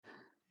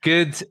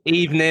Good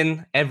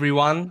evening,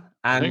 everyone.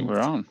 I think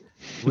we're on.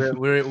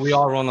 We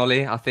are on,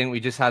 Ollie. I think we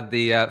just had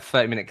the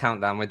 30-minute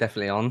countdown. We're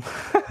definitely on.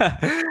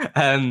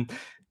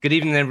 Good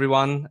evening,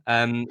 everyone.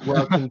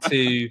 Welcome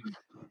to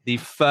the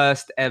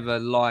first ever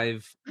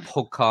live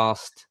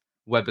podcast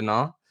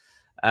webinar.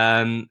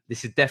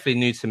 This is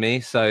definitely new to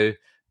me, so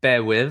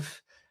bear with.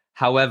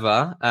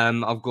 However,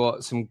 I've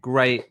got some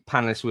great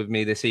panelists with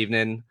me this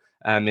evening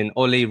in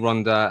Ollie,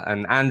 Rhonda,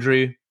 and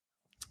Andrew,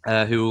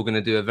 who are going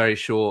to do a very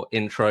short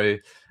intro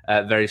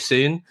very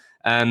soon.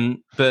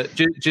 But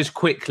just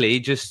quickly,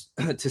 just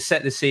to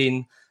set the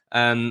scene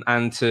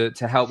and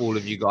to help all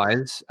of you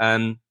guys.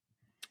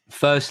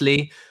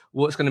 Firstly,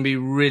 what's going to be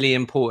really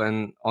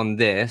important on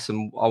this,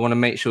 and I want to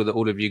make sure that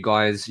all of you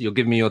guys, you'll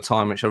give me your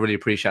time, which I really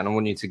appreciate, and I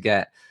want you to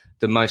get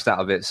the most out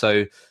of it.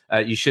 So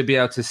you should be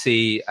able to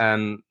see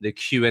the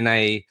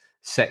Q&A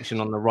section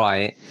on the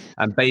right,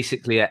 and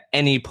basically at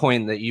any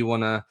point that you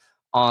want to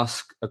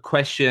ask a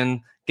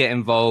question, get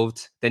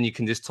involved, then you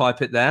can just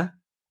type it there.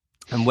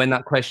 And when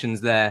that question's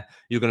there,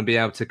 you're going to be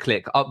able to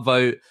click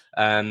upvote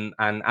and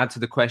add to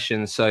the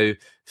question. So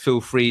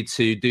feel free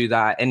to do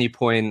that at any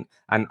point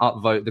and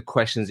upvote the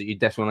questions that you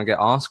definitely want to get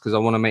asked, because I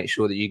want to make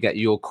sure that you get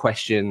your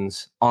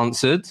questions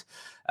answered.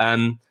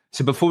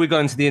 So before we go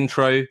into the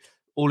intro,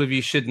 all of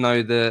you should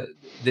know that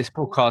this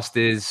podcast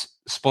is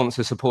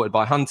sponsor supported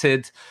by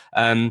Hunted.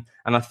 And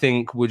I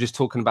think we were just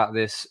talking about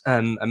this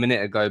a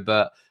minute ago,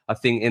 but I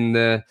think in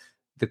the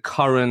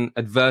current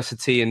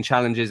adversity and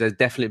challenges, there's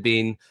definitely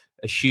been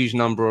a huge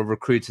number of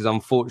recruiters,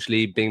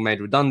 unfortunately, being made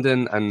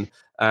redundant and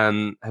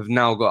have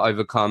now got to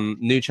overcome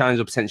new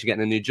challenges or potentially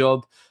getting a new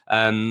job.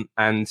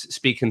 And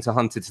speaking to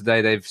Hunted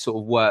today, they've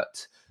sort of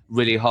worked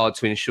really hard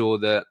to ensure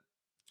that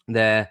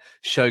they're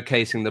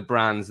showcasing the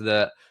brands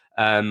that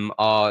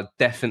are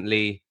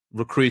definitely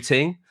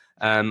recruiting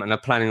and are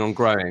planning on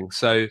growing.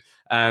 So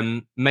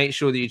make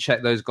sure that you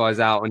check those guys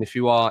out. And if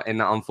you are in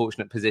that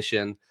unfortunate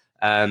position,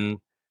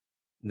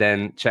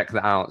 then check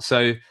that out.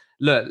 So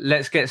look,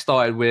 let's get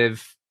started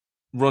with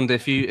Rhonda.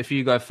 If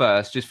you go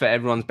first, just for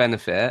everyone's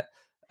benefit,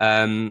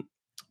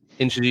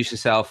 introduce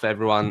yourself,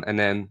 everyone, and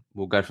then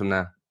we'll go from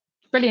there.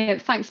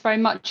 Brilliant. Thanks very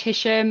much,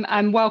 Hisham,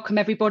 and welcome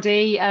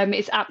everybody.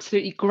 It's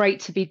absolutely great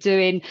to be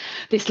doing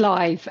this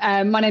live.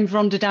 My name is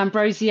Rhonda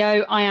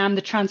D'Ambrosio. I am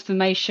the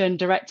Transformation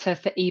Director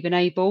for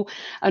Ebenable,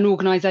 an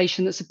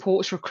organisation that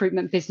supports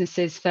recruitment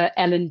businesses for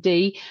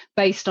L&D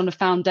based on a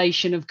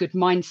foundation of good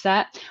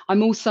mindset.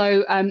 I'm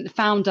also the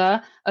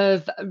founder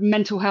of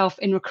Mental Health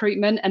in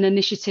Recruitment, an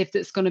initiative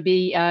that's going to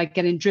be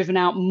getting driven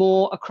out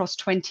more across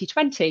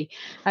 2020.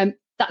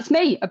 That's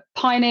me, a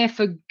pioneer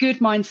for good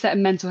mindset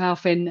and mental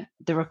health in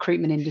the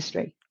recruitment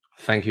industry.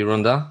 Thank you,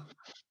 Rhonda.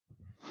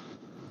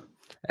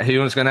 Who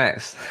wants to go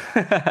next?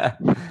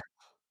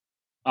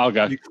 I'll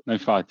go. No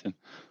fighting.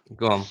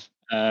 Go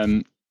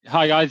on.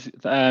 Hi, guys.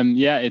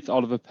 It's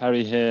Oliver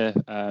Perry here.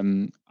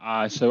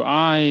 So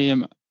I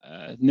am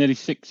nearly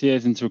 6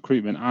 years into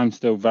recruitment. I'm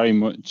still very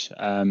much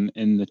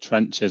in the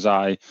trenches.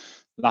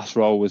 Last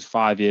role was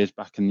 5 years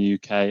back in the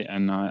UK,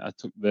 and I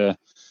took the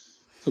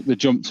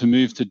jump to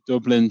move to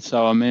Dublin.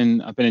 So I've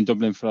been in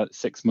Dublin for like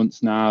 6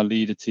 months now,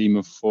 lead a team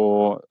of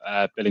 4,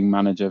 billing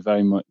manager,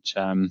 very much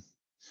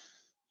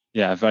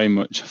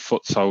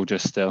foot soldier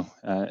still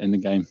in the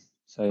game.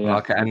 So yeah.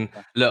 Okay, and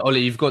look, Ollie,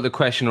 you've got the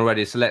question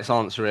already, so let's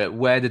answer it.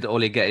 Where did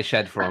Ollie get his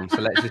shed from?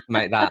 So let's just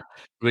make that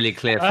really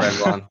clear for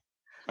everyone.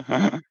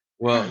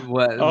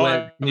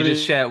 Where can you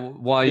just share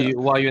why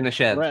are you in the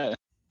shed?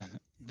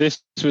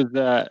 This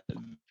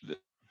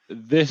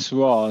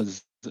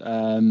was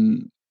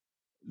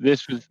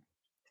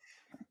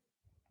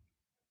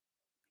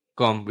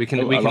Go on. We can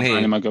hear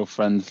you. My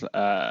girlfriend's.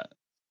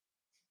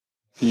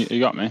 You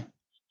got me?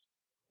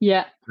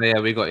 Yeah. Yeah,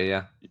 we got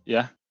you.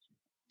 Yeah.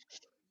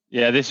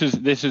 This was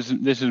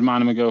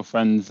mine and my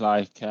girlfriend's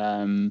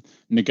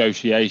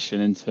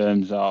negotiation in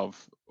terms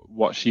of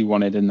what she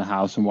wanted in the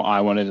house and what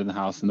I wanted in the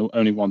house, and the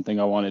only one thing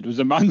I wanted was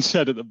a man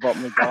shed at the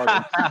bottom of the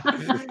garden.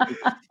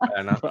 Fair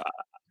enough.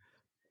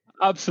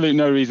 Absolutely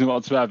no reason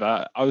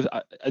whatsoever.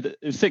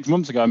 6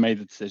 months ago I made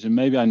the decision.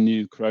 Maybe I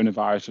knew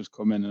coronavirus was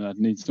coming and I'd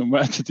need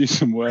somewhere to do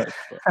some work.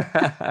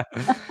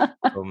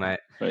 Cool, mate.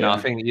 I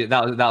think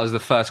that was the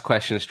first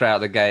question straight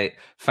out the gate.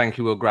 Thank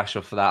you, Will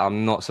Grashoff, for that.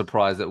 I'm not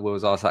surprised that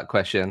Will's asked that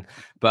question.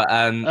 But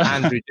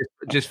Andrew,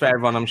 just for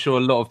everyone, I'm sure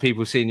a lot of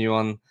people seen you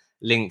on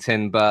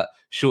LinkedIn, but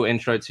short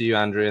intro to you,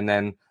 Andrew, and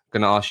then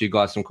going to ask you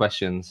guys some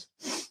questions.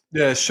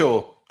 Yeah,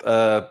 sure.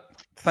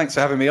 Thanks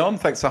for having me on.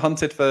 Thanks for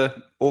Hunted for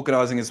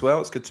organising as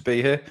well. It's good to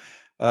be here.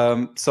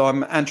 So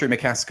I'm Andrew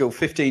McCaskill,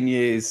 15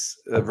 years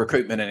of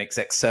recruitment and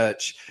exec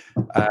search.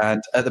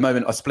 And at the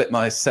moment, I split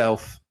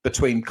myself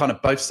between kind of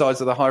both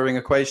sides of the hiring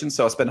equation.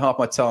 So I spend half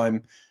my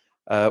time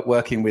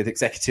working with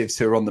executives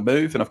who are on the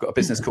move. And I've got a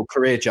business called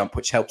Career Jump,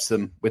 which helps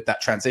them with that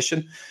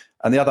transition.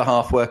 And the other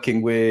half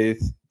working with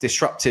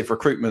disruptive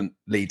recruitment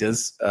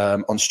leaders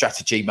on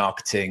strategy,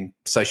 marketing,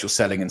 social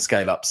selling and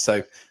scale up.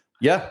 So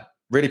yeah,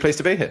 really pleased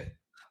to be here.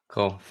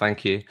 Cool.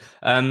 Thank you.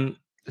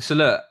 So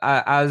look,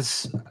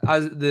 as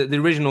the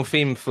original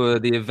theme for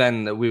the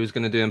event that we was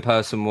going to do in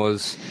person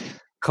was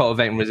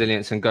cultivating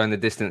resilience and going the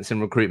distance in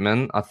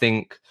recruitment. I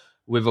think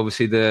with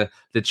obviously the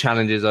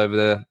challenges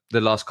over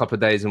the last couple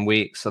of days and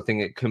weeks, I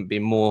think it couldn't be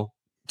more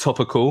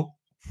topical.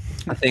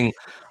 I think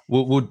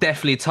we'll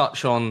definitely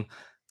touch on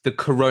the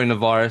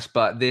coronavirus,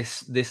 but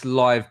this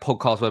live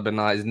podcast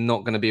webinar is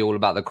not going to be all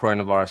about the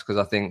coronavirus, because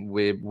I think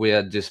we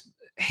are just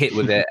hit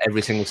with it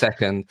every single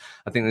second.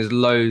 I think there's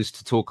loads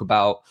to talk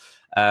about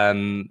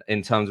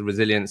in terms of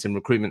resilience in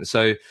recruitment.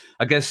 So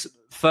I guess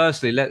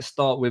firstly, let's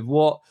start with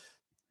what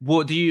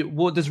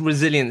does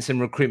resilience in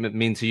recruitment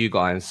mean to you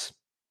guys?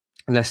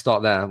 Let's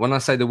start there. When I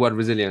say the word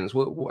resilience,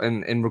 what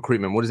in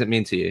recruitment, what does it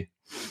mean to you?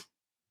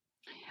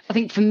 I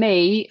think for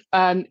me,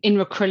 in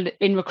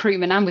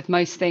recruitment and with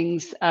most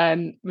things,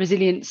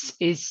 resilience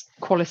is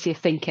quality of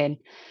thinking.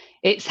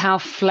 It's how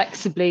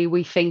flexibly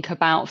we think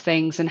about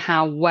things and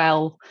how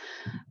well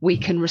we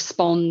can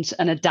respond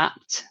and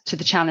adapt to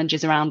the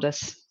challenges around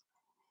us.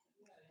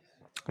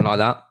 I like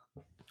that.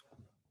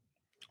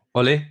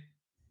 Ollie,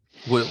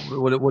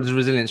 what does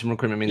resilience in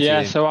recruitment mean to you?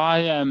 Yeah, so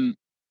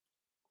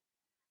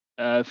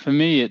for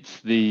me,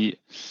 it's the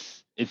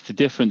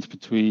difference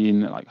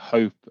between like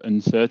hope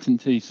and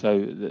certainty. So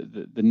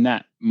the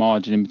net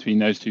margin in between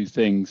those two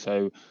things.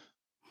 So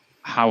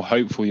how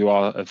hopeful you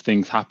are of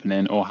things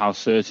happening or how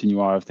certain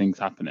you are of things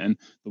happening,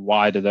 the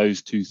wider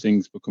those two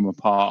things become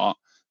apart,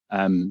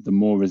 the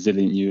more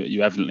resilient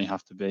you evidently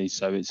have to be.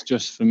 So it's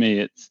just, for me,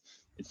 it's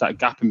that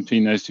gap in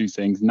between those two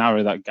things.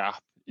 Narrow that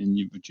gap and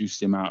you reduce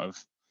the amount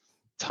of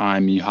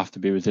time you have to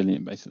be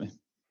resilient, basically.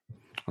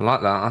 I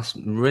like that. That's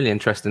a really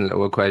interesting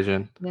little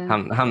equation. Yeah.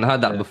 Haven't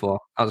heard that before.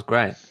 That was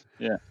great.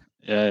 Yeah.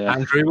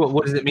 Andrew,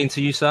 what does it mean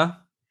to you, sir?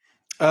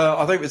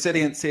 I think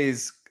resilience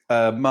is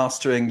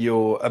mastering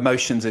your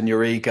emotions and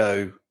your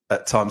ego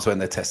at times when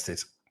they're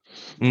tested.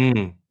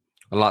 I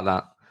like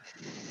that.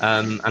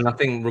 And I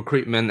think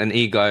recruitment and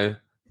ego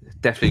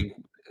definitely,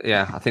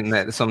 I think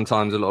that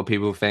sometimes a lot of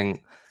people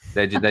think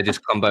they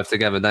just come both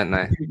together, don't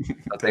they?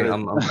 I think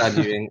I'm glad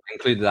you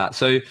included that.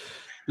 So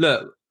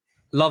look,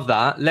 love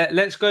that.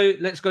 Let's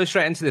go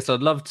straight into this. I'd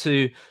love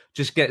to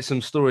just get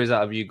some stories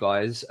out of you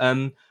guys.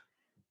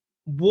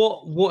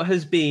 What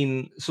has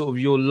been sort of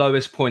your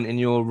lowest point in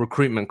your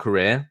recruitment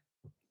career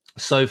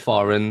so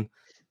far, and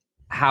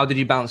how did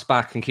you bounce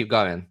back and keep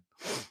going?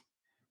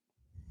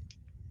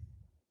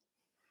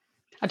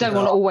 I don't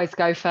want to always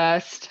go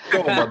first.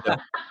 Go on,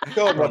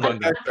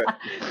 Rhonda.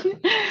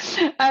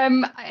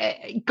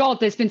 God,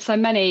 there's been so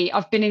many.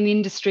 I've been in the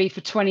industry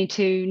for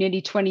 22,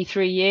 nearly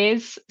 23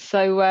 years.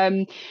 So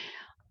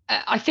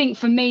I think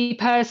for me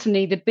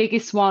personally, the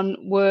biggest one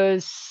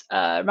was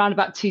around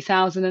about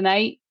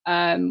 2008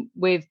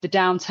 with the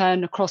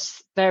downturn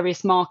across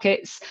various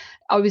markets.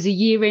 I was a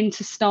year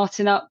into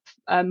starting up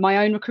my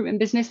own recruitment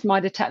business,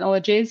 Mida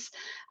Technologies,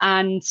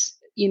 and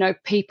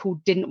people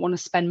didn't want to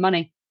spend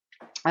money.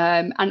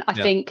 And I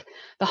think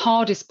the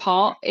hardest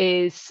part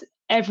is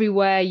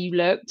everywhere you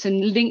looked,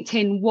 and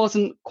LinkedIn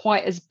wasn't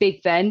quite as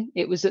big then.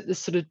 It was at the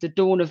sort of the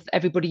dawn of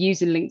everybody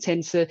using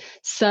LinkedIn, so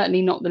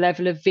certainly not the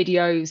level of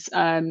videos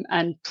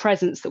and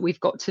presence that we've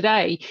got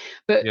today.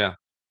 But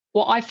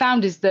what I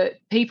found is that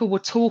people were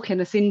talking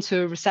us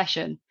into a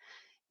recession.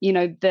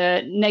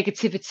 The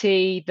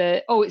negativity,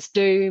 it's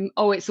doom,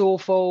 it's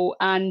awful.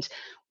 And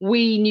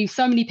we knew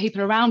so many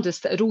people around us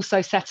that had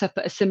also set up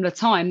at a similar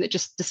time that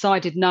just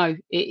decided, no,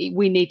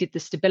 we needed the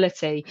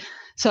stability.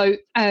 So,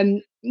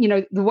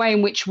 the way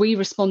in which we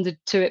responded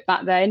to it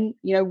back then,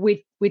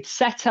 we'd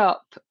set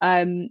up,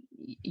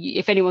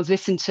 if anyone's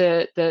listened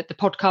to the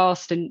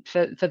podcast, and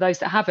for those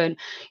that haven't,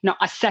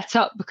 I set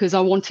up because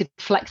I wanted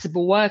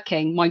flexible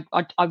working.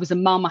 I was a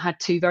mum. I had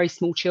two very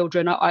small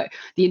children.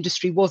 The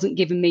industry wasn't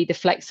giving me the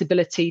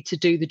flexibility to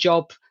do the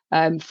job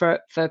for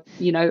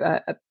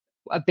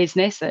a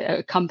business,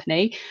 a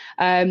company.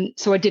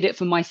 So I did it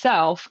for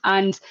myself,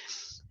 and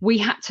we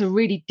had to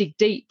really dig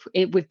deep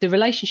with the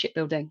relationship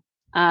building.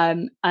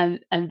 And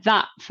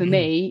that for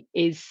me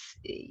is,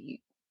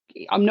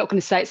 I'm not going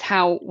to say it's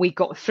how we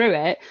got through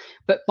it,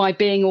 but by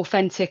being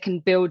authentic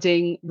and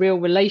building real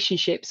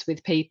relationships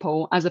with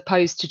people, as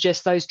opposed to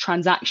just those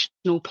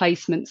transactional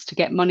placements to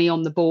get money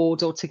on the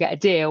board or to get a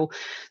deal,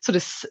 sort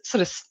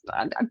of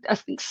I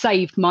think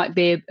saved might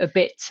be a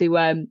bit too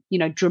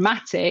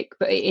dramatic,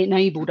 but it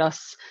enabled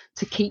us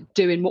to keep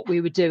doing what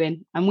we were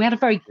doing, and we had a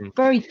very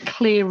very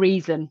clear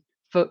reason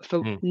for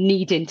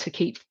needing to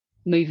keep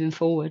moving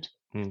forward.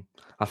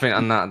 I think,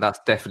 and that's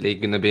definitely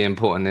going to be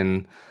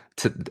important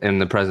in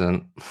the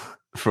present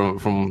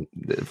from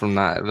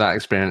that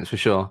experience for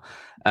sure.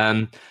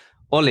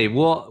 Ollie,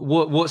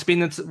 what's been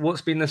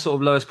the sort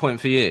of lowest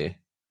point for you?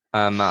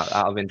 Out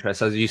of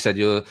interest, as you said,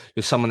 you're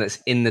someone that's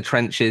in the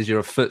trenches. You're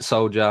a foot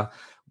soldier.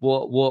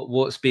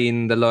 What's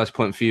been the lowest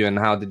point for you, and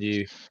how did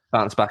you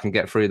bounce back and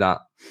get through that?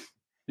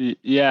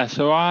 Yeah,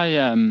 so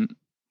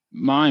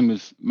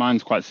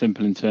mine's quite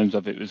simple in terms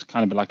of, it was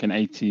kind of like an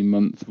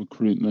 18-month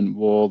recruitment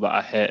wall that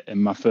I hit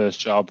in my first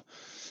job.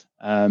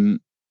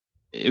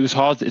 it was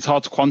hard. It's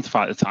hard to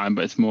quantify at the time,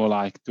 but it's more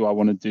like, do I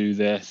want to do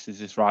this? Is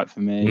this right for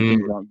me?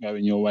 Things aren't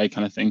going your way,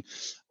 kind of thing.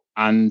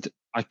 And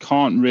I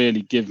can't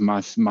really give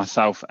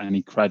myself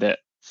any credit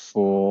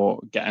for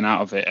getting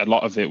out of it. A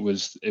lot of it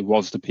was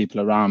the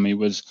people around me,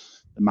 was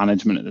the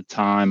management at the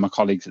time, my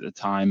colleagues at the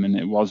time, and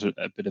it was a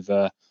bit of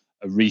a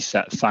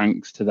reset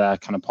thanks to their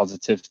kind of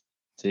positivity.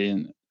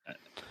 And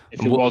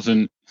if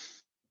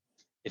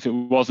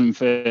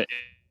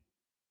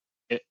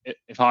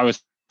I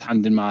was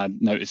handing my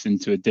notice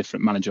into a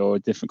different manager or a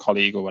different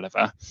colleague or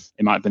whatever,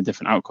 it might have been a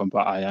different outcome.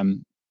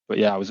 But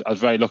yeah, I was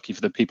very lucky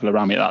for the people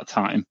around me at that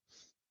time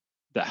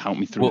that helped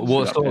me through.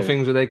 What sort of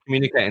things were they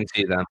communicating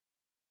to you then?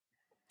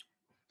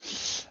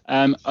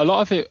 A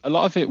lot of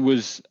it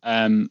was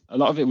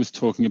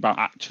talking about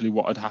actually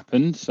what had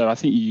happened. So I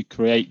think you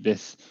create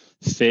this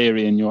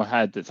theory in your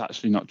head that's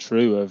actually not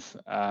true of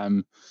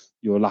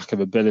your lack of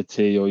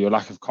ability or your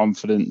lack of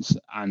confidence,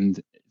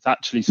 and it's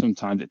actually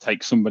sometimes it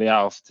takes somebody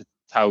else to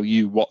tell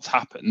you what's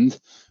happened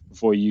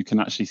before you can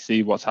actually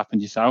see what's happened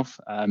yourself.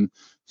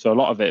 So a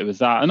lot of it was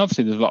that, and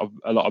obviously there's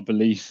a lot of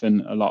belief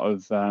and a lot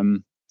of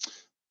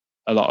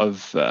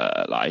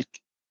like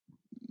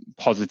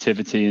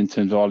positivity in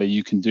terms of, Ollie,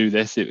 you can do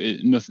this.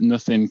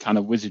 Nothing kind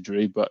of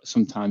wizardry, but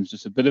sometimes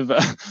just a bit of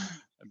a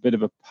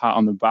pat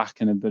on the back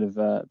and a bit of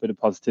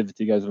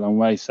positivity goes a long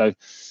way. So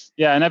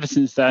yeah, and ever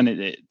since then,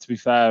 to be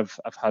fair,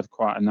 I've had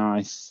quite a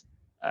nice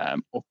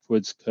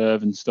upwards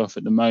curve and stuff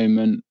at the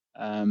moment.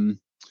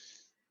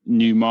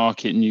 New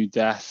market, new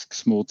desk,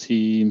 small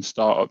team,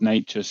 startup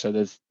nature. So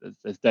there's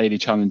daily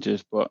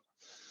challenges, but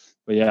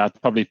yeah,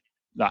 probably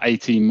that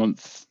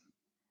 18-month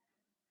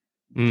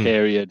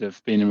period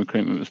of being in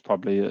recruitment was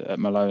probably at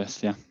my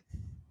lowest. Yeah.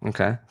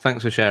 Okay,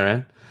 thanks for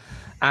sharing,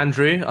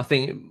 Andrew. I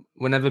think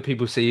whenever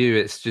people see you,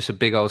 it's just a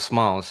big old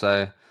smile.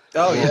 So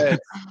yeah,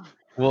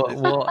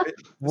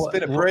 it's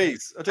been a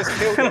breeze. I just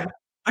killed it.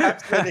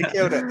 Absolutely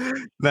killed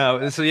it.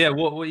 No, so yeah,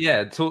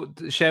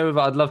 share with.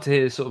 I'd love to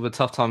hear sort of a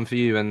tough time for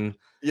you. And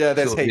yeah,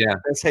 there's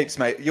heaps,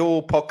 mate.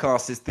 Your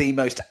podcast is the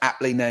most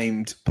aptly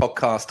named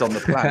podcast on the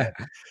planet.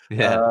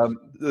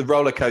 The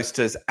roller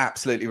coaster is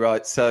absolutely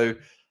right. So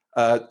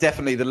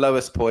definitely the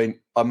lowest point.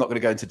 I'm not going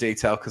to go into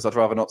detail because I'd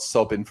rather not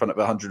sob in front of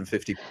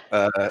 150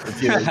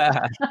 viewers.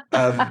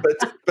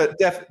 But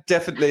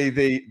definitely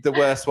the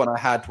worst one I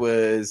had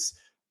was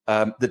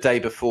the day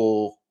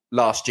before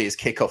last year's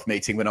kickoff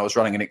meeting when I was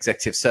running an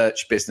executive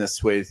search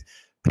business with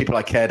people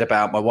I cared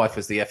about. My wife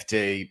was the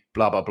FD,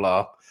 blah, blah,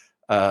 blah.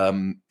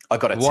 I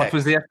got a text. Wife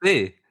was the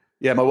FD?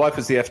 Yeah, my wife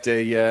was the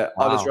FD. Yeah.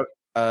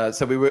 Wow.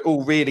 So we were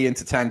all really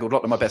intertangled. A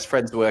lot of my best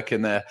friends were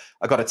working there.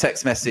 I got a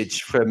text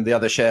message from the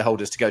other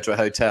shareholders to go to a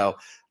hotel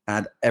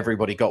and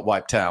everybody got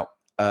wiped out.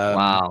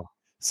 Wow.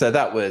 So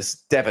that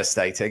was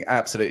devastating,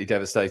 absolutely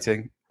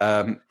devastating.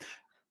 But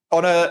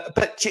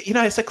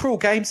it's a cruel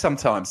game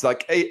sometimes.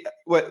 Like,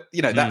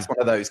 that's one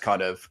of those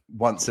kind of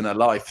once in a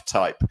life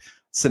type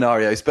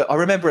scenarios. But I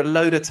remember a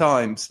load of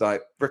times,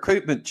 like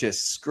recruitment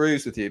just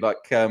screws with you.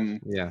 Like,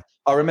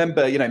 I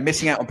remember,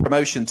 missing out on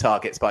promotion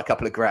targets by a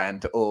couple of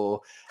grand,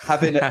 or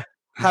having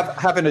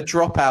having a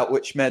dropout,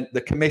 which meant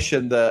the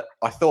commission that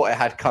I thought I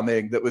had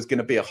coming, that was going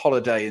to be a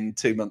holiday in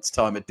 2 months'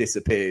 time, had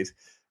disappeared.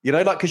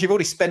 Because you've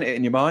already spent it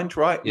in your mind,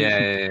 right?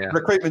 Yeah.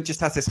 Recruitment just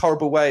has this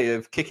horrible way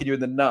of kicking you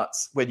in the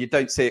nuts when you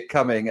don't see it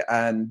coming,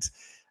 and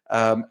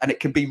it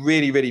can be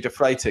really, really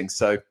deflating.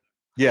 So,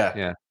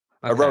 okay.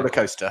 A roller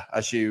coaster,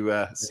 as you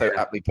so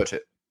aptly put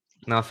it.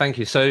 No, thank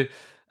you. So,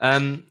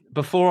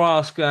 before I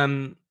ask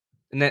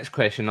next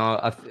question,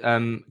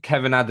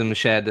 Kevin Adams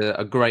shared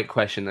a great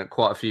question that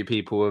quite a few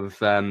people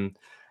have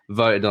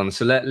voted on.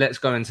 So let's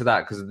go into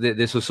that, because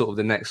this was sort of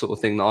the next sort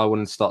of thing that I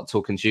wanted to start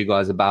talking to you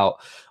guys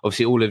about.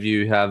 Obviously, all of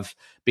you have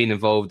been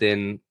involved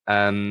in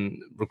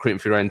recruiting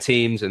for your own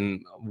teams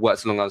and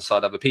worked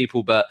alongside other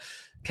people. But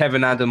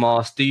Kevin Adam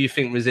asked, do you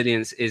think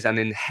resilience is an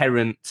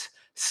inherent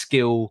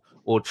skill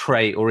or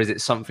trait, or is it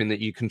something that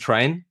you can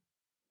train?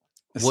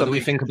 What do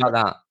we think about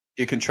that?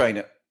 You can train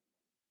it.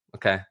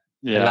 Okay.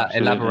 Yeah.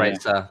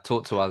 Elaborate, sir.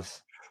 Talk to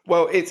us.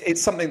 Well,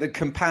 it's something that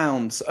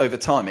compounds over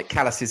time. It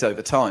calluses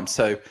over time.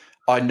 So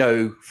I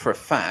know for a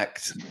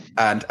fact,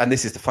 and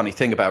this is the funny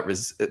thing about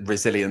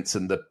resilience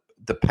and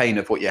the pain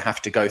of what you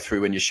have to go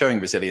through when you're showing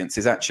resilience,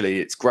 is actually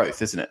it's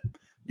growth, isn't it?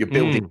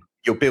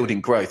 You're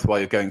building growth while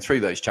you're going through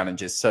those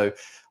challenges. So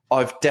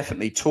I've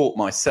definitely taught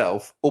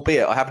myself,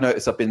 albeit I have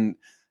noticed I've been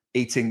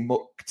eating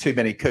too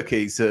many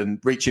cookies and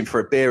reaching for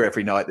a beer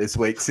every night this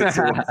week. So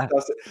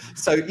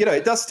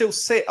it does still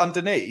sit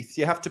underneath.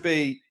 You have to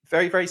be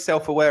very, very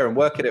self-aware and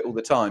work at it all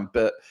the time.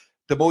 But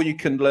the more you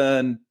can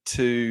learn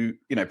to,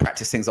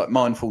 practice things like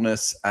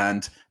mindfulness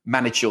and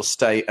manage your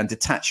state and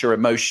detach your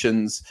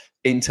emotions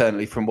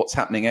internally from what's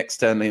happening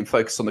externally and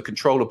focus on the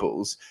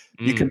controllables,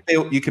 you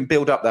can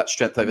build up that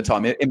strength over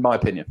time, in my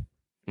opinion.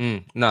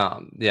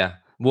 No, yeah.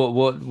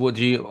 What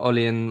do you,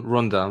 Ollie and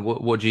Rhonda,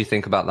 what do you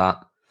think about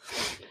that?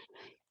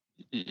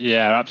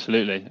 Yeah,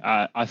 absolutely.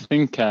 I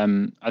think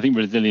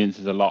resilience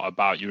is a lot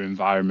about your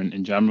environment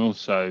in general.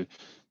 So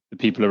the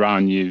people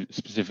around you,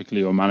 specifically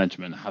your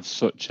management, have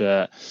such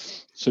a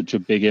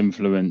big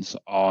influence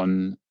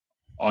on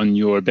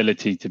your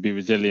ability to be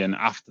resilient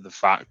after the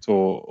fact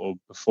or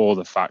before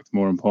the fact,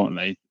 more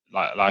importantly,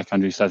 like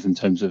Andrew says, in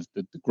terms of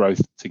the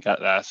growth to get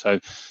there. So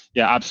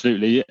yeah,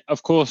 absolutely.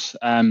 Of course,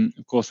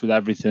 with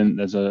everything,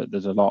 there's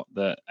a lot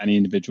that any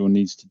individual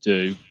needs to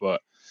do,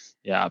 but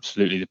yeah,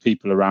 absolutely, the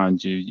people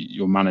around you,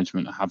 your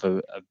management, have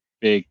a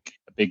big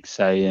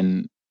say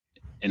in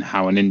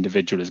how an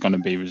individual is going to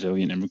be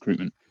resilient in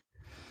recruitment.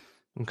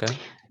 Okay.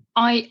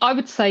 I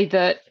would say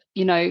that,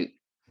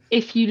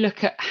 if you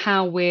look at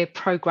how we're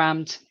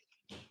programmed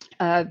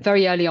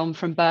very early on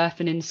from birth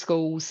and in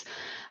schools,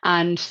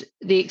 and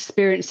the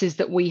experiences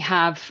that we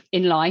have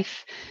in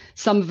life,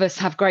 some of us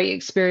have great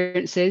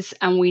experiences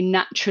and we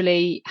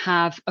naturally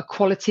have a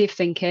quality of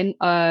thinking,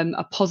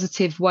 a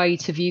positive way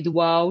to view the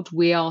world.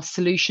 We are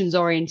solutions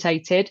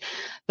orientated.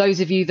 Those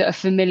of you that are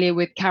familiar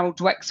with Carol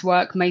Dweck's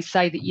work may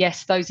say that,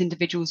 yes, those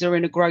individuals are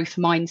in a growth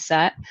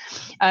mindset.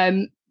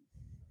 That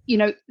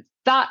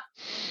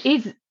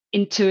is,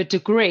 into a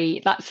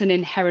degree, that's an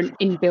inherent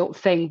inbuilt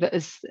thing that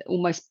is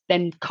almost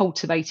then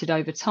cultivated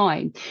over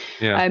time.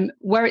 Yeah.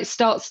 Where it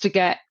starts to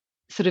get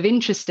sort of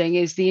interesting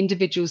is the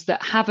individuals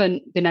that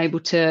haven't been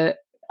able to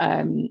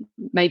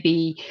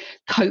maybe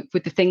cope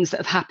with the things that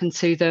have happened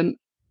to them,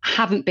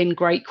 haven't been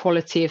great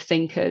quality of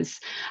thinkers.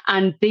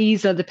 And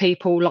these are the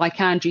people, like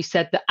Andrew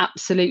said, that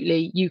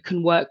absolutely you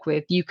can work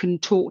with. You can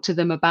talk to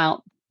them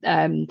about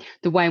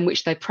the way in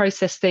which they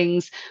process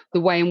things,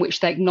 the way in which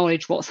they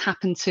acknowledge what's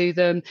happened to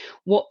them,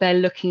 what they're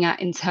looking at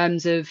in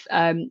terms of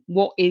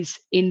what is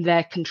in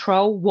their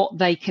control, what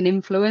they can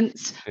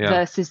influence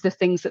versus the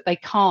things that they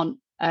can't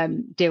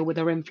deal with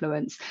or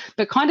influence.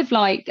 But kind of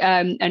like,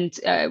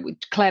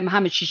 Claire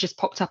Mohammed, she's just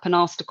popped up and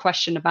asked a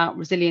question about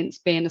resilience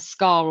being a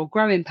scar or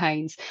growing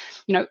pains.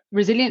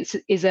 Resilience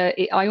is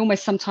I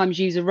almost sometimes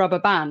use a rubber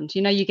band.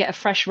 You get a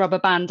fresh rubber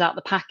band out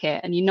the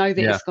packet and that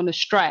it's going to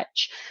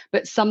stretch,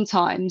 but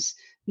sometimes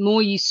the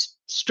more you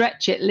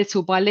stretch it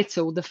little by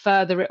little, the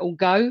further it will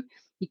go.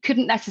 You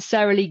couldn't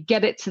necessarily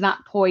get it to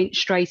that point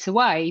straight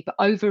away, but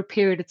over a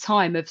period of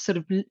time of sort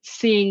of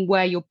seeing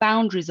where your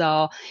boundaries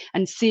are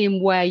and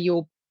seeing where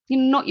your,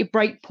 not your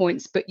break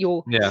points, but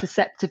your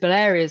susceptible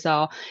areas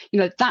are,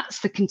 that's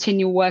the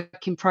continual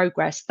work in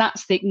progress.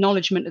 That's the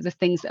acknowledgement of the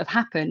things that have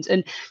happened.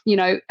 And,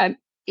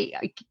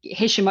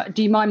 Hisham,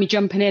 do you mind me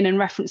jumping in and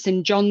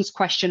referencing John's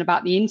question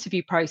about the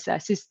interview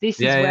process? This is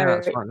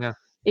where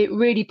it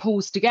really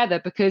pulls together,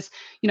 because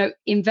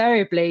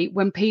invariably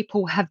when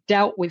people have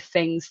dealt with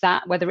things,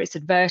 that whether it's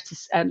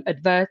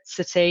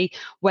adversity,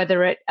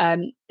 whether it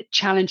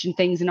challenging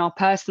things in our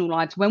personal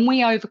lives, when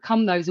we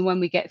overcome those and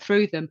when we get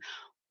through them,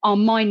 our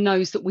mind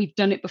knows that we've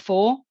done it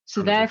before,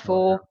 so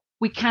therefore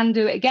we can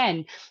do it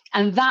again,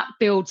 and that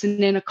builds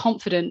an inner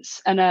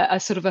confidence and a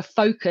sort of a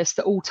focus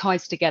that all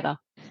ties together.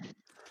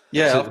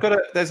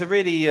 There's a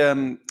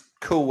really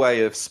cool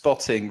way of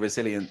spotting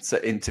resilience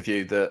at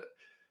interview that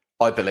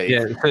I believe.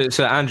 Yeah.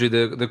 So Andrew,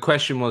 the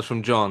question was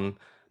from John,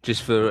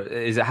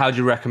 how do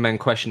you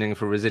recommend questioning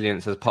for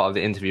resilience as part of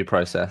the interview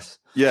process?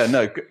 Yeah,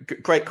 no,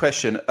 great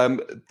question.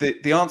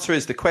 The answer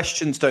is the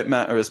questions don't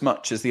matter as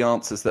much as the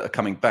answers that are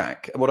coming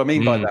back. And what I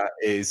mean by that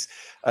is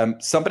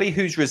somebody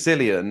who's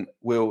resilient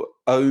will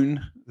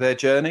own their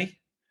journey.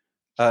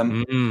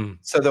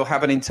 So they'll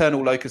have an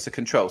internal locus of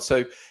control.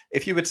 So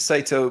if you were to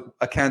say to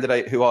a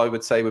candidate who I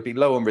would say would be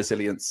low on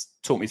resilience,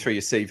 talk me through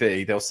your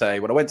CV, they'll say,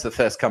 well, I went to the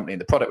first company and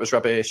the product was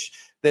rubbish.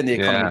 Then the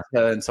economy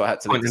turned, so I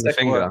had to leave the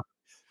second one.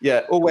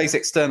 Yeah, always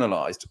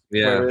externalized.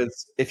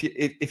 Whereas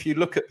if you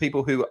look at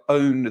people who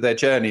own their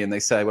journey and they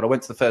say, well, I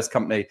went to the first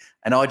company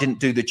and I didn't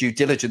do the due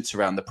diligence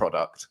around the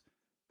product,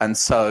 and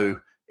so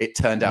it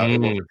turned out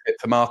it wasn't fit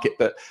for market.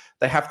 But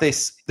they have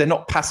this, they're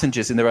not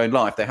passengers in their own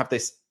life. They have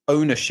this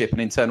ownership and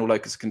internal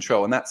locus of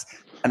control. And that's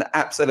an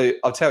absolute,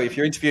 I'll tell you, if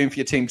you're interviewing for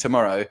your team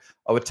tomorrow,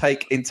 I would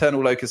take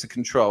internal locus of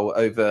control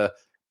over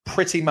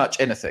pretty much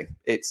anything.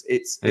 It's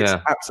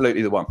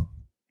absolutely the one.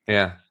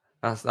 Yeah,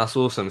 that's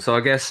awesome. So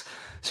I guess,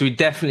 so we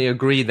definitely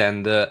agree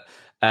then that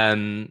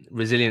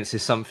resilience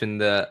is something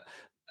that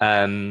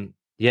it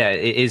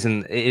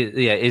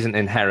isn't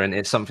inherent.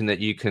 It's something that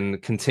you can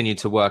continue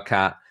to work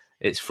at.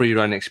 It's through your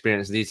own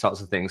experience, these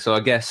types of things. So I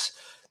guess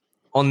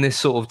on this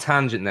sort of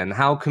tangent then,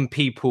 how can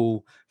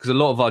people, because a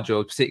lot of our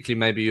jobs, particularly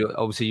maybe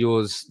obviously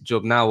yours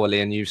job now,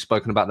 Wally, and you've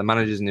spoken about the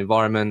managers and the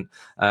environment,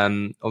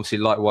 obviously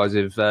likewise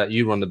with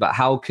you, Rhonda, but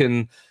how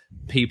can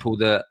people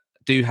that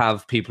do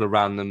have people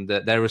around them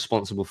that they're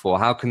responsible for,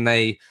 how can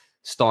they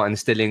start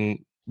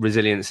instilling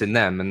resilience in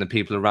them and the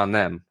people around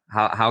them?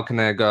 How can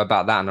they go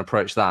about that and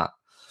approach that?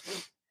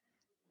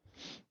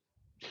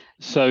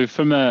 So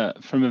from a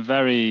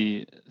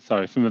very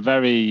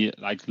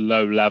like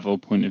low level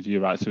point of view,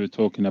 right? So we're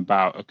talking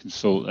about a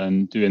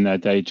consultant doing their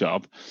day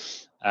job.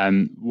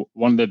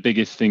 One of the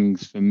biggest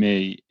things for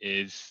me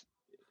is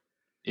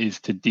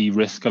to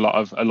de-risk a lot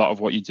of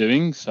what you're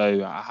doing.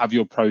 So have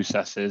your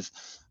processes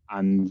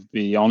and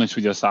be honest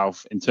with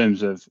yourself in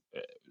terms of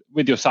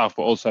with yourself,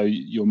 but also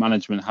your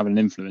management having an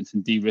influence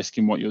in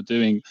de-risking what you're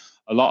doing.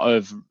 A lot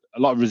of a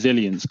lot of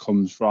resilience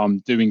comes from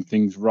doing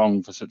things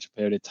wrong for such a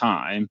period of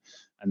time,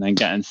 and then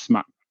getting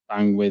smack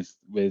bang with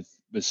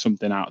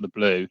something out of the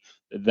blue.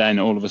 Then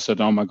all of a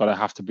sudden, oh my God, I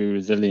have to be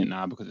resilient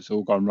now because it's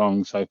all gone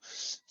wrong. So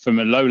from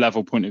a low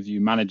level point of view,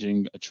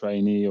 managing a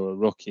trainee or a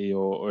rookie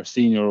or a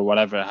senior or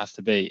whatever it has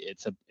to be,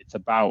 it's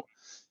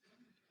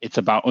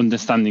about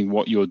understanding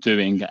what you're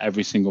doing at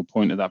every single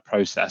point of that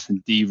process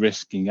and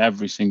de-risking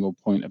every single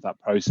point of that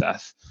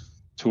process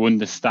to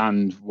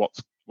understand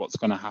what's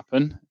going to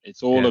happen.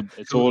 So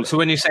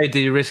when you say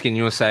de-risking,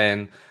 you're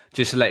saying,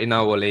 just to let you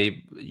know,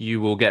 Ollie,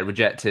 you will get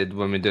rejected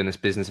when we're doing this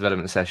business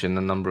development session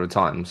a number of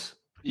times.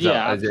 Is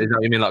that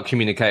what you mean, like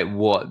communicate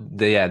what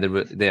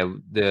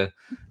the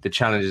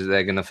challenges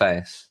they're going to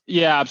face?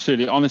 Yeah,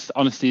 absolutely.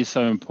 Honesty is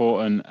so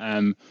important.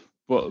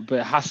 But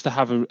it has to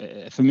have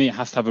for me, it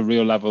has to have a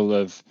real level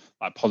of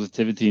like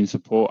positivity and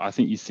support. I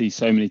think you see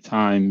so many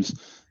times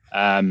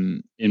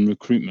in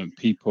recruitment,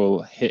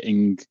 people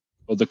hitting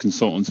other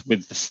consultants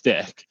with the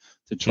stick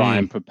to try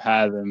and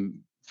prepare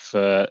them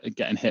for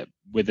getting hit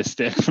with a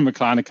stick from a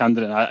client or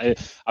candidate.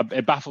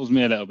 It baffles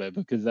me a little bit,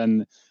 because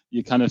then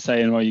you're kind of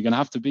saying, well, you're going to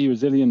have to be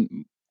resilient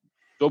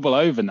double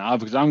over now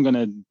because I'm going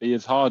to be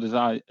as hard as the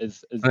client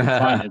is. You know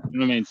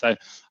what I mean? So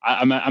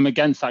I'm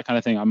against that kind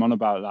of thing. I'm on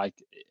about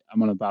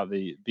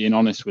the being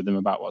honest with them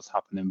about what's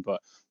happening, but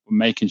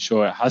making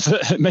sure it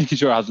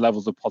has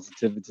levels of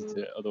positivity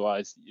to it.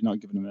 Otherwise, you're not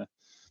giving them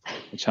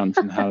a chance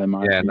in hell, in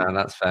my opinion. No,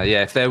 that's fair.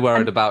 Yeah, if they're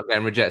worried about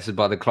getting rejected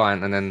by the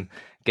client and then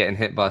getting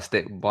hit by a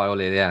stick by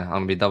Ollie, I'm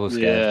gonna be double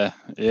scared.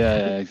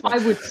 Yeah,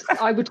 exactly.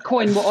 I would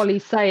coin what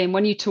Ollie's saying.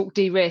 When you talk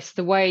de-risk,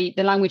 the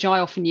language I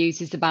often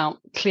use is about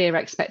clear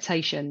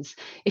expectations.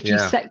 If you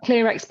set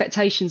clear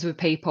expectations with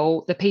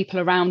people, the people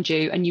around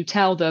you, and you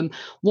tell them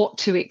what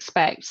to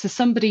expect. So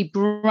somebody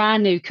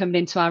brand new coming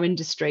into our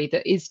industry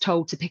that is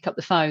told to pick up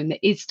the phone,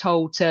 that is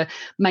told to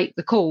make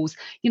the calls,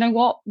 you know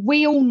what?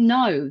 We all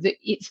know that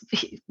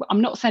I'm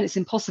not saying it's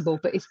impossible,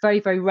 but it's very,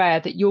 very rare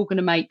that you're going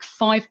to make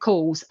 5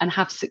 calls and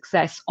have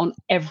success on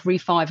every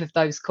 5 of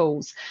those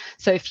calls.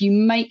 So if you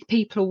make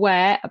people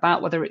aware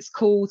about whether it's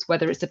calls,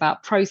 whether it's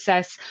about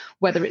process,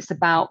 whether it's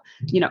about,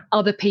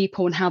 other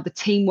people and how the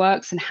team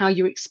works and how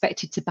you're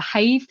expected to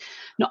behave,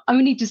 not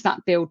only does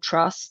that build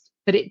trust,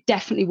 but it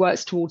definitely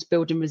works towards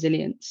building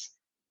resilience.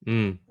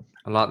 I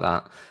like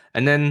that.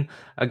 And then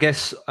I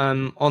guess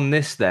on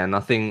this, then I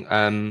think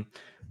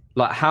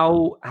like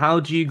how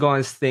do you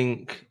guys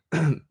think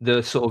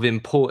the sort of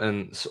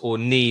importance or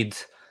need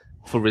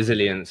for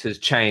resilience has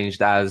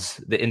changed as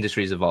the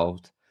industry's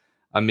evolved?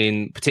 I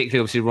mean, particularly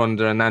obviously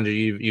Rhonda and Andrew,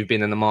 you've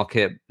been in the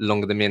market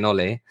longer than me and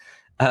Ollie,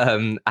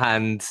 and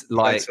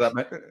like, but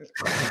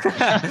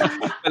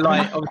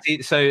like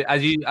obviously, so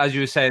as you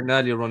were saying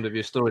earlier, Rhonda, of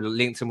your story,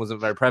 LinkedIn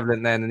wasn't very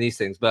prevalent then, and these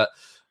things, but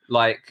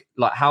like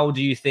how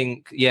do you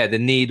think the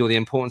need or the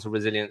importance of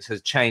resilience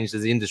has changed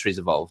as the industry's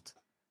evolved?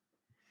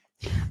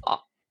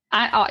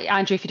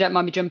 Andrew, if you don't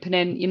mind me jumping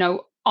in,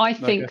 I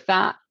think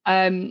that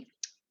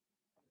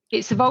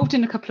it's evolved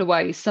in a couple of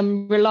ways.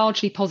 Some were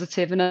largely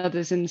positive and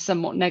others in a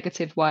somewhat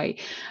negative way.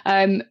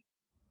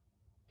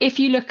 If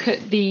you look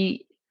at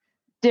the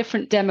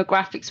different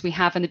demographics we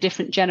have and the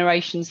different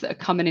generations that are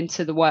coming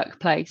into the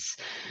workplace,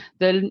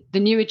 the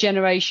newer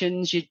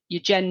generations,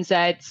 your Gen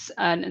Zs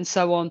and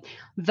so on,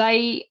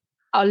 they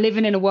are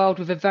living in a world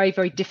with a very,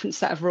 very different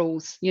set of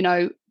rules.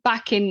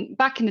 Back in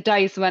the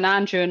days when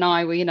Andrew and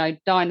I were,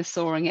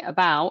 dinosauring it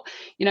about,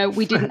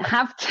 we didn't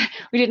have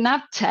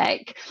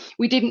tech,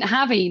 we didn't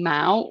have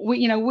email.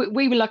 We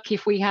were lucky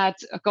if we had.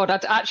 Oh God, I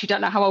actually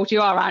don't know how old you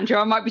are, Andrew.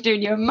 I might be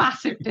doing you a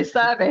massive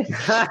disservice.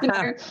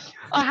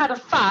 I had a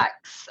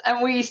fax,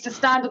 and we used to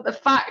stand at the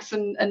fax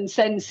and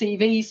send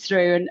CVs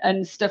through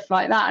and stuff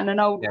like that, and an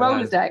old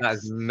Rolodex.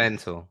 That's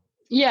mental.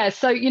 Yeah,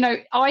 so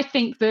I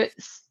think that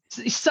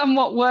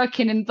somewhat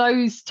working in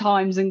those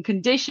times and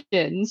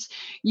conditions,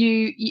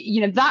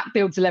 that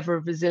builds a level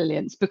of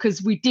resilience,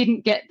 because we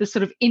didn't get the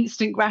sort of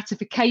instant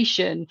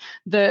gratification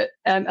that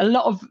a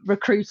lot of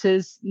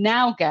recruiters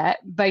now get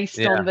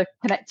based on the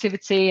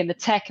connectivity and the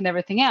tech and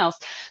everything else.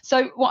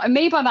 So what I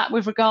mean by that,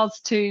 with regards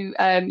to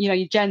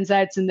your Gen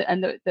Zs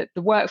and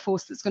the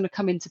workforce that's going to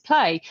come into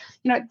play,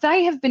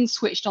 they have been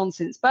switched on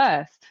since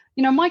birth.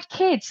 My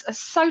kids are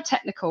so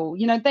technical.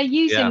 They're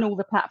using all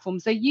the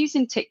platforms. They're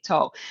using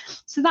TikTok.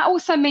 So that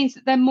also means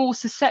that they're more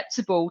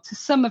susceptible to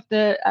some of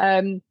the,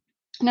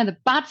 the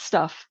bad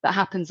stuff that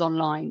happens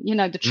online,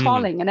 the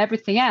trolling and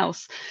everything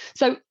else.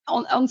 So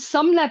on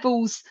some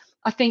levels,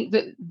 I think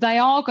that they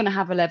are going to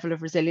have a level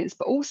of resilience,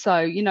 but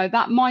also,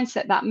 that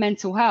mindset, that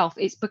mental health,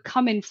 it's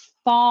becoming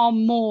far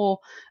more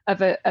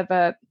of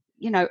a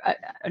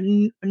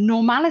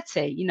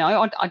normality.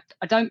 I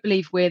don't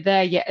believe we're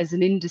there yet as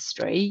an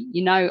industry.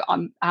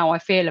 I'm how I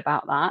feel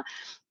about that,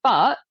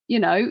 but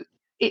I'm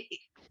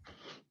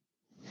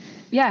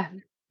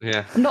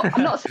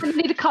not saying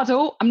we need a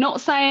cuddle. I'm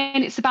not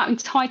saying it's about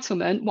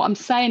entitlement. What I'm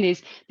saying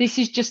is this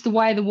is just the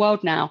way of the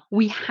world now.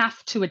 We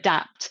have to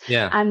adapt.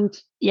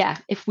 And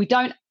if we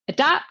don't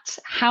adapt,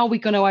 how are we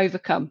going to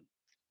overcome?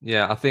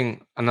 I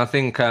think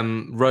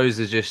Rose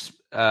has just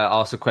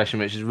asked a question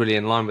which is really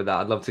in line with that.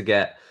 I'd love to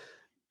get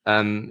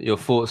your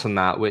thoughts on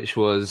that, which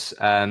was,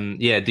 do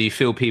you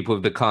feel people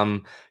have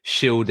become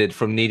shielded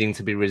from needing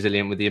to be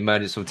resilient with the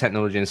emergence of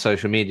technology and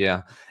social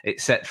media,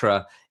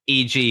 etc.,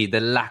 e.g. the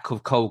lack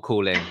of cold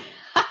calling?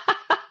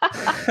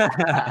 You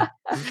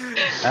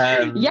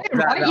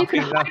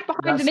can hide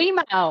behind an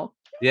email.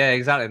 Yeah,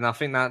 exactly. And I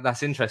think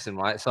that's interesting,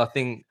 right? So I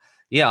think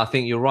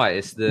you're right.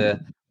 It's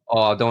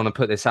I don't want to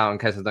put this out in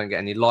case I don't get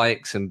any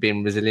likes, and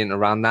being resilient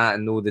around that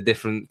and all the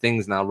different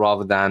things now,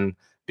 rather than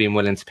being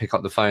willing to pick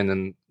up the phone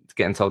and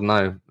getting told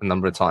no a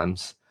number of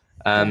times.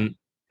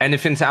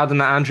 Anything to add on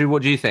that, Andrew?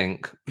 What do you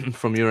think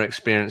from your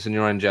experience and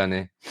your own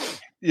journey?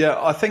 Yeah,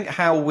 I think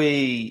how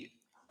we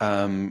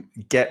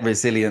get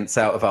resilience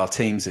out of our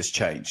teams has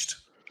changed.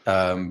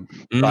 When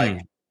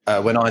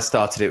I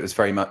started, it was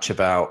very much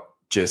about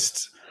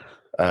just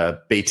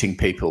beating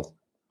people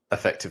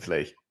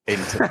effectively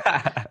into.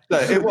 No,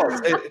 it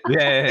was.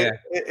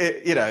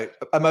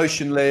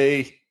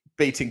 Emotionally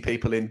beating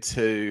people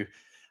into.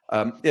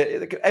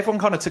 Everyone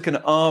kind of took an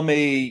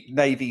Army,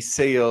 Navy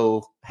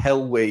SEAL,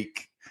 Hell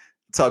Week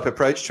type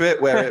approach to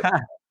it, where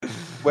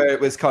it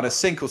was kind of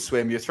sink or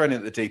swim. You're thrown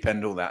into the deep end,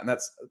 and all that, and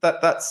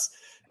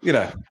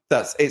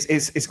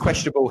it's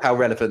questionable how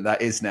relevant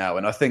that is now.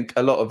 And I think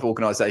a lot of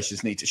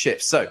organisations need to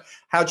shift. So,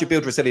 how do you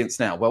build resilience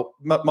now? Well,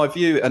 my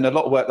view, and a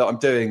lot of work that I'm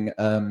doing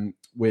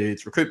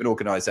with recruitment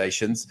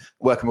organisations,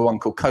 working with one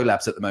called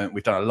Collabs at the moment.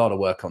 We've done a lot of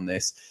work on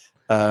this.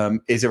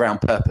 Is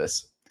around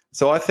purpose.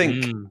 So I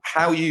think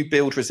how you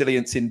build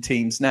resilience in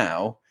teams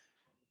now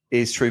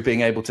is through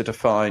being able to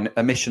define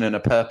a mission and a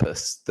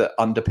purpose that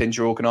underpins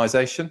your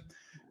organisation,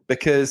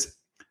 because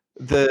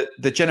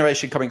the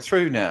generation coming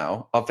through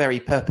now are very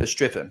purpose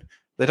driven.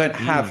 They don't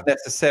have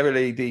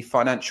necessarily the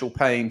financial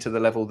pain to the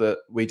level that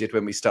we did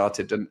when we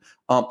started, and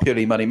aren't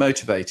purely money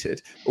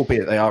motivated,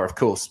 albeit they are, of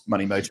course,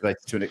 money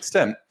motivated to an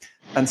extent.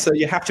 And so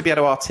you have to be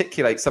able to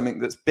articulate something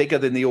that's bigger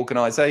than the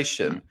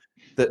organisation,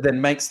 that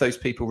then makes those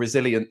people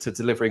resilient to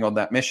delivering on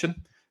that mission,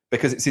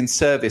 because it's in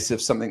service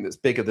of something that's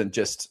bigger than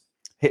just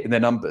hitting their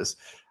numbers.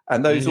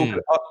 And those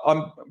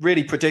I'm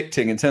really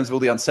predicting, in terms of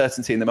all the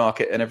uncertainty in the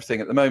market and everything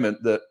at the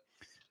moment, that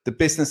the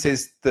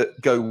businesses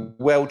that go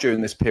well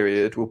during this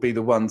period will be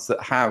the ones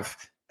that have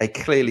a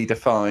clearly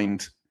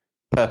defined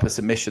purpose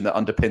and mission that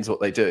underpins what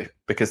they do,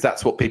 because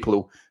that's what people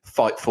will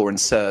fight for and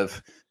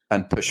serve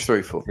and push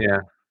through for. Yeah,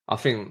 I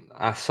think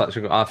that's I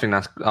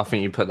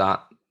think you put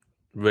that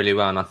really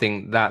well. And I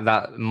think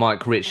that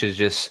Mike Richards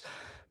just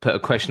put a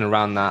question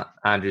around that.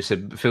 Andrew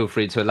said, feel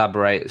free to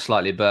elaborate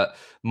slightly, but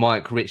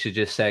Mike Richards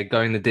just said,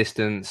 going the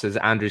distance, as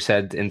Andrew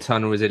said,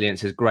 internal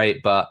resilience is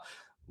great, but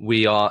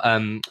we are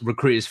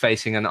recruiters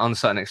facing an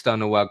uncertain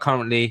external world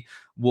currently.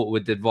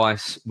 What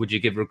advice would you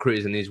give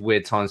recruiters in these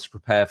weird times to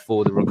prepare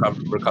for the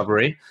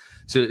recovery?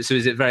 So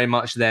is it very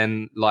much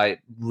then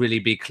like really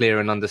be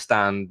clear and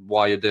understand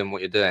why you're doing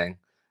what you're doing,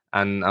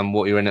 and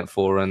what you're in it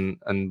for,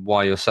 and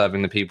why you're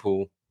serving the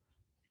people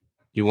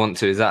you want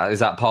to? Is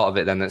that part of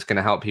it then that's going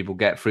to help people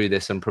get through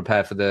this and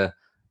prepare for the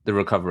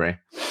recovery?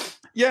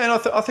 Yeah, and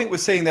I think we're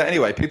seeing that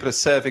anyway. People are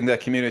serving their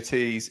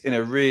communities in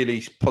a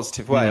really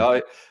positive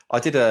way. I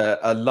did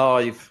a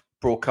live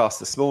broadcast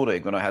this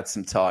morning when I had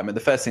some time, and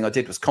the first thing I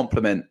did was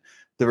compliment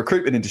the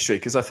recruitment industry,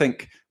 because I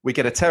think we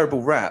get a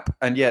terrible rap,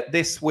 and yet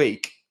this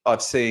week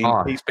I've seen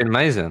it's been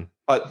amazing.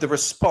 The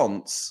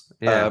response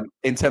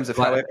in terms of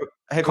how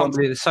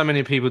there's so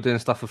many people doing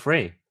stuff for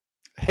free.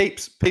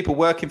 Heaps people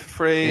working for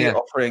free,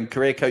 offering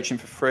career coaching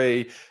for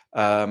free,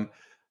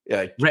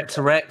 Rep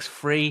to Rex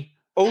free,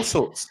 all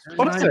sorts.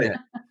 Honestly,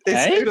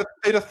 who'd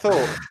have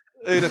thought?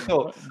 Who'd have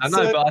thought? I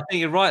know, but I think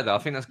you're right though. I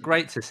think that's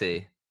great to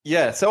see.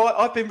 Yeah, so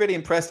I've been really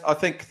impressed. I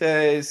think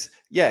there's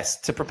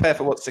to prepare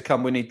for what's to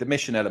come, we need the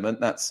mission element.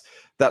 That's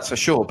for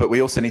sure. But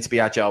we also need to be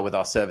agile with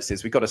our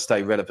services. We've got to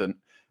stay relevant.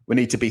 We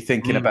need to be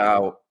thinking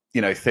about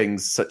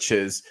things such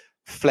as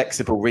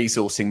flexible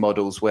resourcing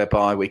models,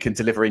 whereby we can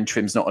deliver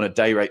interims not on a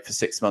day rate for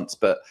 6 months,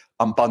 but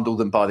unbundle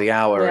them by the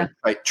hour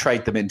and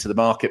trade them into the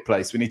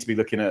marketplace. We need to be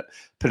looking at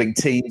pulling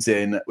teams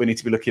in. We need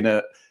to be looking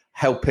at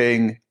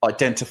helping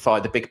identify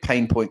the big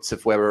pain points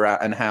of where we're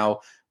at and how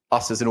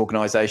us as an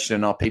organization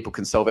and our people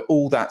can solve it.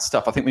 All that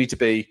stuff. I think we need to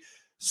be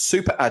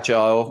super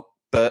agile,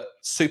 but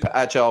super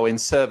agile in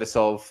service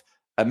of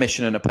a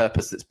mission and a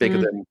purpose that's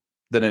bigger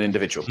than an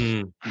individual.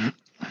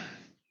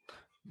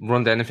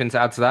 Rhonda, anything to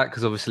add to that?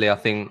 Because obviously I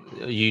think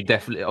you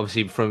definitely,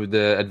 obviously from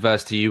the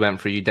adversity you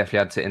went through, you definitely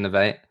had to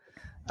innovate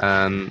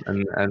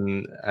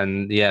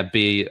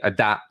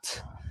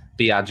adapt,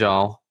 be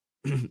agile.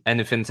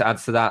 Anything to add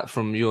to that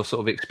from your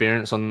sort of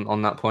experience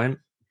on that point?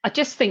 I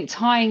just think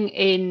tying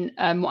in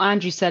what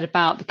Andrew said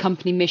about the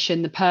company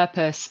mission, the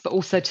purpose, but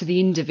also to the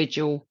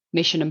individual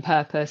mission and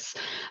purpose,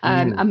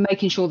 and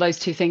making sure those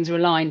two things are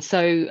aligned.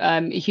 So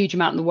a huge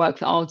amount of the work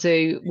that I'll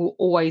do will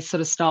always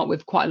sort of start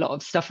with quite a lot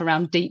of stuff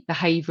around deep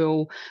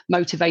behavioural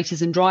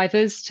motivators and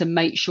drivers to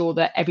make sure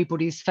that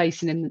everybody's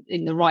facing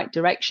in the right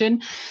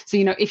direction. So,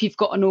 if you've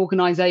got an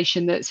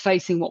organisation that's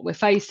facing what we're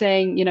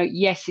facing,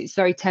 yes, it's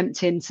very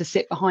tempting to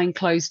sit behind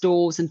closed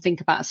doors and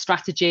think about a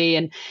strategy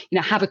and,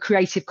 have a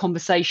creative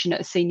conversation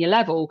at a senior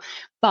level.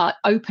 But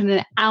opening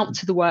it out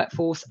to the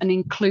workforce and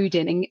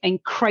including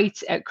and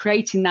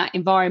creating that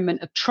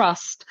environment of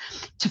trust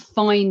to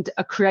find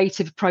a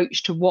creative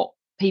approach to what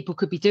people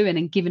could be doing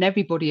and giving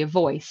everybody a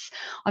voice.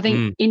 I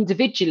think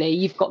individually,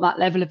 you've got that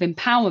level of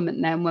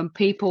empowerment then when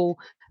people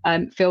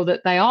feel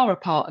that they are a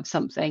part of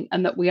something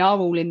and that we are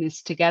all in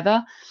this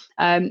together.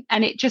 And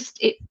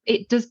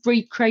it does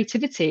breed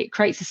creativity. It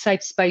creates a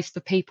safe space for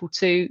people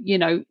to,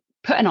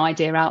 put an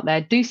idea out there,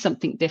 do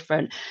something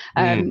different.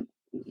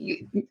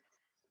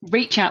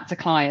 Reach out to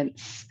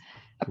clients,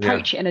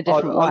 approach it in a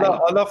different way.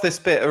 I love this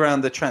bit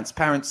around the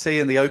transparency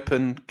and the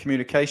open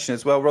communication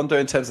as well, Rhonda,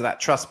 in terms of that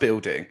trust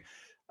building.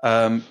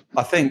 I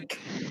think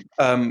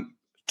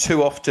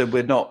too often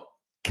we're not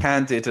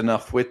candid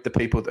enough with the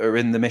people that are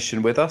in the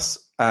mission with us.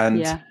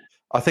 And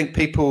I think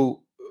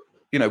people,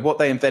 what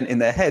they invent in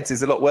their heads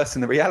is a lot worse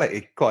than the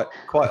reality quite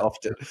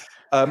often.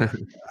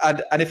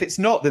 And if it's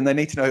not, then they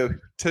need to know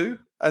too.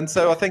 And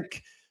so I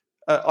think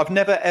I've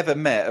never, ever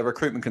met a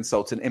recruitment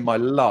consultant in my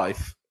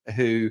life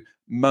who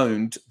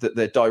moaned that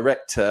their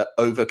director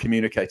over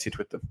communicated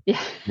with them.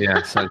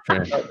 Yeah, so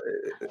true.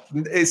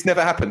 It's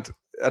never happened.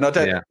 And I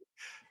don't. Yeah.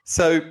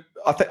 So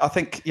I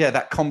think,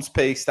 that comms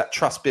piece, that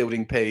trust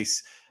building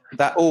piece,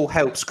 that all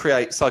helps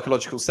create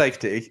psychological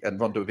safety. And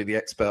Rhonda would be the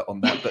expert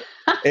on that, but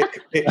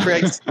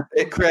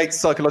it creates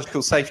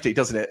psychological safety,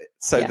 doesn't it?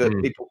 So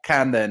that people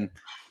can then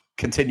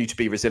continue to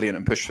be resilient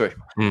and push through.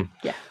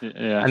 Yeah.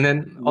 And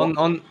then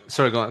on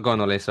sorry, go on,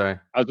 Ollie. Sorry.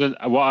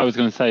 What I was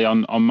going to say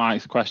on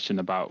Mike's question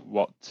about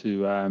what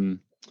to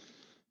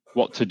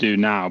do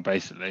now,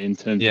 basically in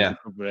terms of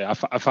recovery,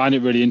 I find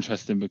it really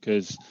interesting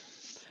because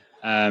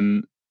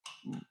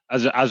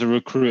as a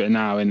recruiter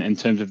now, in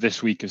terms of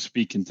this week of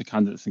speaking to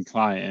candidates and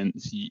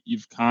clients,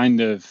 you've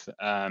kind of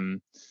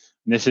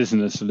this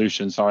isn't a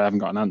solution, sorry, I haven't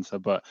got an answer,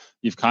 but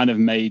you've kind of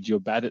made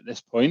your bed at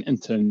this point in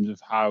terms of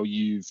how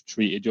you've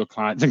treated your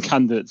clients and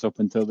candidates up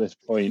until this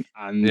point.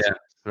 And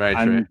very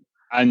true.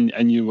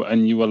 And you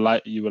were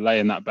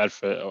laying that bed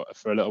for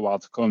a little while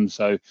to come.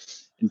 So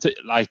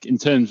in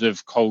terms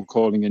of cold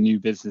calling a new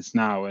business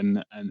now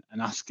and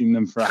asking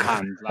them for a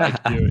hand, like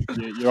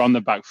you're on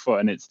the back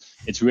foot, and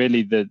it's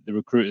really the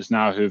recruiters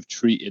now who have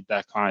treated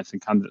their clients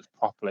and candidates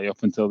properly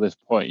up until this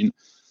point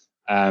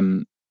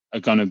are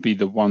going to be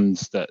the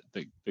ones that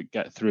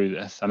get through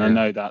this. And I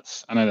know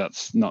that's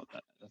not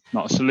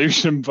a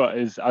solution, but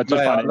I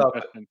just find it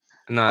interesting.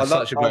 No,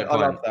 such a great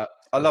point. I love that.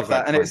 I love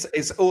that. And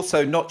it's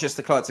also not just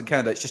the clients and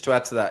candidates, just to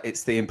add to that,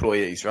 it's the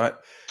employees, right?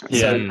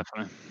 Yeah,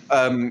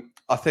 definitely.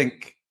 I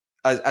think,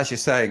 as you're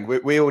saying,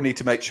 we all need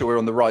to make sure we're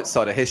on the right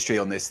side of history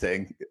on this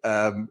thing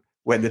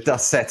when the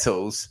dust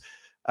settles,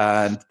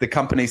 and the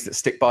companies that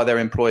stick by their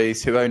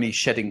employees who are only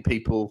shedding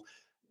people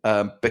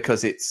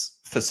because it's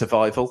for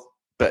survival,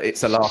 but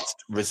it's a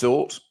last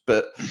resort.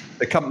 But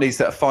the companies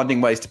that are finding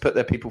ways to put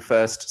their people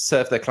first,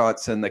 serve their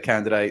clients and their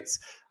candidates,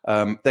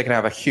 they're going to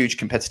have a huge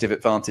competitive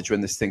advantage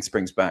when this thing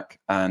springs back,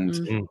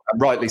 and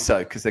rightly so,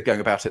 because they're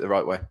going about it the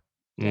right way.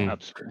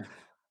 Absolutely.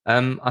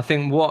 I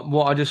think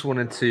what I just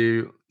wanted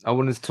to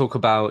talk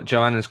about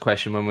Joanna's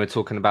question when we're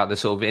talking about the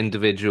sort of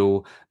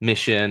individual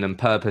mission and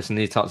purpose and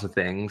these types of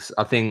things.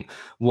 I think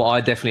what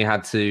I definitely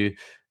had to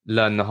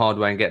learn the hard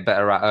way and get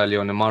better at early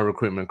on in my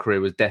recruitment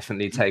career was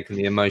definitely taking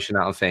the emotion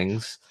out of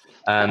things.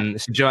 So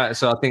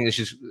I think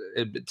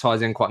it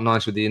ties in quite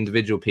nice with the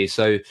individual piece.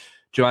 So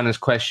Joanna's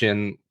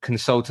question,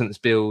 consultants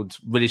build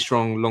really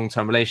strong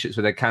long-term relationships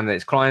with their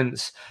candidates,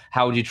 clients.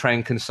 How would you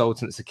train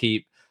consultants to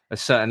keep a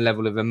certain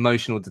level of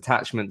emotional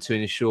detachment to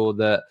ensure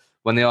that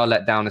when they are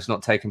let down, it's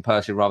not taken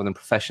personally rather than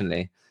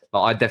professionally?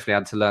 I definitely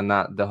had to learn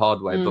that the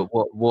hard way. But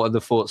what are the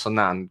thoughts on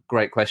that? And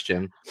great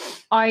question.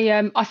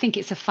 I think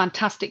it's a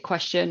fantastic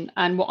question.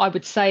 And what I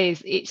would say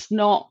is it's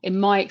not,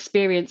 in my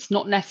experience,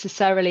 not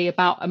necessarily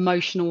about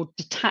emotional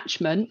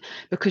detachment,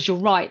 because you're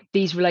right,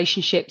 these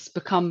relationships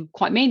become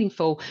quite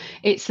meaningful.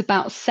 It's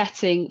about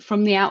setting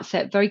from the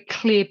outset very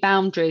clear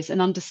boundaries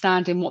and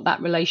understanding what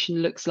that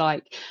relationship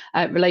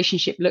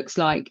looks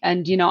like.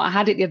 And, I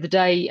had it the other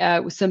day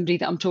with somebody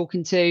that I'm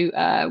talking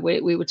to.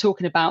 We were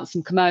talking about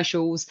some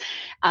commercials.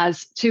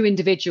 As two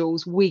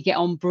individuals, we get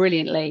on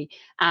brilliantly.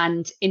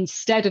 And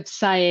instead of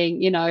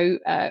saying,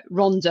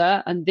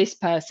 Rhonda and this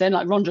person,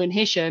 like Rhonda and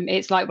Hisham,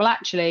 it's like, well,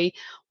 actually,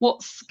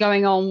 what's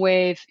going on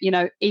with,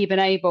 Eben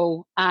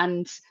Abel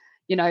and,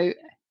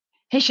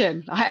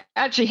 Hisham?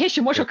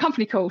 Hisham, what's your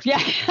company called? Yeah.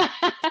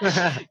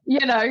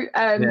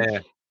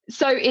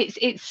 So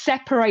it's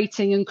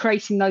separating and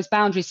creating those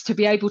boundaries to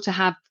be able to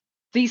have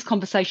these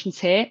conversations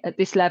here at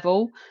this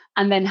level,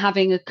 and then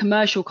having a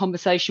commercial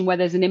conversation where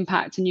there's an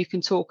impact and you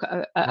can talk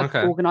at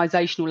an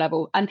organizational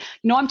level. And,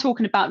 I'm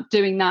talking about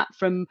doing that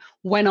from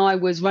when I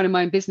was running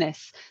my own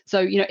business.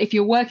 So, if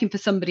you're working for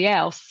somebody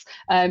else,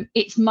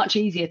 it's much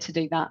easier to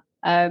do that.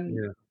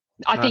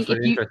 I think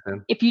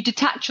if you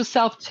detach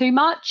yourself too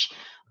much,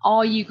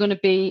 are you going to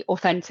be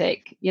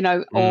authentic,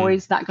 or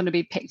is that going to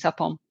be picked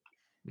up on?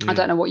 I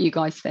don't know what you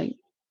guys think.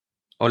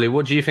 Ollie,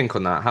 what do you think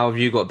on that? How have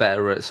you got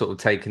better at sort of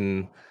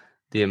taking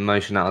the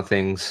emotion out of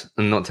things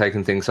and not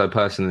taking things so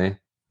personally?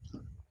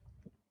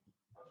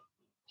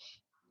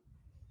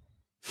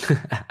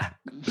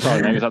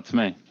 Sorry, maybe that's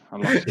me. I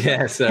lost you.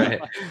 Yeah, sorry.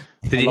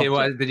 Did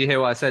you hear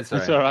what I said?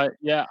 Sorry. It's all right.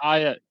 Yeah,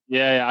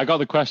 I got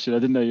the question. I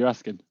didn't know you were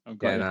asking.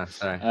 No,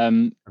 sorry.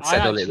 No,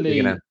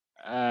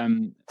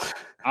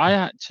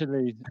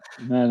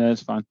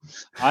 it's fine.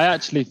 I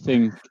actually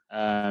think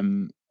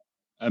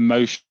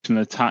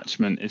emotional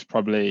attachment is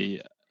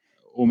probably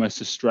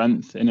almost a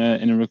strength in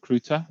a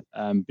recruiter.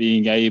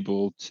 Being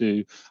able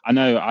to,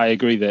 I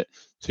agree that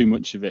too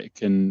much of it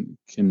can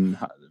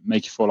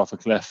make you fall off a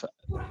cliff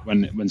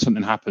when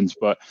something happens,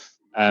 but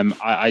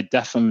I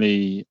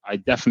definitely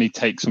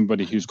take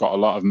somebody who's got a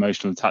lot of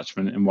emotional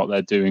attachment in what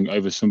they're doing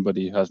over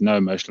somebody who has no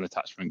emotional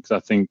attachment, because I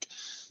think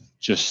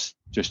just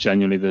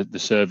genuinely the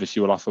service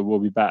you will offer will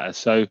be better.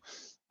 So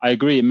I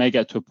agree, it may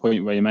get to a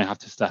point where you may have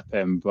to step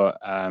in, but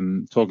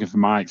talking from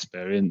my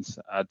experience,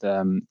 I'd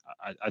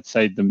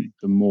say the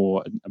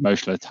more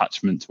emotional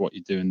attachment to what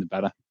you're doing, the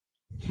better.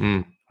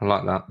 I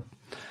like that.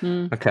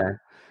 Okay.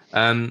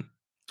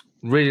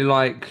 Really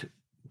like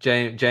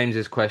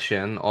James's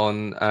question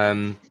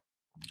on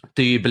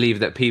do you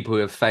believe that people who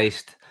have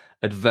faced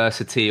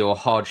adversity or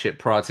hardship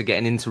prior to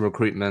getting into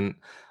recruitment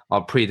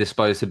are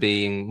predisposed to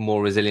being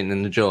more resilient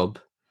in the job?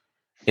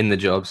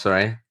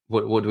 Sorry.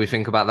 What do we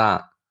think about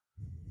that?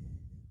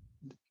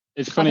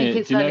 It's funny. I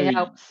think it certainly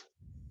helps.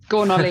 Go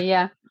on, Ollie.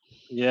 Yeah.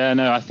 Yeah,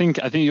 no, I think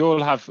you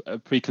all have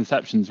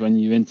preconceptions when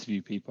you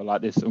interview people,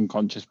 like this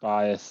unconscious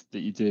bias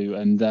that you do.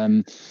 And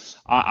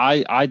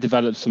I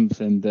developed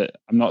something that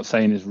I'm not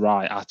saying is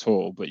right at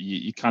all, but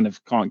you kind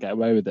of can't get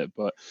away with it.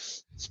 But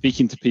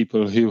speaking to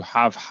people who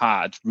have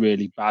had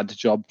really bad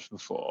jobs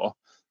before,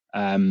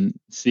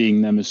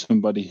 seeing them as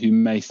somebody who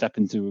may step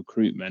into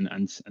recruitment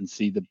and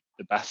see the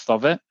best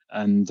of it.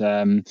 And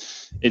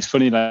it's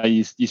funny, like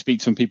you speak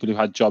to some people who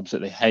had jobs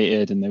that they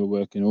hated and they were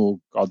working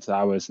all God's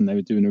hours and they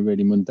were doing a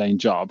really mundane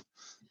job,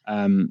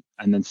 and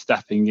then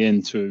stepping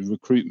into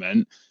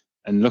recruitment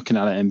and looking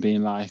at it and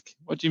being like,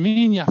 what do you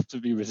mean you have to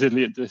be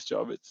resilient to this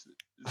job? It's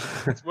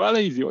well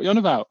easy. What are you on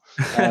about?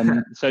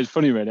 So it's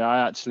funny, really.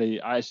 I actually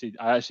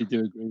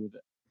do agree with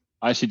it.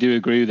 I actually do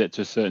agree with it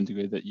to a certain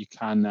degree, that you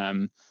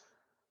can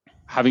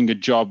having a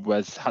job where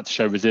it's had to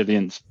show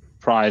resilience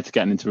prior to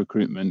getting into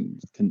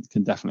recruitment can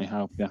definitely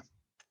help. Yeah.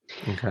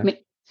 Okay. I mean,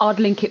 I'd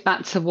link it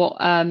back to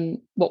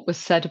what was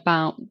said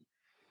about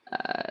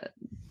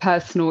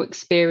personal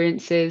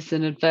experiences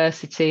and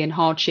adversity and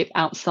hardship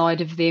outside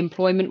of the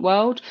employment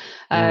world.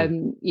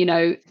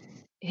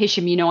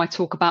 Hisham, I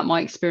talk about my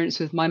experience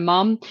with my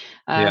mum,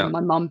 my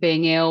mum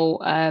being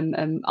ill,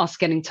 and us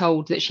getting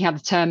told that she had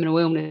a terminal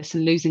illness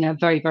and losing her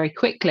very, very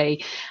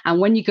quickly. And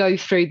when you go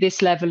through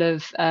this level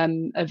of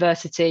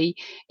adversity,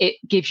 it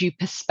gives you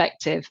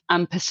perspective,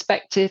 and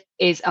perspective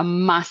is a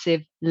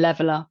massive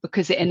leveler,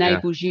 because it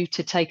enables you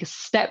to take a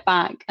step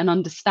back and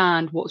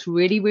understand what's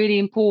really, really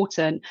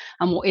important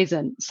and what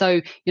isn't. So,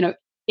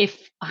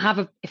 if I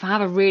have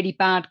a really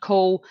bad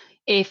call,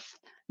 if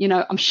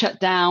I'm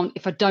shut down,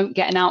 if I don't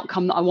get an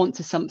outcome that I want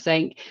to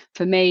something,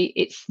 for me,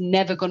 it's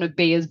never going to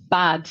be as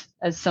bad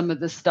as some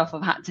of the stuff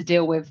I've had to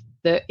deal with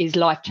that is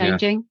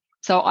life-changing. Yeah.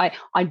 So I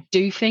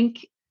do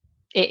think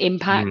it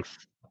impacts.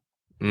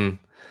 Yeah,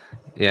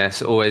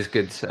 it's always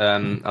good.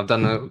 I've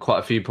done quite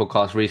a few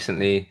podcasts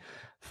recently.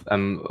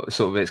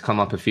 Sort of it's come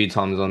up a few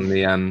times on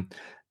the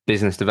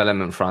business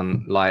development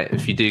front. Like,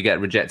 if you do get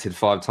rejected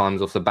 5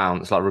 times off the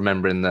bounce, like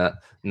remembering that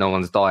no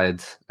one's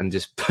died and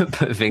just put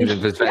things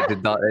in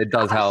perspective, it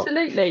does help.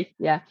 Absolutely,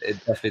 yeah. It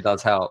definitely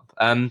does help.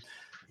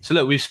 So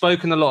look, we've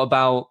spoken a lot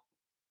about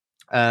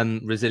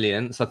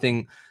resilience. I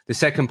think the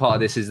second part of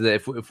this is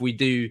that if we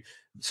do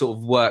sort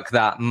of work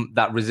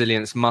that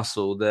resilience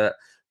muscle, that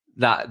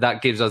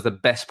gives us the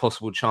best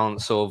possible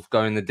chance of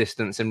going the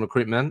distance in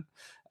recruitment.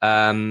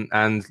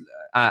 And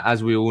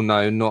as we all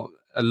know, not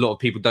a lot of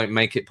people don't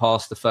make it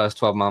past the first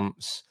 12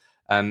 months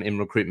in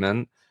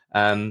recruitment.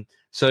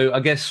 So I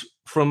guess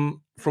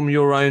from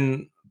your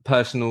own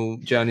personal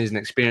journeys and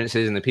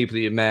experiences and the people that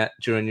you met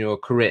during your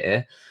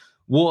career,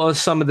 what are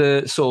some of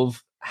the sort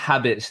of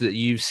habits that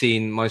you've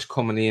seen most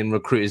commonly in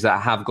recruiters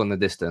that have gone the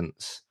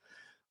distance?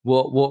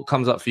 What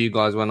comes up for you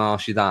guys when I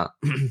ask you that?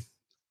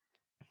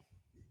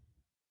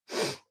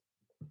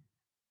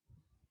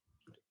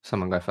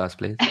 Someone go first,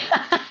 please.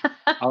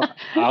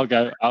 I'll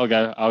go.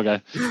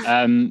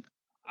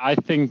 I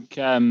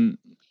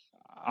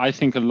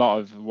think a lot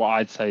of what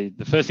I'd say,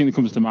 the first thing that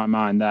comes to my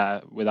mind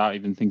there, without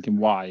even thinking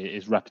why,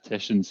 is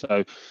repetition.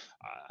 So,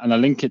 and I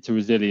link it to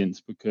resilience,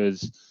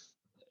 because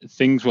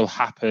things will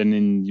happen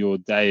in your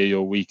day or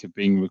your week of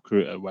being a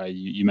recruiter where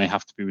you may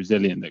have to be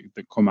resilient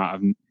that come out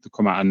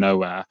of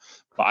nowhere.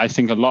 But I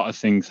think a lot of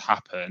things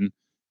happen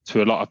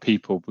to a lot of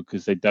people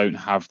because they don't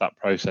have that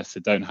process,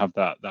 they don't have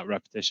that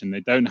repetition,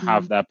 they don't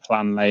have their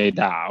plan laid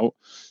out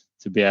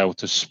to be able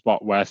to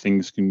spot where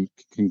things can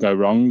go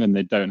wrong, and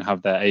they don't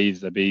have their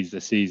A's, their B's,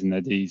 their C's, and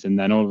their D's, and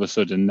then all of a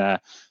sudden they're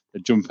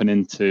jumping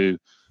into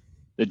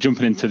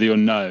the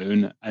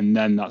unknown, and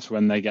then that's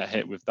when they get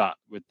hit with that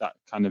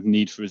kind of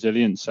need for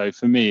resilience. So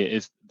for me, it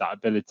is that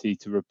ability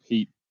to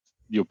repeat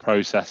your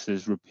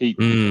processes, repeat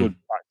the good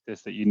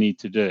practice that you need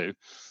to do,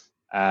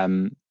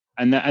 and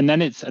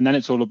then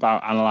it's all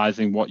about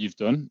analyzing what you've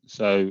done.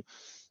 So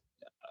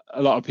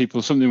a lot of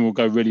people, something will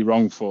go really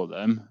wrong for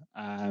them,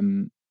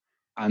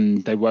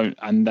 and they won't,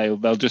 and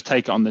they'll just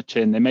take it on the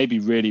chin. They may be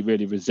really,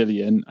 really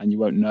resilient, and you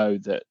won't know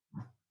that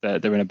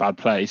they're in a bad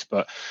place,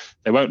 but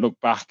they won't look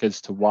back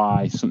as to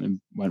why something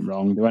went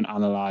wrong. They won't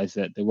analyze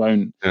it. They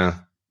won't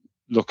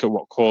look at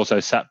what caused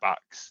those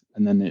setbacks,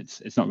 and then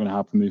it's not going to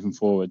help them moving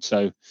forward.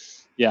 So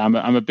yeah,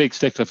 I'm a big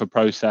stickler for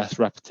process,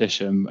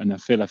 repetition, and I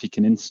feel like if you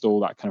can install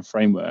that kind of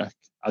framework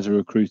as a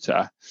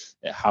recruiter,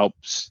 it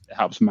helps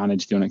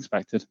manage the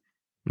unexpected.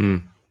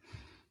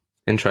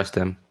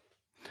 Interesting.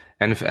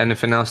 And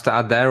anything else to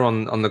add there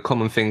on the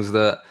common things,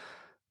 that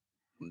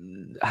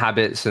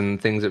habits and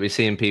things that we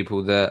see in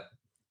people that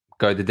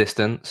go the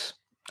distance,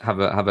 have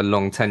a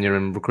long tenure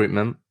in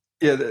recruitment?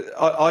 Yeah,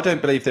 I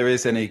don't believe there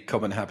is any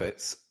common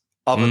habits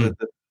other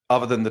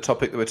than the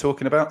topic that we're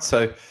talking about.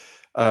 So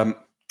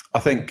I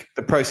think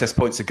the process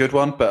point's a good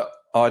one, but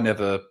I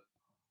never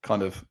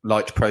kind of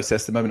liked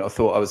process. The moment I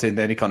thought I was in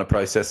any kind of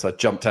process, I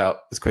jumped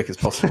out as quick as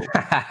possible.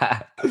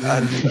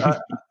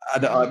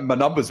 and my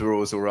numbers were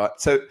always all right.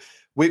 So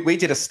we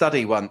did a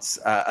study once,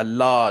 a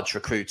large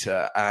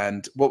recruiter,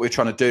 and what we were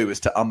trying to do was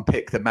to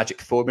unpick the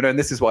magic formula. And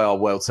this is why our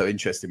world's so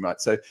interesting, right?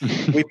 So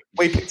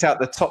we picked out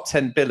the top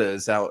 10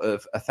 billers out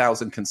of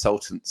 1,000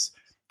 consultants.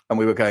 And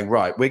we were going,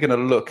 right, we're going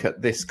to look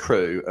at this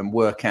crew and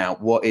work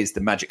out what is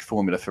the magic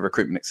formula for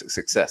recruitment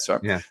success,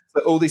 right? Yeah.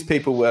 So all these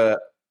people were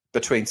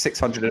between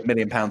 600 and £1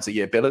 million a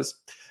year billers.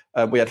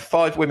 We had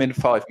 5 women,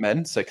 5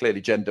 men. So clearly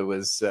gender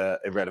was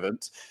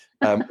irrelevant.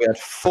 We had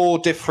 4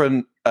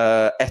 different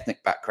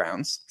ethnic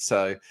backgrounds.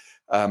 So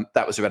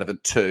that was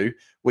irrelevant too.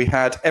 We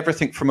had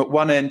everything from, at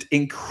one end,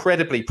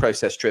 incredibly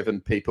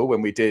process-driven people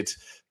when we did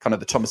kind of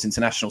the Thomas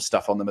International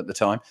stuff on them at the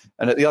time.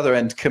 And at the other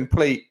end,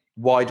 complete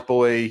wide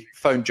boy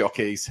phone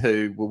jockeys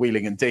who were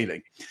wheeling and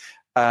dealing.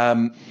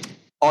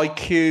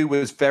 IQ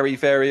was very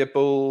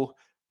variable.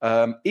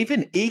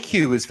 Even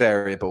EQ was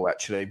variable,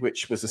 actually,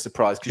 which was a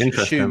surprise because you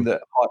assume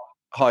that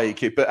high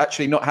EQ, but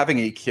actually not having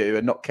EQ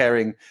and not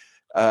caring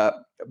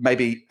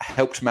maybe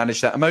helped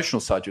manage that emotional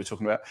side you were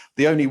talking about.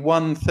 The only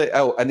one thing,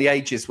 and the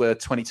ages were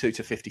 22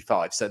 to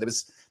 55. So there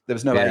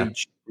was no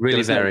age.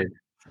 Really varied.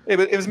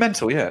 It was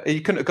mental, yeah.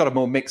 You couldn't have got a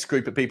more mixed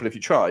group of people if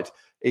you tried,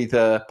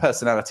 either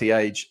personality,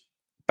 age,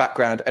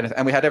 background,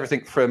 and we had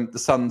everything from the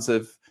sons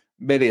of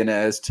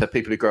millionaires to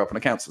people who grew up on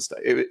a council estate.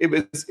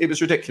 It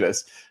was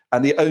ridiculous.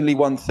 And the only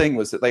one thing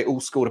was that they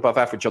all scored above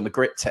average on the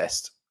grit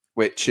test,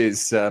 which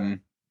is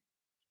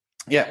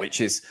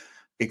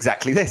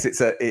exactly this.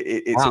 It's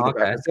all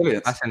about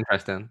resilience. That's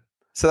interesting.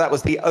 So that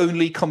was the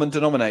only common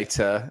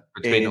denominator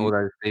between all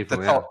those people.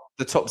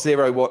 The top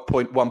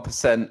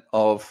 0.1%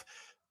 of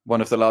one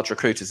of the large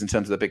recruiters in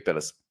terms of the big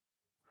billers.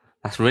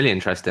 That's really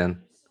interesting.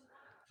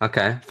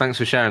 Okay, thanks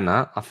for sharing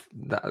that.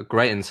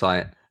 Great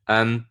insight.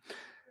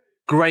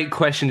 Great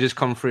question just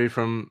come through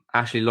from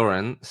Ashley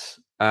Lawrence.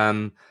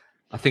 I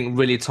think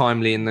really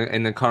timely in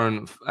the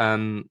current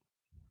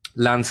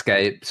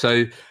landscape.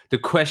 So the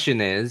question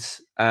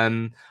is,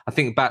 I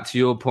think back to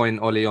your point,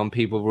 Ollie, on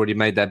people who've already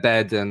made their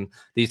bed and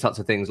these types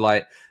of things.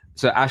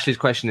 So Ashley's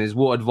question is,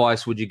 what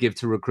advice would you give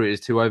to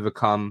recruiters to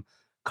overcome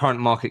current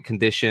market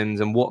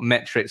conditions, and what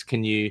metrics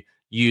can you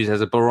use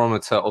as a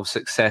barometer of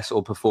success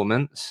or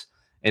performance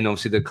in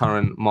obviously the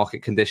current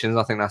market conditions?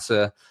 I think that's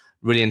a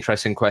really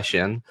interesting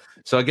question.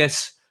 So I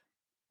guess,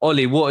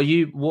 Ollie, what are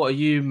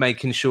you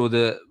making sure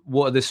that,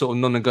 what are the sort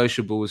of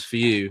non-negotiables for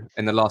you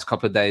in the last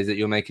couple of days that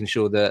you're making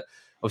sure that,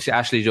 obviously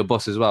Ashley's your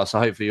boss as well, so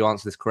hopefully you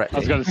answer this correctly. I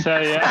was going to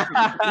say,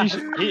 yeah,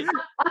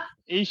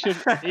 he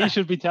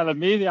should be telling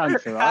me the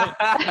answer, right?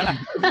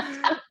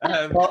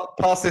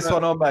 Pass this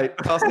one on, mate.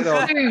 Pass it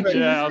on.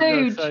 Yeah, I was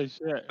going to say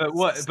shit.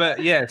 What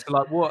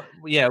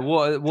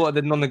are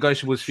the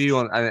non-negotiables for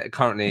you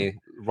currently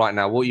right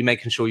now? What are you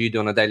making sure you do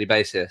on a daily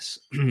basis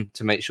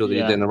to make sure that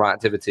you're doing the right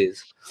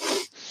activities?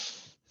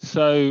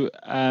 So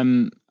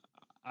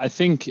I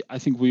think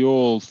we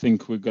all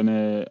think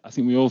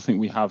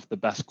we have the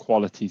best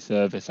quality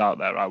service out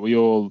there, right? We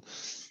all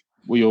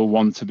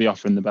want to be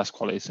offering the best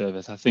quality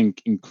service. I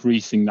think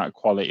increasing that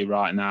quality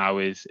right now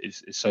is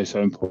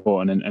so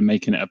important, and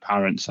making it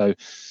apparent. So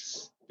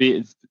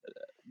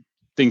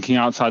thinking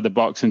outside the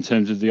box in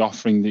terms of the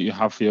offering that you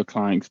have for your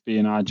clients,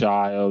 being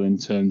agile in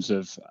terms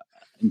of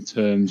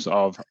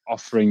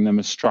offering them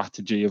a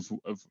strategy of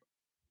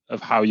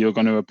how you're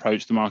going to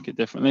approach the market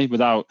differently,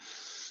 without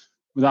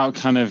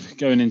kind of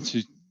going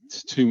into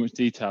into too much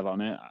detail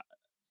on it,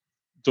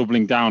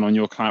 doubling down on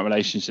your client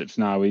relationships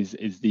now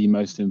is the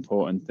most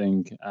important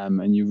thing,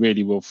 and you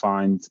really will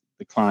find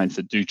the clients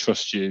that do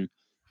trust you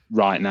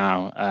right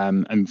now,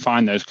 and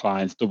find those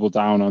clients, double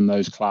down on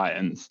those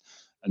clients,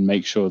 and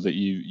make sure that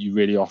you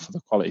really offer the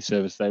quality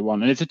service they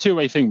want. And it's a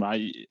two-way thing,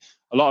 right?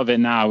 A lot of it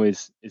now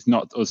is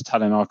not us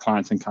telling our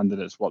clients and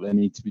candidates what they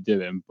need to be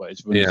doing, but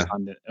it's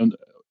understanding,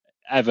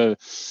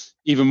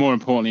 even more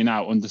importantly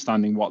now,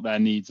 understanding what their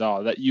needs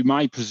are. That you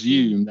might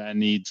presume their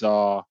needs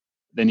are,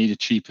 they need a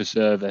cheaper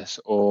service,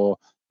 or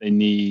they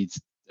need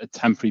a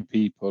temporary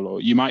people,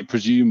 or you might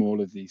presume all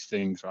of these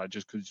things, right?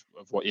 Just because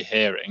of what you're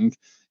hearing,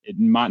 it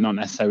might not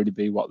necessarily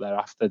be what they're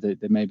after. They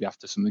may be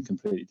after something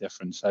completely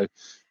different. So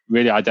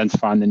really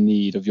identifying the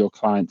need of your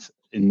clients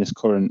in this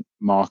current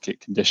market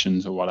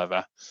conditions or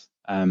whatever,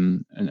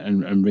 and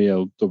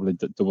real double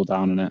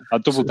down on it.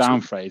 That double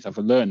down phrase, I've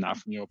learned that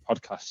from your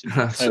podcast.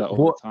 I say that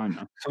all the time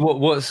now.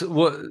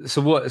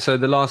 So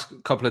the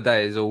last couple of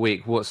days or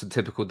week, what's a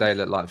typical day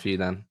look like for you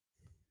then?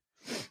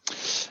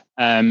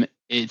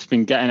 It's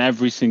been getting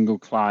every single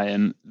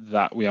client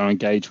that we are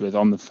engaged with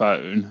on the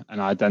phone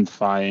and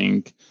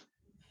identifying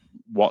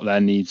what their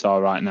needs are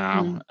right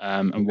now,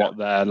 and what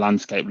their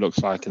landscape looks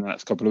like in the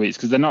next couple of weeks,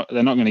 because they're not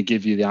going to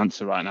give you the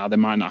answer right now. They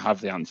might not have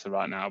the answer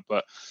right now,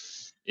 but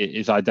it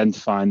is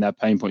identifying their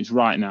pain points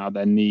right now,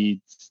 their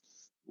needs,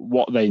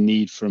 what they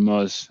need from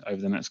us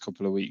over the next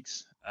couple of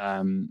weeks.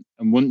 And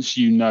once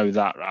you know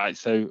that, right,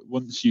 so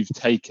once you've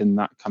taken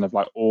that kind of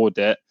like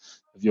audit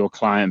of your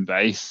client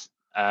base,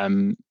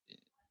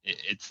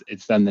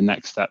 it's then the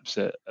next steps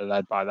are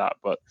led by that.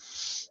 But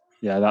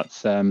yeah,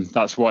 that's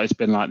what it's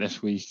been like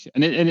this week,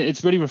 and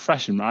it's really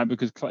refreshing, right?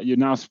 Because you're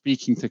now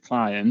speaking to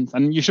clients,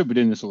 and you should be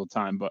doing this all the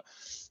time, but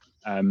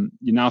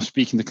you're now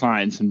speaking to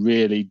clients, and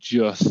really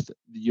just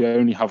you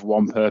only have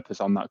one purpose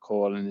on that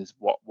call, and is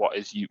what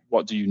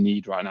do you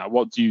need right now?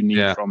 What do you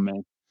need from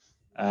me?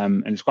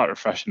 And it's quite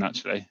refreshing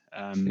actually.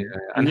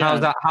 And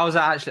how's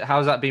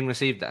that been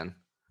received then?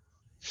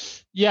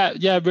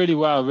 Yeah, really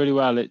well.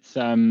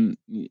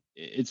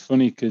 It's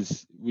funny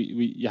because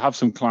you have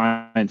some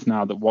clients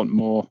now that want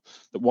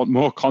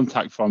more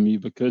contact from you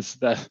because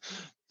they're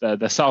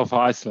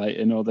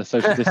self-isolating or they're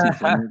social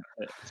distancing.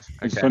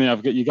 It's funny.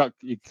 You got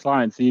your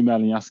clients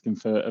emailing asking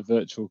for a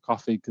virtual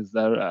coffee because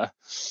they're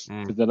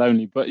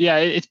lonely. But yeah,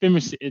 it's been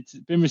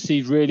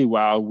received really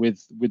well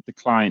with the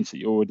clients that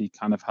you already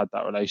kind of had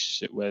that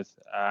relationship with.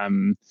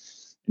 In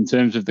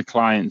terms of the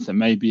clients that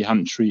maybe you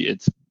hadn't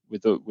treated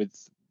with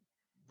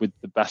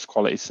the best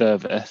quality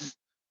service,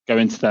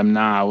 going to them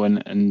now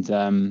and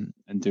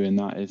doing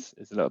that is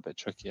a little bit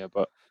trickier.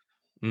 But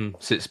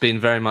so it's been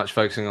very much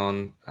focusing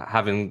on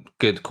having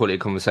good quality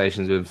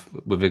conversations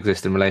with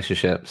existing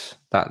relationships.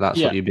 That's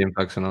what you've been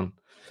focusing on.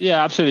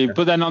 Yeah, absolutely. Yeah.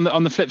 But then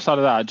on the flip side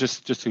of that,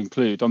 just to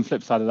conclude, on the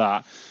flip side of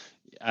that,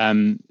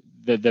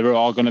 there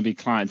are going to be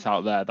clients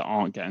out there that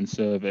aren't getting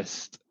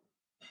serviced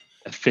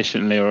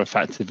efficiently or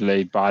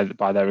effectively by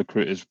their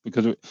recruiters,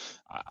 because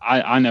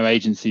I know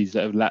agencies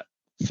that have let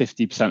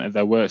 50% of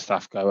their work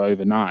staff go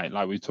overnight,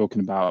 like we were talking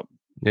about,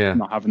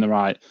 not having the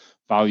right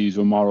values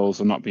or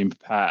morals or not being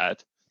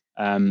prepared.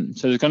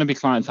 So there's going to be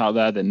clients out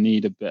there that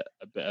need a bit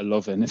of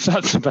loving, if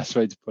that's the best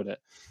way to put it.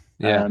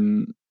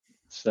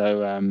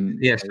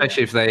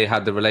 Especially if they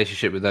had the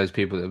relationship with those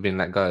people that have been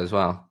let go as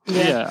well.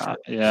 Yeah,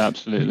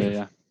 absolutely.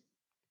 Yeah.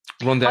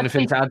 Rhonda,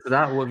 anything to add to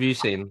that? What have you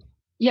seen?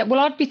 Yeah,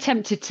 well, I'd be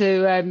tempted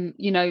to,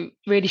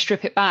 really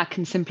strip it back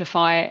and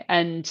simplify it,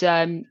 and,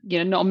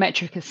 not a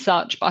metric as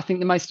such, but I think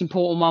the most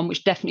important one,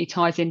 which definitely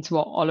ties into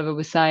what Oliver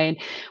was saying,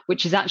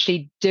 which is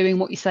actually doing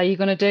what you say you're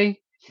going to do.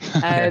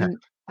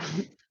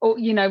 Or,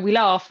 we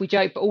laugh, we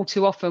joke, but all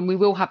too often we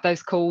will have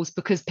those calls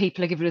because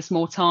people are giving us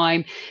more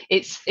time.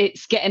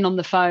 It's getting on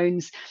the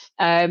phones,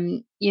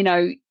 the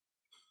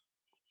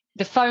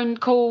phone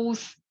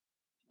calls.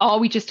 Are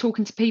we just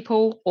talking to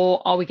people,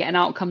 or are we getting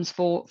outcomes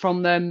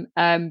from them?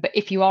 But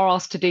if you are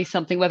asked to do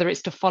something, whether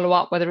it's to follow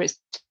up, whether it's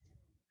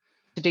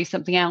to do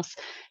something else,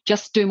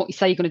 just doing what you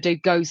say you're going to do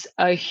goes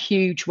a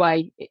huge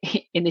way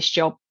in this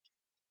job.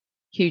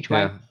 Huge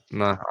way. Yeah,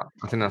 no,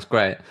 I think that's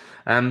great.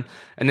 And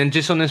then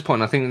just on this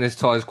point, I think this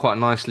ties quite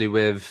nicely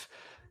with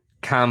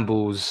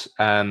Campbell's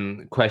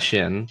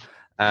question.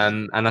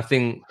 And I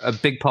think a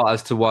big part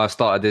as to why I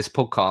started this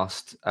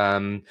podcast,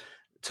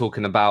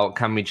 talking about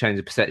can we change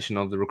the perception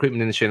of the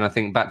recruitment industry. And I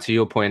think back to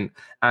your point,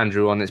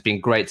 Andrew, on it's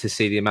been great to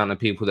see the amount of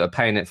people that are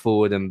paying it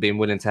forward and being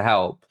willing to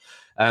help.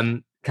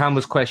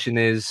 Campbell's question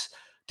is,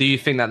 do you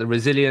think that the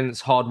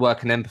resilience, hard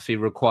work and empathy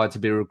required to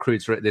be a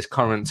recruiter at this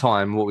current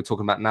time, what we're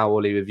talking about now,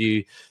 Ollie, with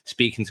you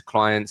speaking to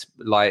clients,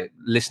 like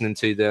listening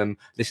to them,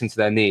 listening to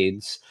their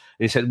needs,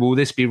 and he said, will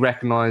this be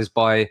recognised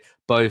by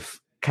both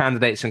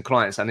candidates and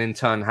clients and in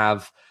turn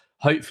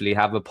hopefully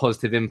have a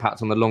positive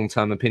impact on the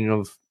long-term opinion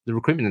of the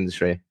recruitment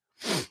industry?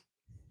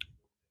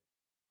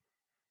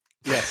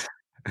 Yes.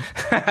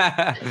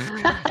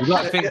 You'd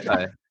like to think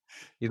so.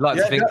 You'd like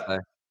to think so.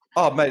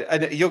 Oh, mate,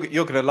 and you're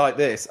going to like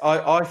this.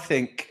 I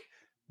think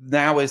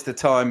now is the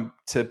time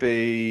to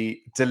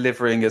be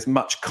delivering as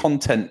much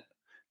content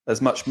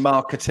as much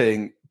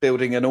marketing,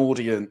 building an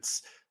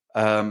audience,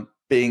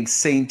 being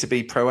seen to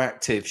be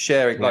proactive,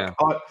 sharing. Yeah.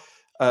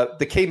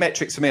 The key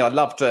metrics for me, I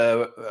loved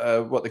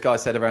what the guy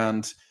said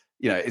around,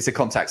 it's a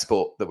contact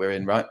sport that we're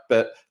in, right?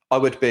 But I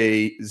would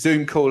be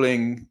Zoom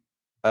calling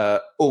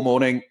all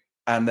morning,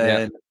 and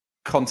then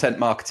content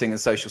marketing and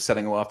social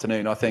selling all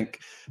afternoon. I think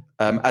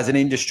as an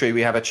industry,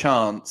 we have a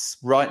chance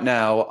right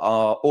now.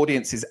 Our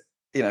audience is,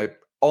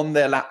 on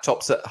their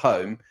laptops at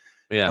home.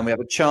 Yeah. And we have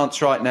a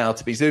chance right now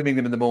to be Zooming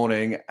them in the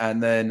morning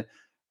and then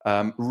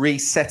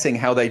resetting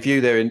how they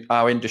view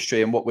our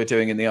industry and what we're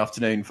doing in the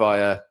afternoon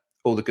via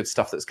all the good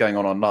stuff that's going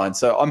on online.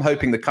 So I'm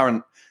hoping the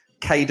current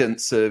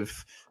cadence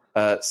of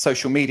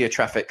social media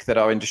traffic that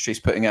our industry is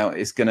putting out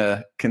is going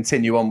to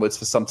continue onwards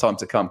for some time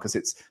to come, because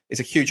it's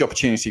a huge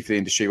opportunity for the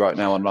industry right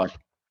now online.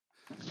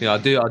 Yeah, I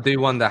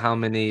do wonder how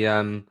many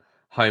home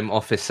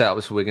office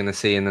setups we're going to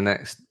see in the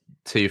next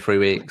 2-3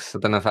 weeks. I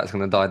don't know if that's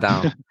going to die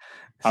down.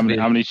 How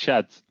many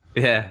sheds?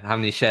 Yeah, how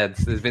many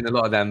sheds? There's been a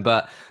lot of them.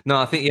 But no,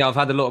 I think, I've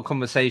had a lot of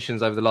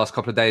conversations over the last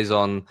couple of days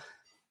on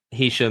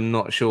Hisham,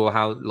 not sure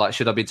how,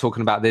 should I be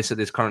talking about this at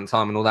this current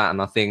time and all that?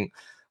 And I think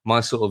my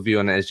sort of view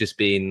on it has just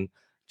been,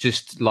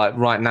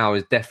 right now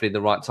is definitely the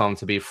right time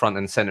to be front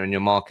and center in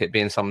your market,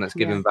 being someone that's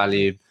giving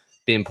value,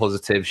 being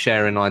positive,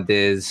 sharing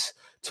ideas,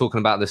 talking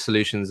about the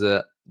solutions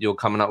that you're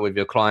coming up with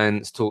your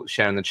clients,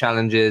 sharing the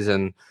challenges.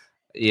 And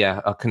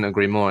I couldn't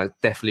agree more. It's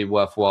definitely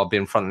worthwhile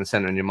being front and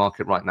center in your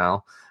market right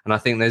now. And I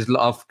think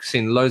I've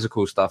seen loads of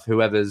cool stuff.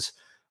 Whoever's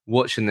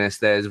watching this,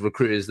 there's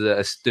recruiters that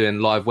are doing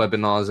live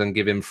webinars and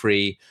giving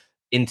free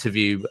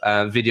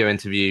video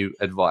interview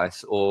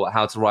advice, or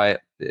how to write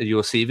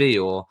your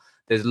CV, or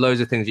there's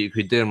loads of things that you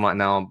could be doing right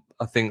now.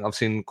 I think I've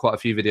seen quite a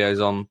few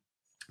videos on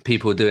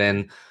people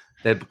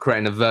they're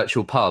creating a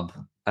virtual pub,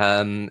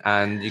 and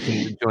you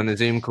can join a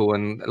Zoom call,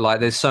 and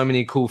there's so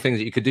many cool things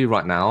that you could do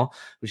right now,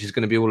 which is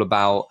going to be all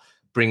about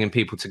bringing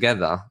people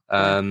together.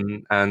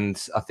 And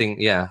I think,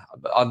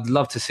 I'd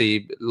love to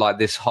see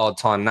this hard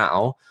time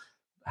now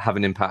have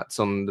an impact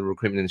on the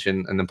recruitment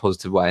industry in a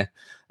positive way.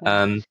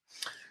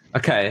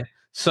 Okay,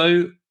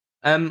 so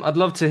I'd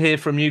love to hear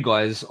from you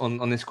guys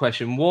on this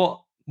question.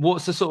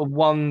 What's the sort of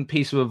one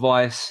piece of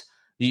advice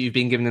that you've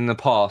been given in the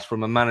past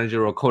from a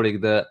manager or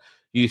colleague that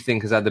you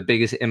think has had the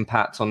biggest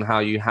impact on how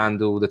you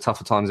handle the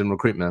tougher times in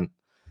recruitment?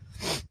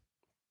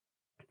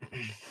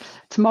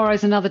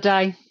 Tomorrow's another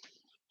day.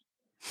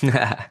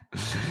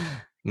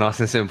 Nice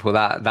and simple.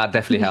 That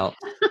definitely helps.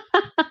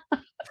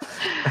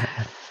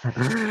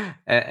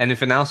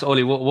 Anything else,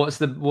 Ollie? What's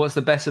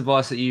the best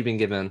advice that you've been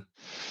given?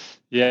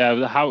 Yeah,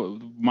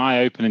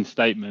 my opening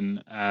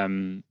statement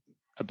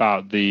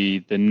about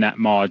the net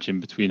margin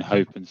between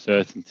hope and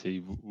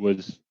certainty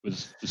was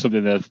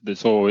something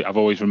I've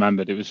always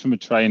remembered. It was from a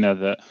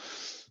trainer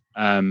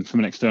from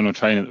an external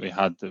trainer that we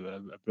had,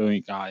 a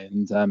brilliant guy.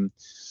 And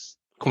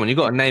come on, you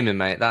got to name him,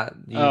 mate.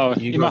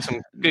 You got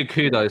some good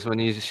kudos when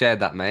you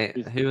shared that, mate.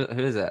 Who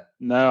is it?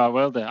 No, I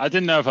will do. I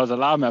didn't know if I was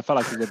allowed, mate. I felt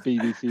like it was a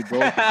BBC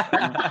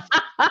broadcast.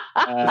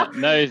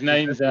 No, his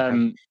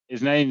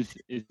name's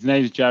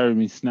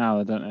Jeremy Snell.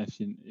 I don't know if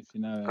you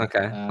know him.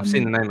 Okay, I've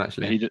seen the name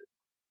actually.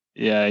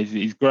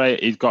 He's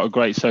great. He's got a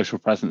great social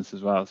presence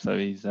as well. So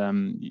he's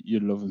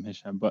you'd love him,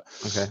 Hisham. But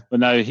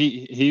no,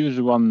 he was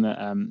the one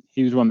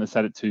that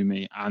said it to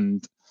me,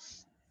 and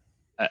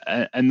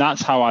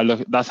that's how I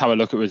look. That's how I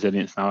look at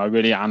resilience now. I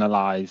really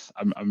analyze.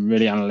 I'm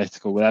really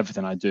analytical with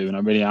everything I do, and I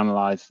really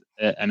analyze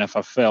it. And if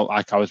I felt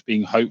like I was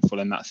being hopeful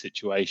in that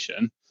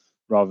situation,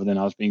 rather than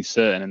I was being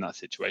certain in that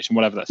situation,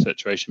 whatever that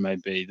situation may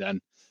be,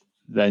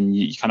 then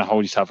you kind of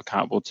hold yourself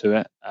accountable to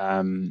it,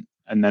 and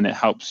then it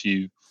helps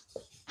you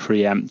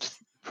preempt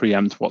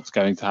what's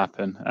going to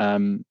happen.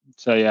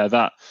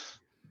 That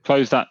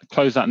close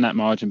that net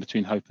margin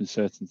between hope and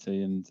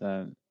certainty, and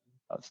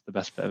that's the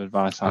best bit of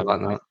advice I like.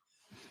 That.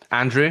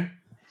 Andrew,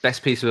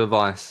 best piece of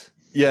advice?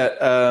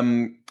 Yeah,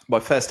 my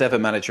first ever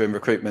manager in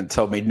recruitment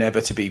told me never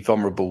to be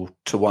vulnerable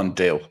to one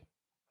deal.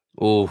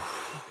 Oh,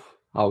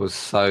 that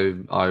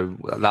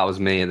was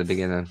me at the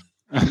beginning.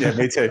 Yeah,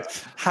 me too.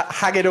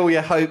 Hanging all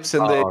your hopes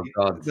and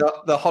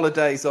the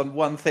holidays on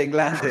one thing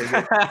landing.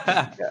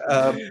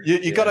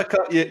 You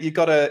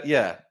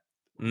gotta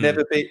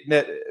never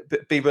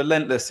be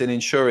relentless in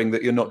ensuring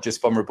that you're not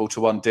just vulnerable to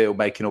one deal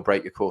making or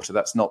break your quarter.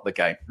 That's not the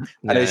game.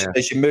 And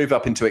as you move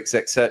up into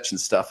exec search and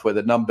stuff, where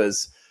the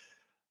numbers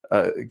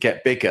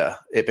get bigger,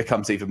 it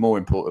becomes even more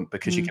important,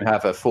 because you can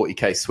have a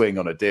 40k swing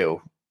on a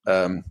deal.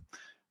 Never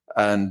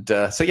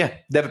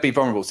be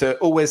vulnerable. So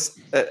always,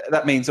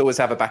 that means always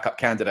have a backup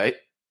candidate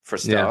for a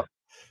start.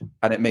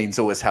 And it means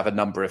always have a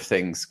number of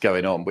things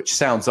going on, which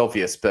sounds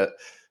obvious, but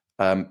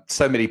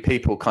so many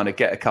people kind of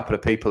get a couple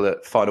of people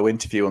at final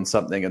interview on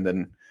something, and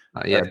then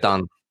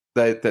done.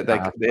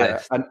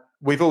 And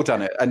we've all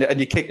done it. And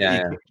you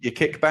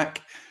kick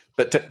back,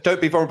 but don't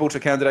be vulnerable to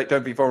a candidate.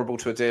 Don't be vulnerable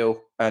to a deal,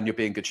 and you'll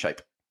be in good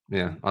shape.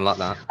 Yeah, I like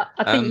that.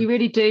 I think you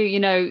really do,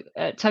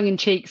 tongue in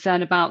cheek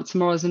saying about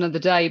tomorrow's another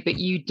day, but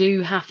you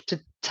do have to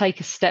take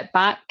a step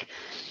back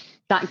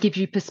that gives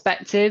you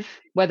perspective,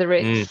 whether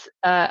it's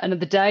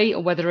another day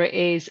or whether it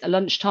is a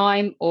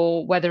lunchtime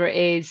or whether it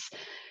is,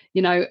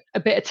 a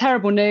bit of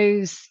terrible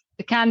news,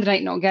 the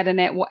candidate not getting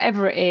it,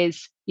 whatever it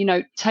is,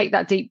 take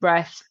that deep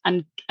breath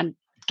and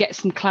get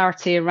some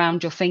clarity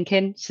around your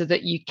thinking so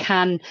that you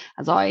can,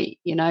 as my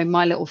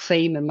little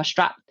theme and my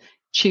strap,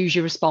 choose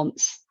your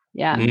response.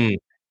 Yeah.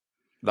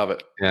 Love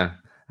it. Yeah.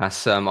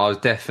 That's I was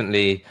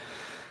definitely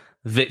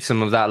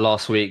victim of that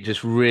last week,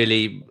 just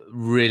really,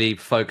 really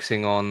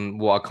focusing on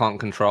what I can't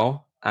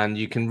control. And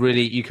you can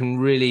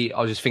really,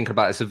 I was just thinking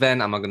about this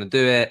event. Am I going to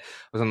do it?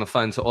 I was on the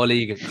phone to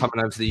Ollie, coming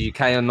over to the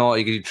UK or not? Are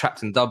you going to be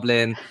trapped in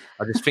Dublin?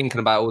 I was just thinking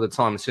about it all the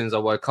time. As soon as I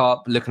woke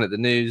up, looking at the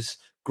news,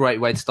 great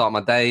way to start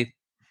my day.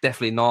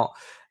 Definitely not.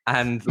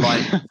 And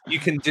like, you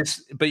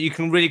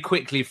can really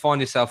quickly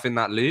find yourself in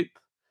that loop.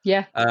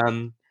 Yeah.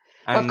 And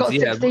I've got a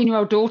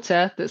 16-year-old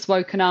daughter that's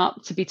woken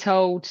up to be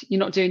told you're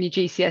not doing your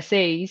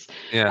GCSEs.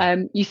 Yeah.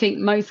 You think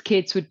most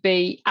kids would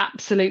be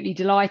absolutely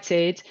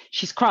delighted.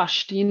 She's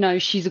crushed.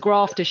 She's a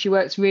grafter. She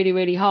works really,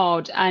 really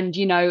hard. And,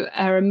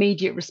 her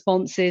immediate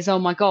response is, oh,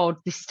 my God,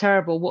 this is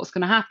terrible. What's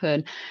going to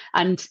happen?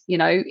 And,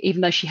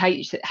 even though she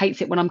hates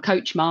it when I'm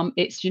coach mum,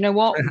 it's, you know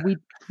what?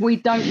 We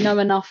don't know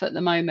enough at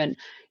the moment.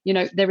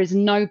 There is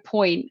no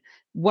point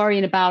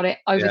worrying about it,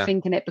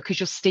 overthinking it, because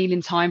you're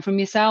stealing time from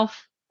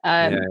yourself.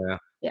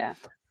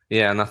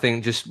 Yeah, and I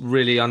think just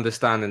really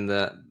understanding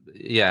that,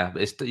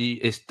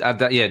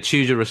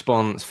 choose your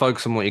response,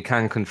 focus on what you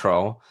can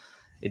control.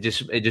 It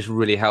just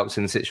really helps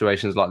in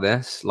situations like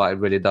this, like it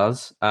really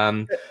does.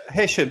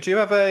 Hisham, do you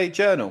have a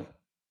journal?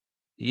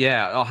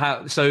 Yeah, I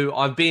have. So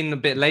I've been a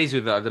bit lazy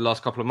with it over the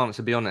last couple of months,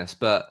 to be honest.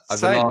 But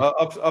same.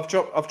 I've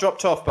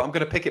dropped off, but I'm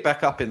going to pick it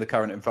back up in the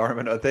current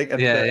environment, I think.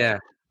 And,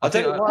 I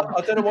don't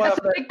know why. That's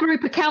a big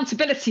group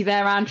accountability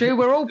there, Andrew.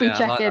 We'll all be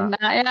checking that.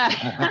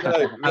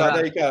 Yeah.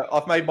 There you go.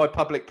 I've made my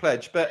public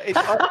pledge. But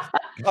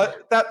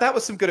that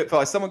was some good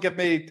advice. Someone gave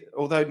me,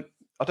 although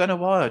I don't know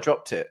why I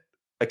dropped it.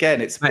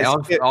 Again, it's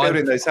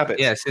building those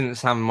habits. Yeah,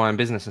 since having my own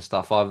business and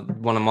stuff,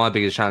 one of my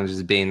biggest challenges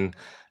has been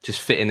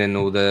just fitting in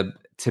all the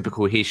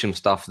typical Hisham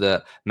stuff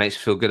that makes you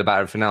feel good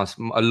about everything else.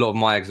 A lot of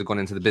my eggs have gone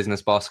into the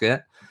business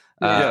basket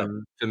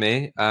for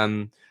me.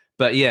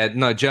 But yeah,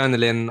 no,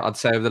 journaling, I'd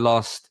say over the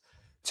last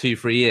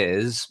 2-3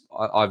 years,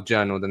 I've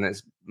journaled, and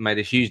it's made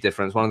a huge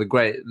difference. One of the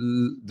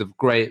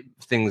great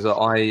things that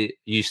I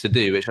used to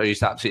do, which I used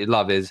to absolutely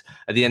love, is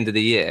at the end of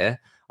the year,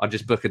 I'd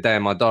just book a day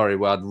in my diary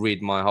where I'd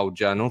read my whole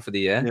journal for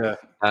the year.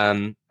 Yeah.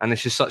 And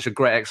it's just such a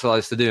great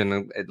exercise to do.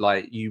 And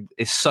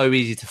it's so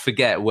easy to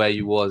forget where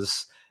you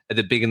was at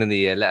the beginning of the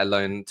year, let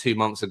alone 2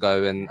 months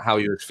ago, and how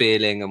you were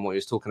feeling and what you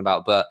was talking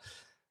about. But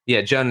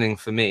yeah, journaling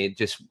for me,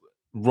 just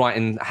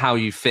writing how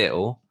you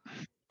feel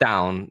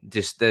down,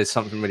 just there's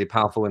something really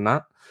powerful in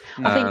that.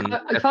 I think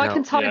if I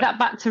can tie that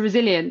back to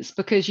resilience,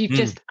 because you've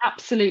just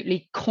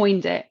absolutely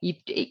coined it.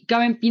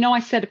 I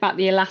said about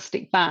the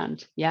elastic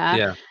band.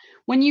 Yeah.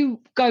 When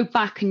you go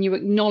back and you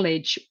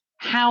acknowledge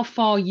how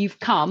far you've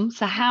come,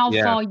 so how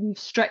far you've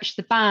stretched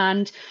the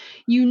band,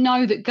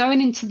 that going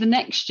into the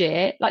next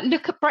year, like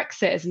look at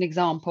Brexit as an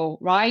example,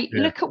 right?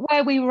 Look at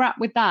where we were at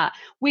with that.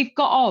 We've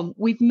got on,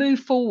 we've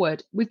moved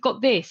forward, we've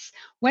got this.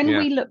 When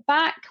we look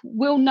back,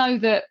 we'll know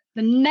that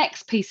the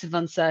next piece of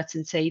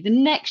uncertainty, the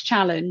next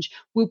challenge,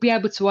 we'll be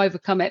able to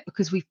overcome it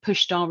because we've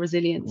pushed our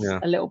resilience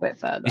a little bit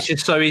further. It's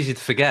just so easy to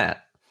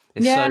forget. I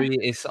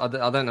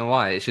don't know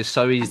why. It's just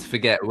so easy to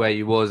forget where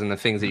you was and the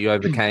things that you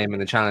overcame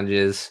and the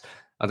challenges.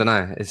 I don't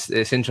know.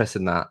 It's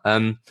interesting that.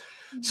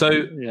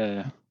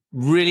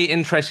 Really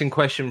interesting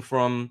question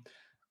from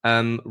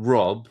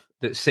Rob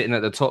that's sitting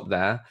at the top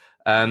there.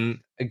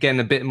 Again,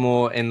 a bit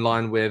more in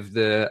line with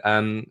the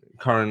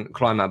current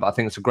climate, but I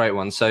think it's a great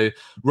one. So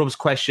Rob's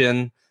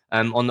question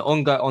on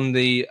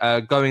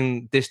the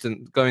going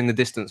the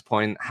distance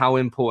point, how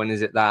important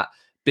is it that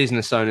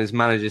business owners,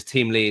 managers,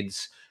 team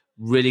leads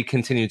really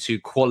continue to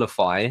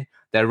qualify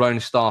their own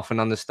staff and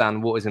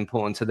understand what is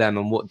important to them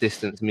and what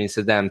distance means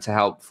to them to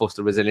help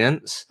foster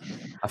resilience?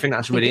 I think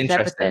that's really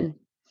interesting.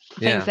 I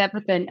think it's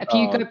everything. If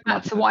you go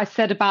back to what I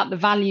said about the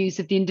values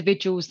of the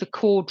individuals, the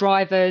core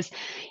drivers,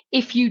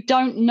 if you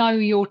don't know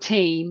your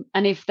team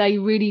and if they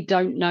really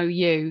don't know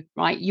you,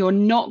 right, you're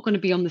not going to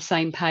be on the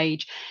same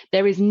page.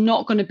 There is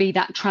not going to be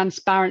that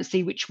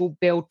transparency which will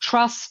build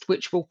trust,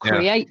 which will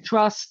create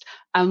trust,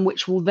 and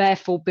which will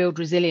therefore build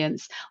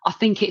resilience. I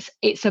think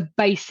it's a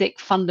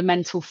basic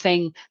fundamental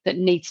thing that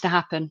needs to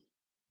happen.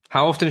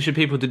 How often should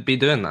people be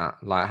doing that?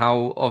 Like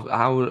how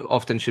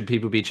often should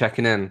people be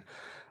checking in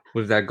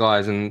with their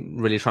guys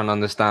and really trying to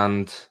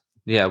understand,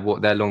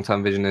 what their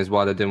long-term vision is,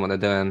 why they're doing what they're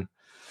doing?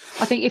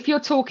 I think if you're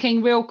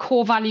talking real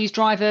core values,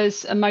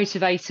 drivers and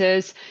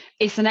motivators,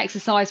 it's an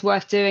exercise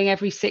worth doing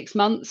every 6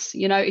 months.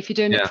 If you're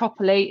doing it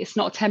properly, it's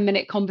not a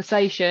 10-minute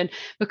conversation,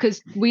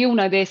 because we all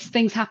know this,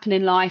 things happen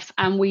in life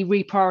and we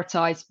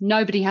reprioritize.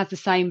 Nobody has the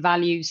same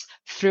values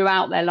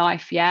throughout their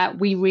life. Yeah.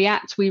 We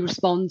react, we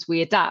respond,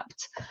 we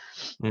adapt.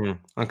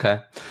 Okay.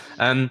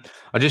 I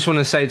just want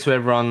to say to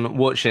everyone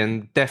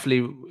watching,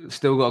 definitely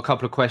still got a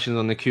couple of questions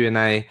on the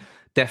Q&A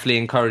definitely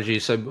encourage you.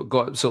 So we've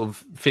got sort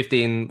of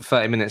 15,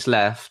 30 minutes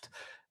left.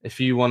 If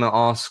you want to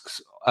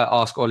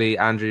ask Ollie,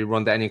 Andrew,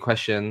 Rhonda any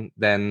question,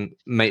 then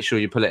make sure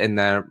you put it in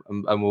there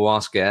and we'll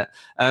ask it.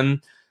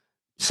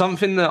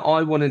 Something that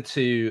I wanted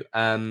to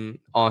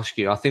ask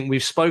you, I think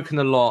we've spoken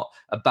a lot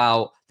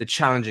about the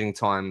challenging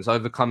times,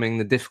 overcoming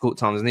the difficult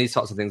times and these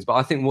types of things. But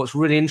I think what's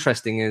really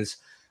interesting is,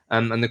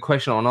 and the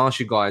question I want to ask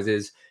you guys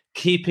is,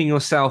 keeping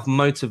yourself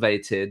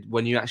motivated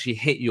when you actually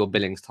hit your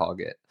billings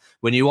target,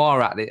 when you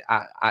are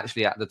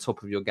actually at the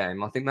top of your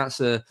game. I think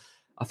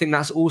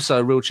that's also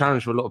a real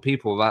challenge for a lot of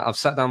people. I've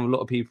sat down with a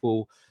lot of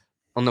people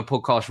on the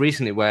podcast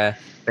recently where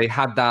they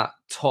had that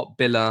top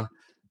biller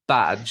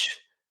badge,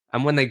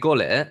 and when they got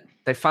it,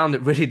 they found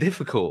it really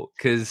difficult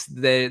because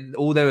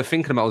all they were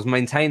thinking about was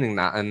maintaining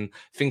that and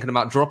thinking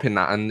about dropping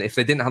that. And if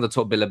they didn't have the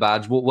top biller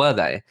badge, what were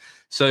they?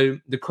 So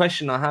the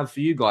question I have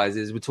for you guys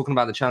is, we're talking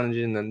about the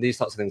challenging and these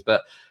types of things,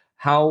 but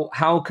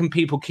how can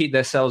people keep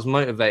themselves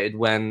motivated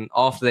when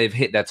after they've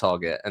hit their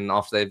target and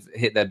after they've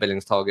hit their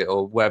billings target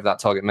or wherever that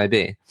target may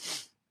be?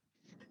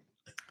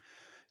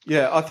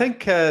 Yeah, I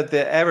think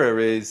the error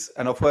is,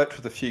 and I've worked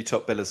with a few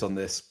top billers on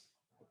this,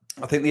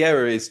 I think the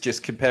error is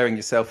just comparing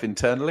yourself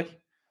internally.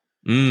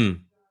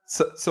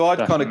 So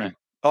I'd kind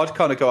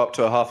of go up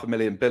to a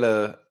 500,000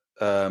 biller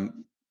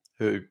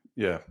who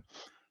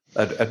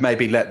had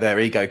maybe let their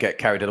ego get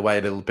carried away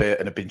a little bit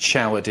and have been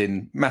showered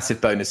in massive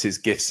bonuses,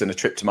 gifts, and a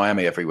trip to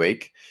Miami every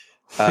week,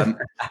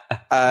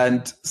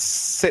 and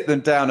sit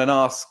them down and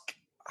ask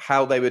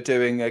how they were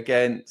doing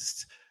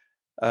against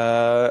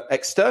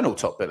external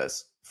top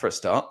billers for a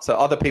start. So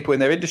other people in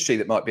their industry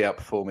that might be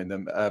outperforming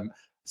them,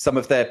 some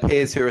of their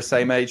peers who are the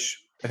same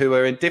age, who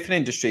are in different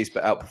industries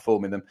but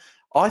outperforming them.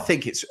 I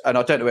think it's, and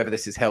I don't know whether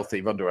this is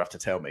healthy, Rhonda will have to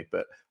tell me,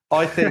 but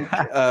I think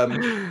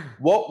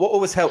what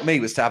always helped me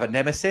was to have a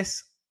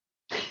nemesis.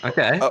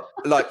 Okay.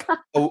 Like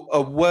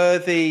a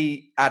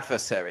worthy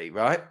adversary,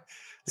 right?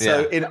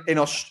 So in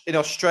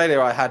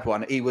Australia, I had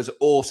one. He was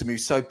awesome. He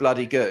was so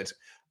bloody good.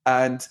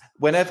 And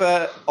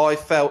whenever I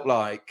felt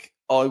like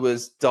I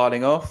was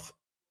dialing off,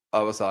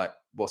 I was like,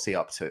 what's he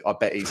up to? I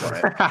bet he's on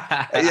it.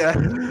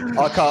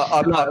 I can't.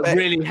 I bet,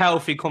 really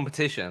healthy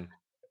competition.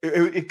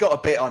 It got a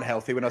bit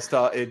unhealthy when I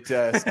started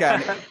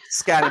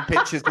scanning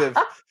pictures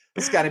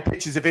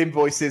of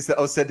invoices that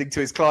I was sending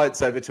to his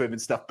clients over to him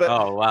and stuff.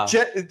 But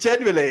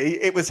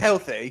generally, it was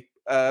healthy,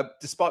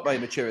 despite my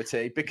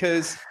immaturity,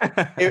 because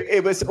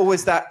it was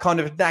always that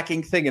kind of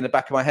nagging thing in the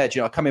back of my head.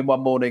 You know, I come in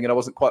one morning and I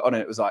wasn't quite on it.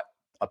 It was like,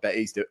 I bet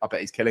he's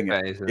killing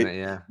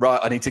it. Right,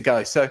 I need to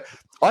go. So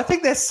I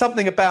think there's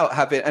something about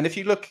having, and if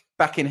you look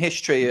back in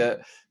history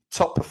at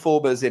top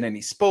performers in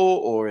any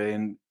sport or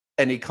in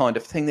any kind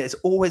of thing, there's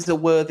always a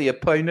worthy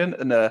opponent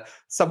and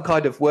some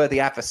kind of worthy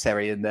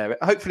adversary in there,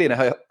 hopefully in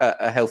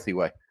a healthy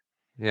way.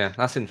 Yeah,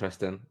 that's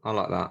interesting. I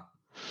like that.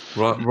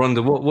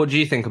 Rhonda, what do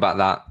you think about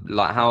that?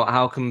 Like,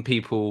 how can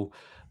people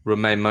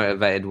remain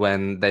motivated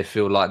when they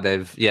feel like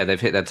they've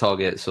hit their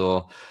targets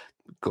or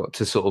got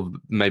to sort of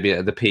maybe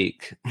at the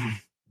peak?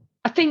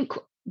 I think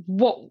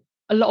what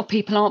a lot of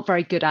people aren't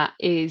very good at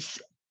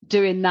is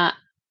doing that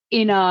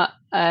inner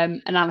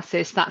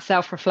analysis, that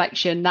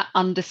self-reflection, that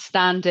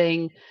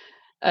understanding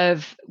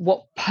of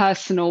what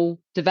personal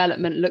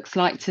development looks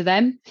like to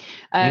them.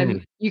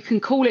 You can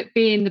call it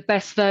being the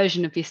best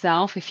version of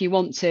yourself if you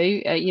want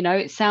to.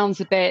 It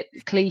sounds a bit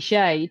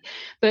cliche,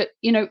 but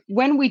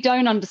when we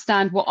don't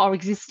understand what our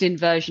existing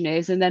version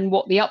is and then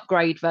what the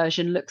upgrade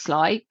version looks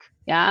like,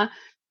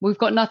 we've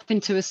got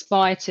nothing to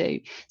aspire to.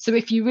 So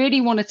if you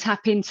really want to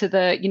tap into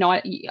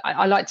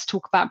I like to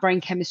talk about brain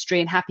chemistry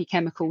and happy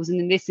chemicals. And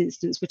in this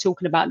instance, we're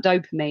talking about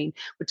dopamine.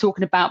 We're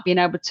talking about being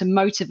able to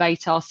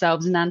motivate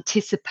ourselves and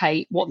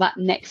anticipate what that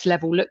next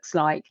level looks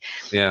like.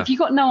 If you've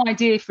got no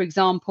idea, for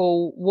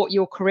example, what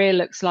your career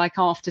looks like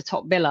after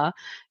top biller,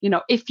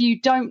 if you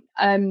don't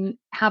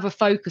have a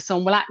focus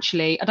on, well,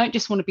 actually, I don't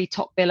just want to be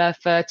top biller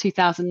for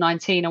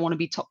 2019. I want to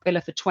be top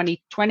biller for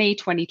 2020,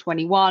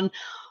 2021.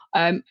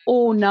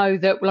 Or know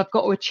that, well, I've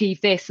got to achieve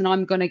this and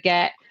I'm going to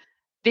get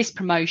this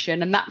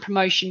promotion, and that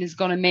promotion is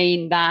going to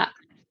mean that,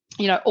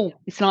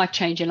 it's life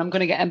changing. I'm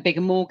going to get a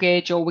bigger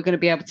mortgage, or we're going to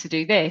be able to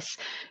do this.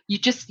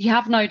 You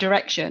have no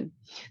direction.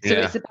 So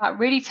it's about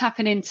really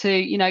tapping into,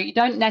 you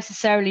don't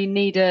necessarily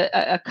need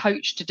a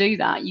coach to do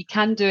that. You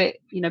can do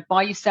it,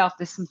 by yourself.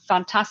 There's some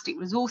fantastic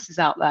resources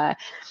out there,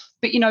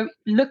 but,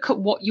 look at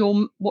what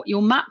your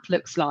map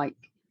looks like.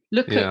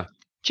 Look at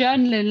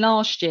journaling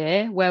last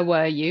year. Where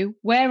were you?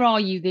 Where are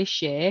you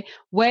this year?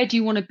 Where do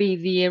you want to be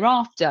the year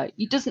after?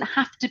 It doesn't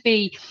have to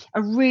be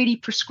a really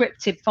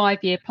prescriptive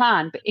 5-year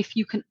plan, but if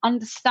you can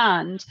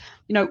understand,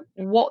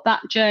 what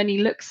that journey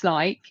looks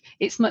like,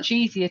 it's much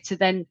easier to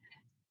then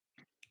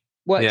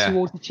work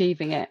towards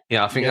achieving it.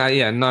 I think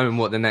knowing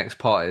what the next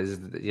part is,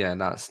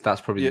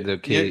 that's probably the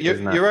key.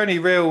 Your only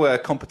real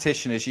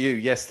competition is you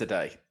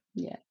yesterday.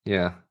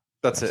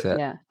 That's it.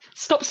 Yeah.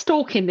 Stop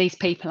stalking these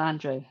people,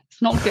 Andrew.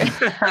 It's not good.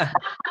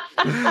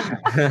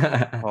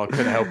 I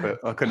couldn't help it.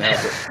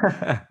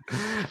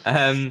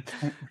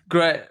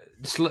 Great.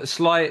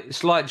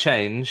 Slight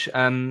change.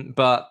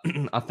 But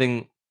I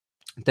think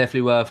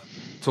definitely worth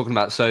talking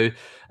about. So,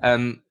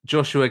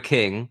 Joshua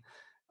King,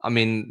 I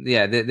mean,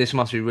 yeah, this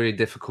must be really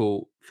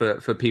difficult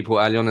for people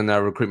early on in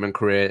their recruitment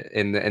career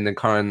in the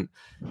current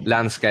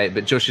landscape.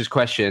 But Josh's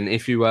question: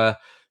 if you were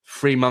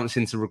 3 months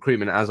into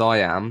recruitment, as I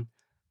am,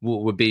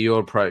 what would be your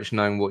approach,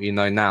 knowing what you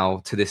know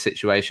now, to this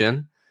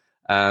situation?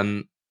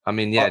 I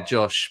mean, yeah,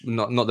 Josh,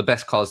 not the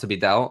best cards to be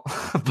dealt,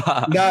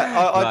 but no,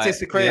 I like,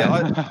 disagree.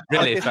 yeah.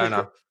 Really, I fair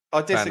enough.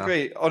 I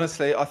disagree.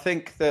 Honestly, I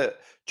think that,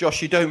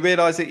 Josh, you don't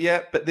realise it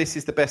yet, but this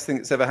is the best thing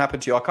that's ever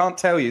happened to you. I can't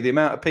tell you the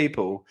amount of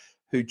people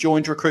who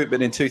joined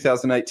recruitment in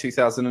 2008,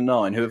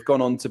 2009, who have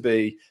gone on to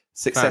be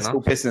successful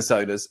business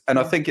owners. And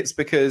I think it's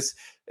because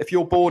if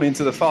you're born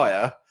into the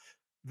fire,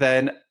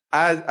 then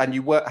and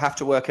you have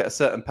to work at a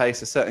certain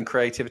pace, a certain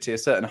creativity, a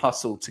certain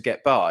hustle to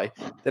get by,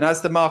 then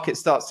as the market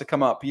starts to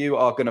come up, you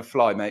are going to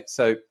fly, mate.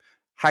 So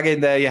hang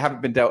in there. You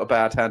haven't been dealt a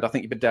bad hand. I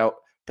think you've been dealt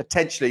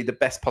potentially the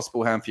best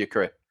possible hand for your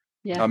career.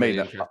 Yeah, I mean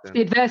that.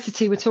 The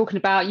adversity we're talking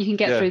about, you can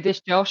get through this,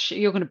 Josh.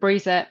 You're going to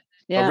breeze it.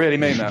 Yeah, I really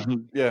mean that.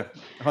 Yeah,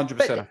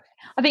 100%.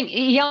 I think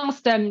he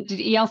asked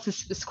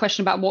this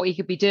question about what he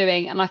could be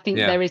doing, and I think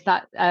there is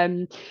that.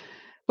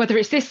 Whether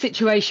it's this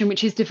situation,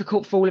 which is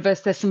difficult for all of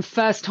us, there's some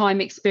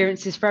first-time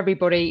experiences for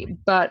everybody,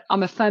 but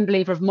I'm a firm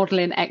believer of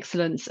modeling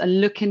excellence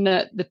and looking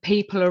at the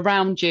people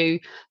around you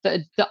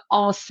that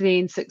are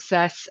seeing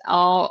success,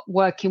 are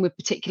working with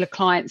particular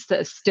clients that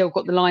have still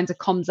got the lines of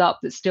comms up,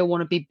 that still want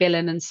to be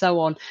billing and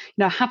so on.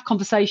 Have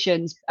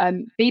conversations,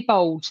 be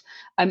bold.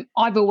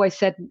 I've always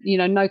said,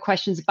 no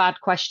question's a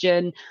bad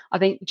question. I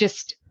think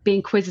just be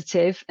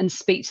inquisitive and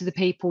speak to the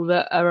people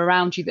that are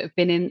around you that have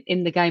been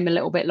in the game a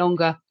little bit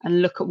longer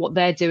and look at what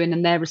they're doing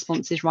and their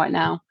responses right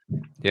now.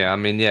 Yeah, I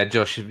mean,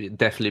 Josh, should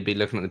definitely be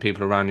looking at the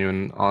people around you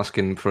and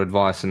asking for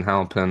advice and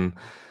help and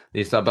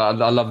these stuff.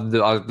 But I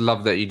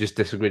love that you just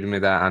disagreed with me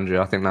there, Andrew.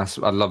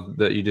 I love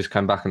that you just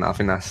came back and I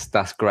think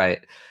that's great.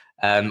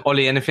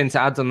 Ollie, anything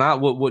to add on that?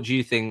 What do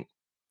you think?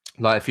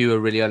 Like, if you were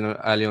really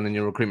early on in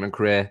your recruitment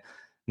career,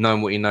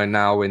 knowing what you know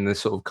now in the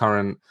sort of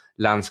current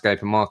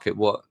landscape and market,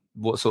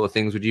 what sort of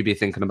things would you be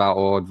thinking about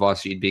or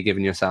advice you'd be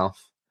giving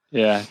yourself?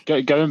 Yeah,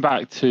 going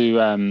back to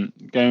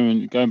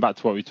going back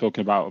to what we were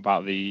talking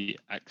about the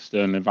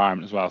external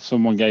environment as well.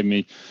 Someone gave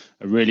me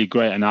a really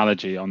great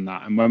analogy on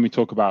that. And when we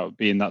talk about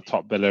being that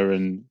top biller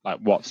and like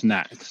what's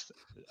next,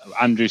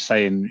 Andrew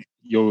saying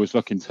you always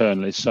look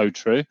internal is so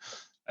true.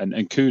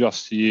 And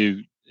kudos to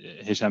you,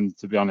 Hisham,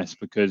 to be honest,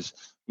 because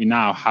we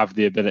now have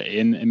the ability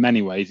in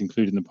many ways,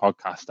 including the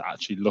podcast, to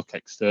actually look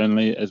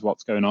externally as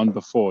what's going on.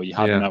 Before you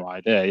had no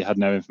idea, you had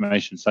no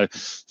information. So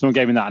someone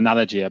gave me that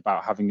analogy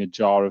about having a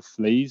jar of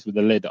fleas with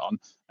a lid on,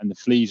 and the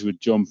fleas would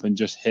jump and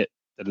just hit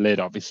the lid.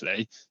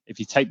 Obviously, if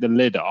you take the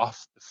lid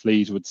off, the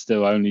fleas would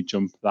still only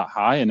jump that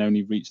high and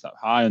only reach that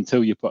high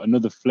until you put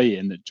another flea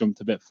in that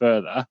jumped a bit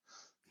further.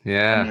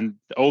 Yeah, and then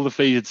all the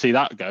fleas would see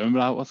that go and be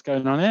like, "What's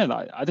going on here?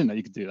 Like, I didn't know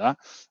you could do that."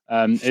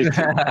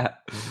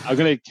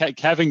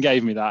 Kevin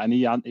gave me that, and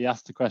he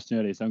asked the question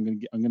earlier, so I'm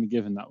gonna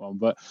give him that one.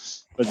 But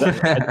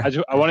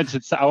I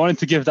wanted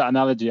to give that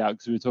analogy out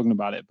because we were talking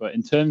about it. But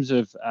in terms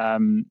of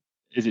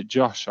is it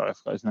Josh? Sorry, I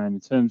forgot his name. In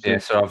terms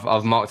of so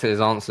I've marked it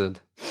as answered.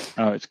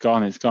 Oh, it's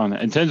gone.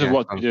 In terms of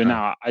what to do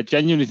now, I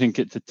genuinely think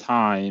it's a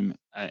time.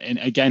 And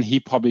again, he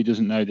probably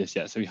doesn't know this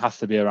yet, so he has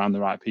to be around the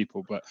right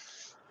people. But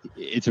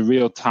it's a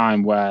real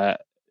time where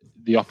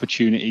the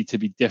opportunity to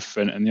be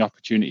different and the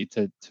opportunity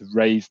to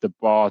raise the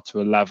bar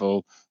to a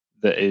level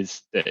that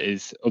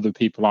is other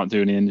people aren't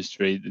doing in the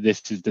industry.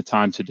 This is the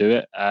time to do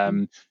it.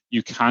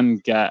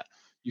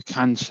 You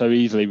can so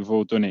easily, we've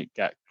all done it,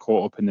 get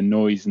caught up in the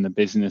noise and the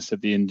business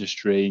of the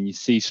industry, and you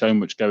see so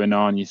much going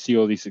on. You see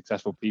all these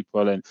successful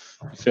people, and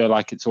you feel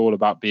like it's all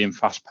about being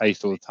fast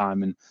paced all the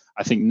time. And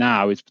I think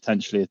now is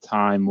potentially a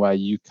time where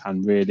you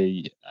can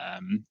really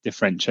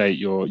differentiate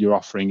your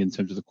offering in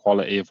terms of the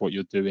quality of what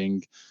you're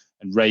doing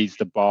and raise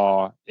the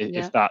bar.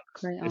 If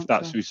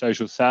that's through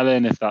social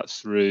selling, if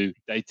that's through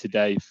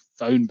day-to-day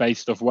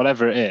phone-based stuff,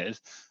 whatever it is,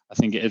 I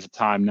think it is a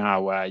time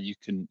now where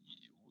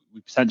we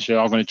potentially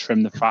are going to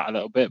trim the fat a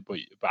little bit, but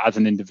as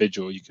an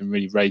individual, you can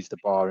really raise the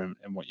bar in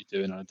what you're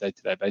doing on a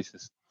day-to-day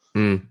basis.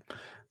 And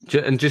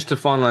just to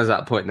finalize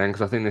that point then,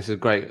 because I think this is a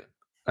great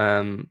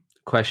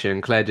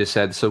question. Claire just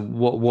said, so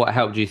what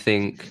help do you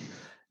think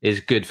is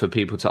good for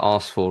people to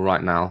ask for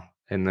right now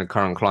in the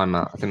current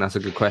climate? I think that's a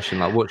good question.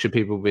 Like, what should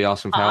people be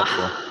asking for help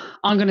for?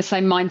 I'm going to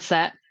say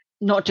mindset,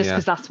 not just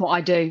because that's what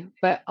I do,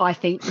 but I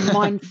think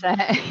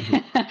mindset,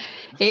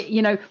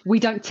 we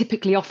don't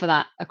typically offer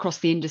that across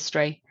the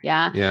industry.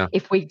 Yeah.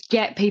 If we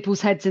get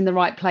people's heads in the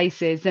right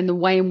places, then the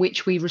way in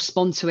which we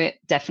respond to it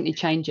definitely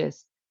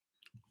changes.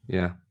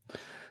 Yeah.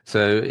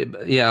 So,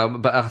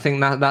 but I think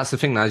that's the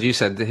thing, as you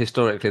said,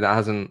 historically, that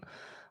hasn't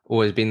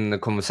always been in the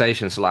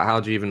conversation. So, like, how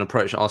do you even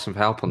approach asking for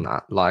help on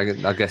that?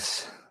 Like, I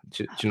guess,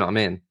 do you know what I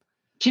mean?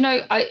 Do you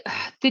know,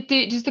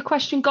 is the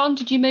question gone?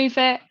 Did you move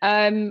it?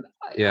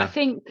 Yeah. I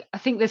think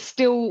there's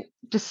still,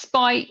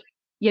 despite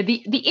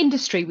the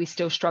industry, we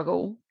still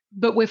struggle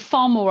but we're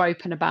far more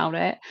open about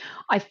it.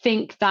 I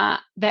think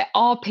that there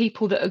are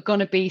people that are going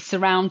to be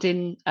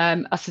surrounding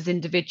us as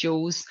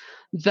individuals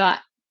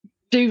that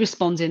do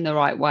respond in the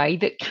right way,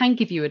 that can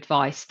give you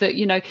advice, that,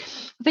 I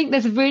think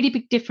there's a really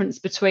big difference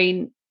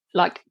between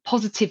like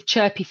positive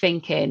chirpy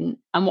thinking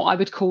and what I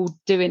would call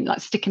doing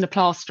like sticking a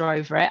plaster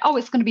over it. Oh,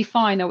 it's going to be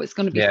fine. Oh, it's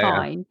going to be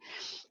fine.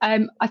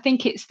 I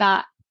think it's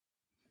that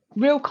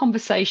real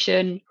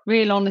conversation,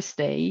 real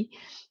honesty,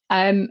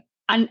 and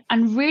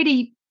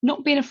really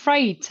not being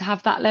afraid to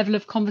have that level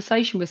of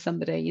conversation with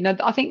somebody.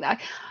 I think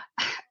that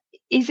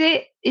is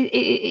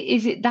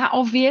it that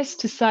obvious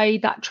to say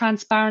that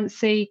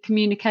transparency,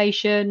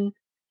 communication?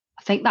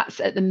 I think that's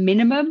at the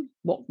minimum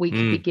what we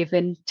could be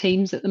giving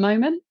teams at the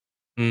moment.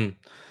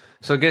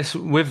 So I guess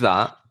with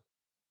that,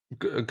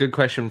 a good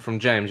question from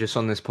James just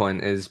on this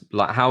point is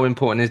like, how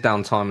important is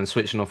downtime and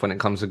switching off when it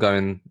comes to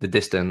going the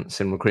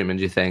distance in recruitment,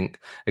 do you think?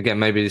 Again,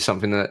 maybe it's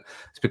something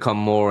that's become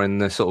more in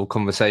the sort of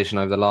conversation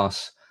over the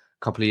last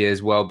couple of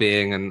years,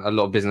 well-being, and a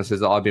lot of businesses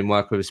that I've been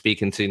working with,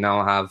 speaking to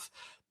now have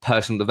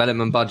personal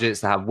development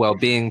budgets, they have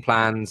well-being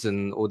plans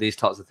and all these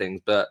types of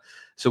things. But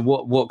so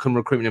what can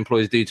recruitment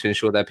employees do to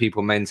ensure their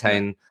people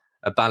maintain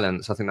a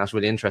balance? I think that's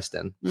really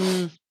interesting.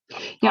 Yeah,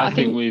 I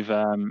think we've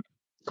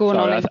go on,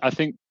 sorry,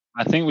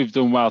 I think we've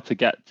done well to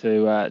get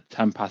to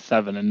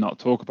 7:10 and not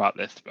talk about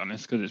this, to be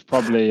honest, because it's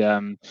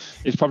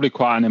probably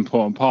quite an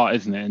important part,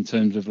 isn't it, in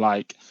terms of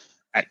like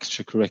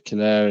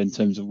extracurricular, in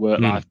terms of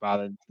work-life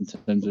balance, in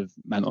terms of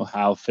mental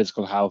health,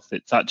 physical health.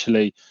 It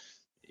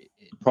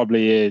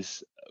probably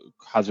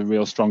has a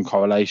real strong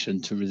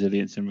correlation to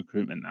resilience in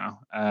recruitment now.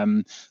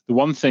 The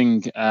one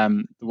thing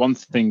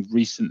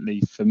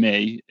recently for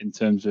me in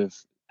terms of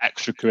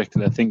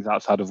extracurricular things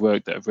outside of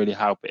work that have really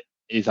helped it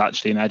is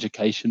actually an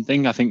education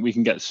thing. I think we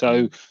can get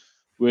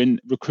we're in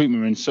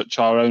recruitment, we're in such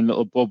our own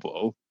little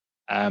bubble.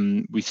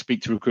 We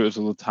speak to recruiters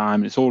all the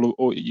time. It's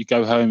all you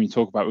go home, you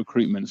talk about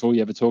recruitment. It's all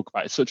you ever talk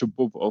about. It's such a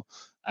bubble.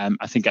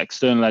 I think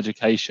external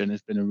education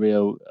has been a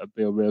real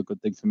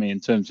good thing for me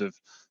in terms of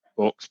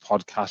books,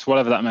 podcasts,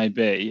 whatever that may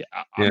be.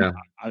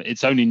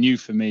 It's only new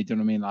for me. Do you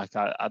know what I mean? Like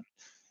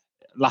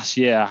last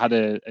year, I had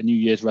a New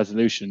Year's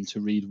resolution to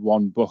read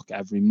one book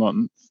every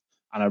month,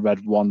 and I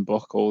read one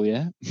book all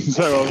year.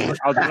 So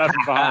I was 11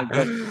 behind.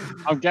 But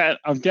I'm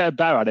getting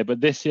better at it.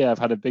 But this year, I've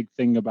had a big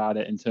thing about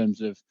it in terms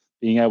of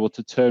being able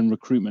to turn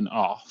recruitment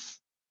off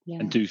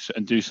and do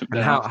something.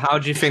 And how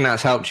do you think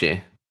that's helped you?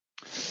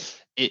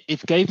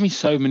 It gave me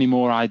so many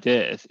more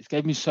ideas. It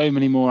gave me so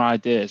many more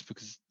ideas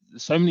because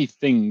there's so many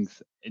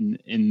things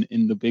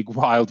in the big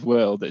wild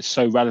world that's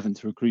so relevant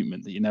to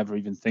recruitment that you never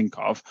even think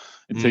of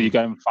until you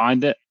go and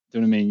find it. Do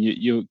you know what I mean?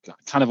 You're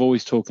kind of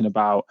always talking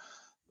about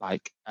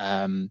like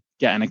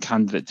getting a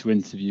candidate to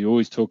interview,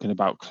 always talking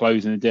about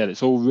closing a deal.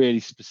 It's all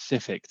really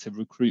specific to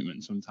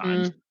recruitment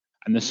sometimes.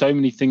 And there's so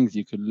many things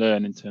you could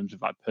learn in terms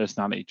of like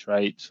personality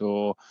traits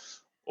or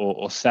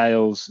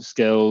sales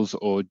skills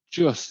or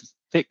just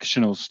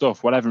fictional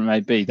stuff, whatever it may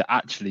be, that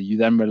actually you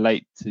then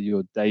relate to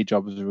your day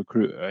job as a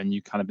recruiter and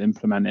you kind of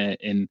implement it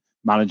in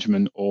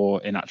management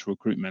or in actual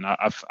recruitment.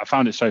 I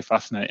found it so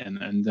fascinating.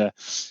 And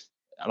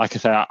like I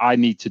say, I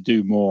need to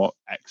do more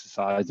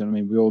exercise. I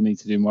mean, we all need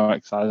to do more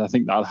exercise. I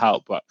think that'll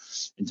help. But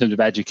in terms of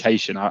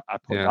education, I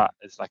put that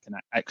as like an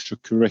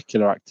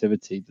extracurricular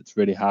activity that's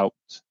really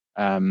helped.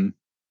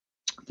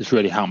 That's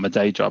really helped my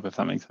day job, if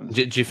that makes sense.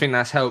 Do you think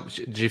that's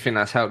helped? Do you think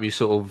that's helped you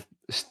sort of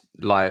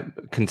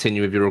like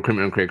continue with your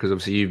recruitment career? Because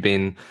obviously you've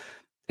been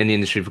in the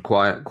industry for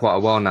quite a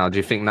while now. Do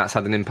you think that's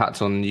had an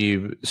impact on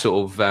you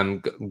sort of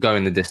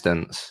going the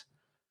distance?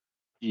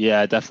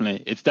 Yeah,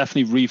 definitely. It's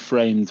definitely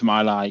reframed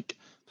my like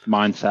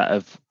mindset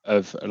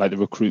of like the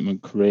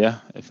recruitment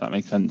career, if that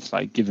makes sense.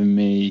 Like giving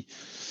me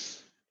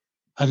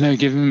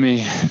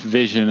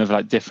vision of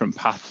like different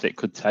paths it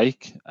could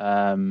take,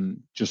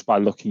 just by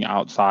looking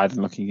outside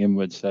and looking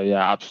inward. So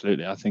yeah,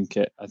 absolutely. I think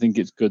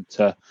it's good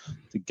to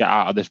get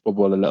out of this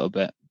bubble a little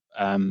bit,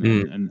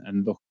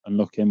 and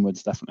look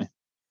inwards, definitely.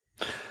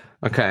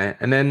 Okay,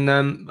 and then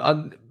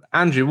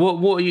Andrew,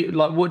 what are you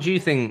like? What do you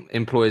think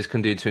employers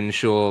can do to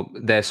ensure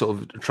they're sort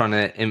of trying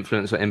to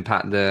influence or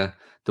impact the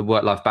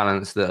work-life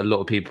balance that a lot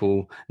of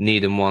people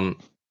need and want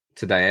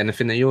today?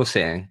 Anything that you're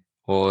seeing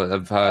or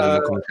have heard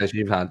in the conversation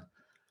you've had?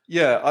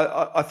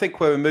 Yeah, I think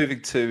where we're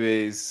moving to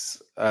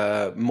is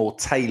more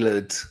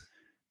tailored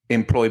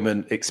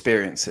employment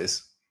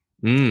experiences.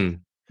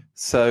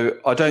 So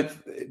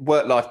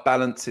work-life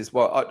balance is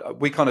what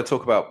we kind of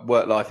talk about,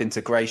 work-life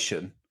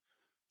integration.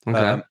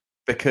 Okay.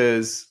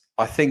 Because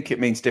I think it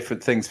means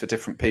different things for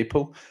different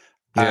people.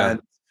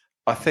 And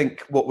I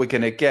think what we're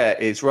going to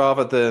get is,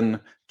 rather than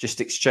just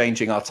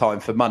exchanging our time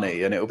for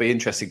money, and it'll be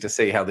interesting to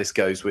see how this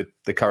goes with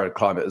the current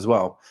climate as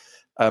well.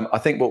 I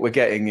think what we're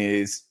getting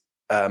is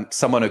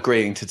someone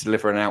agreeing to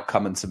deliver an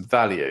outcome and some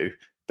value,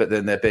 but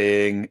then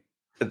being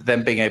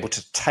able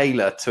to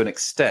tailor to an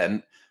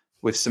extent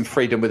with some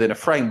freedom within a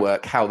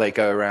framework how they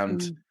go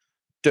around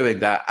doing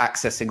that,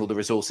 accessing all the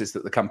resources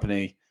that the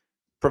company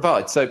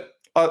provides. So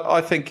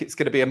I think it's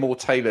going to be a more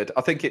tailored.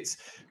 I think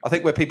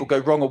where people go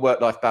wrong on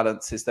work-life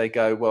balance is they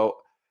go, well,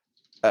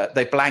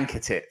 they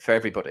blanket it for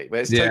everybody.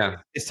 Where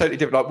it's totally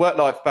different. Like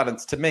work-life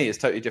balance to me is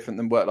totally different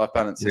than work-life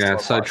balance.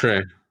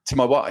 True. To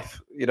my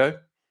wife,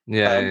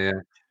 Yeah.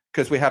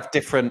 Because we have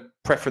different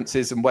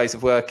preferences and ways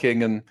of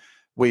working, and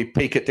we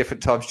peak at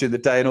different times during the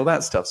day and all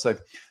that stuff. So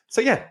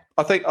yeah,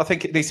 I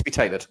think it needs to be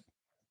tailored.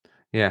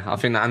 Yeah, I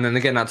think that, and then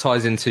again, that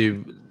ties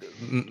into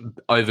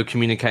over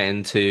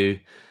communicating to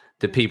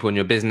the people in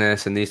your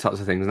business and these types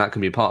of things, and that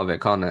can be part of it,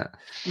 can't it?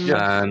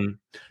 Yeah.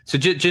 So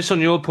just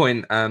on your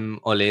point,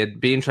 Ollie, I'd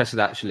be interested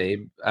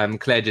actually.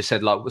 Claire just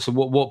said, like, so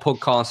what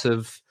podcasts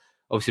have,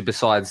 obviously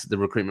besides the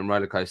Recruitment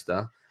roller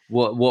coaster,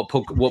 what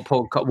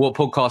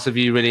podcasts have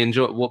you really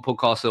enjoyed? What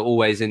podcasts are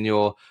always in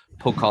your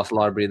podcast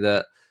library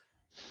that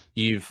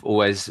you've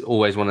always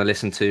want to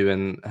listen to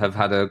and have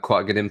had a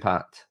quite good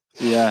impact?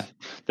 Yeah,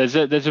 there's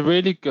a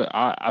really good.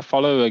 I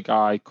follow a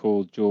guy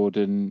called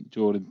Jordan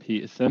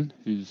Peterson,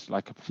 who's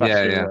like a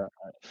professor at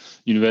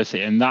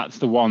university, and that's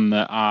the one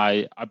that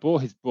I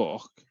bought his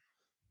book.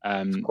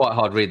 It's quite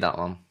hard to read that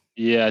one.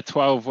 Yeah,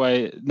 12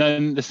 Way.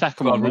 No, the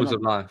second 12 one. Rules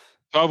of Life.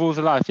 12 Rules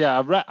of Life. Yeah,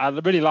 I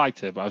really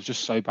liked it, but I was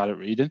just so bad at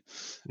reading.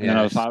 And then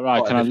I was like,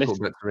 right, can I listen?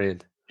 Book to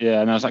read. Yeah,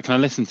 and I was like, can I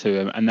listen to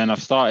him? And then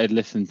I've started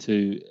listening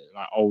to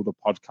like older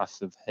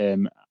podcasts of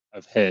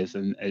his,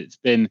 and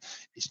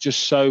it's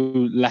just so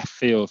left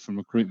field from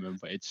recruitment,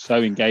 but it's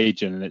so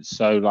engaging and it's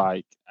so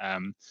like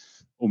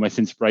almost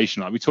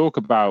inspirational. Like we talk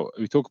about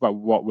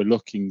what we're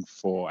looking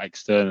for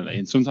externally,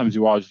 and sometimes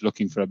you are just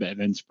looking for a bit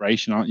of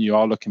inspiration, aren't you? You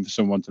are looking for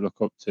someone to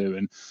look up to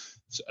and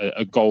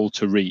a goal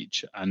to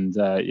reach. And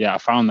I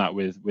found that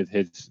with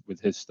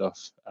his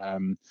stuff.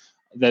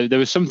 There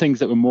were some things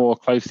that were more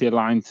closely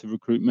aligned to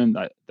recruitment.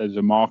 Like there's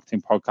a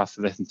marketing podcast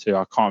to listen to.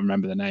 I can't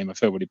remember the name. I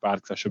feel really bad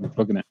because I should be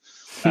plugging it.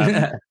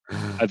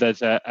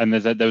 There's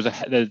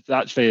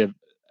actually a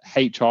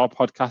HR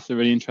podcast that are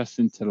really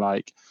interesting to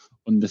like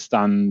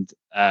understand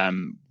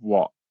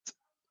what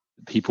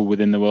people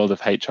within the world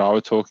of HR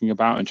are talking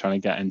about and trying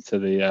to get into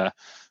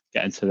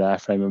their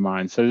frame of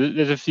mind. So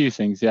there's a few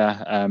things,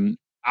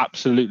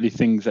 absolutely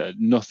things that are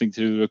nothing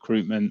to do with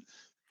recruitment.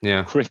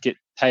 Yeah, cricket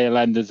tail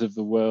enders of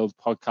the world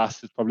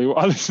podcast is probably what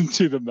I listen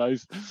to the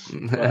most.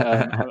 But,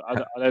 I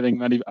don't think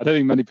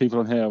many people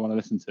on here want to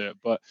listen to it.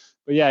 But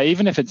yeah,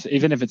 even if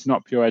it's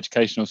not pure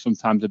educational,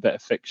 sometimes a bit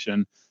of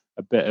fiction,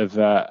 a bit of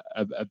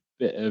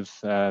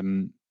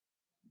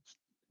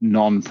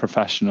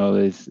non-professional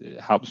it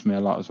helps me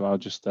a lot as well.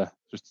 Just to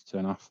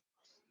turn off.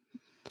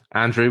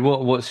 Andrew,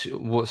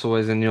 what's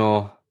always in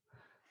your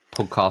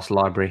podcast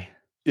library?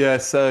 Yeah,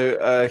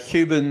 so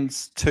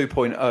Humans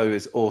 2.0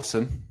 is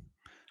awesome.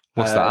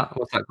 What's that?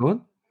 What's that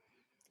called?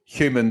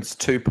 Humans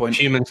 2.0.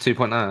 Humans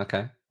 2.0.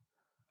 Okay.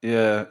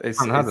 Yeah,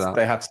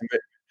 they have some.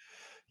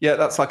 Yeah,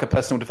 that's like a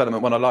personal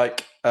development one. I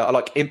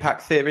like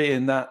impact theory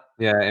in that.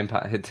 Yeah,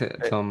 impact.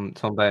 Tom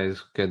Bay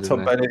is good.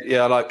 Tom Bay,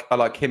 yeah, I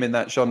like him in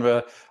that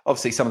genre.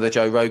 Obviously, some of the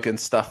Joe Rogan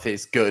stuff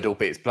is good,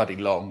 albeit it's bloody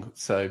long.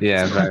 So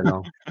yeah, very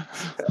long.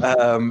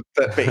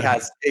 But he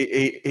has.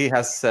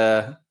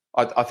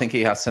 I think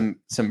he has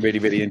some really,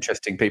 really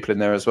interesting people in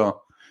there as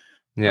well.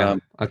 Yeah.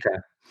 Okay.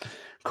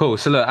 Cool.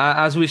 So look,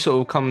 as we sort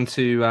of come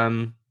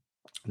to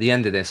the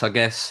end of this, I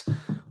guess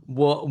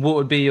what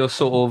would be your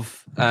sort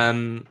of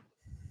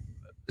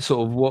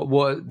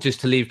what just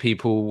to leave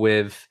people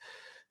with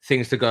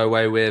things to go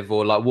away with,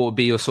 or like what would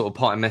be your sort of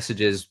parting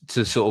messages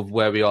to sort of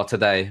where we are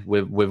today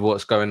with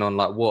what's going on?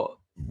 Like what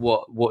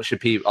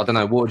should people? I don't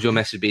know. What would your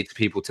message be to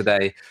people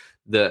today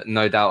that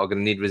no doubt are going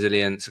to need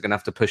resilience, are going to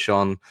have to push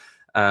on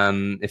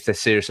if they're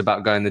serious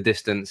about going the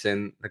distance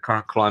in the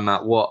current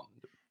climate?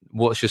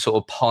 What's your sort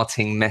of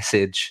parting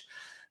message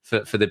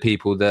for the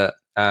people that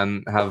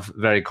have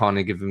very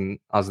kindly given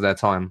us their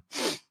time?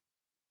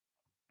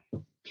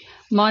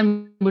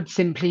 Mine would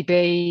simply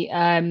be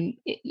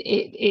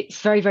it's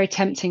very, very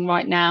tempting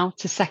right now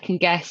to second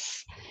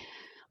guess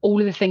all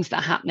of the things that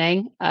are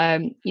happening.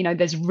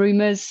 There's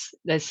rumours,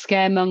 there's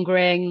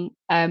scaremongering,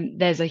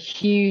 there's a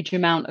huge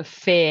amount of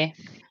fear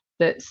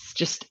that's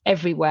just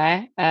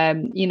everywhere.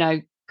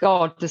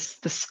 God, the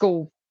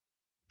school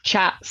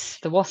chats,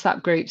 the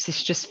WhatsApp groups,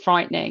 is just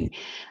frightening.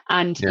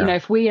 And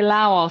if we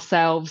allow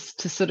ourselves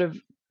to sort of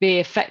be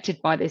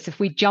affected by this, if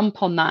we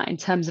jump on that in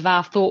terms of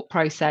our thought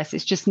process,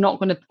 it's just not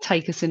going to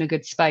take us in a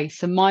good space.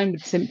 So mine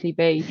would simply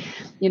be,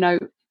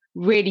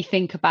 really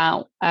think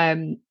about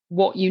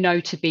what you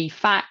know to be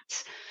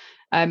fact,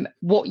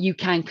 what you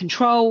can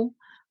control,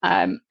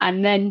 and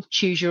then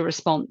choose your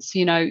response.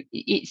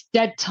 It's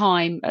dead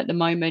time at the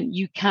moment.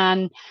 You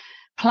can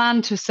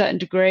plan to a certain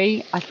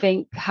degree. I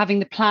think having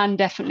the plan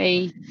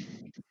definitely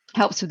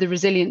helps with the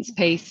resilience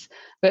piece,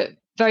 but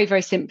very,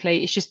 very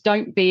simply, it's just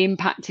don't be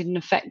impacted and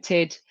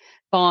affected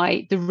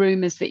by the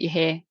rumours that you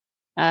hear.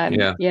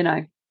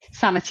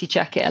 Sanity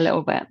check it a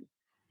little bit.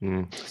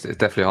 It's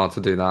definitely hard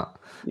to do that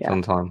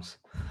sometimes.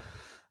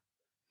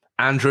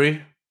 Andrew,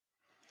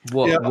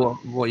 what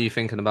are you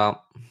thinking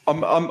about?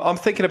 I'm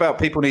thinking about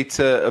people need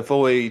to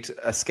avoid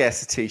a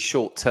scarcity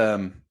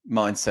short-term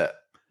mindset,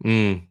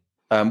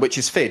 which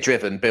is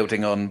fear-driven,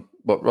 building on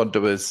what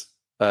Rhonda was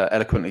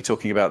eloquently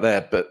talking about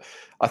there. But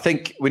I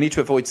think we need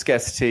to avoid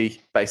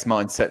scarcity-based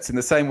mindsets in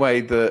the same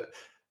way that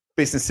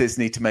businesses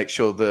need to make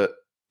sure that,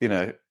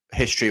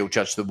 history will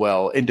judge them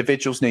well.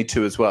 Individuals need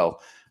to as well.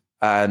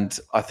 And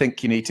I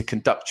think you need to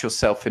conduct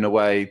yourself in a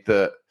way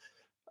that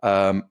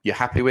you're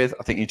happy with.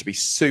 I think you need to be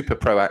super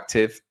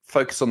proactive,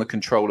 focus on the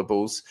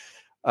controllables,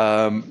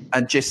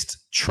 and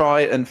just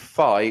try and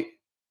fight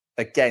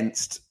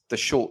against the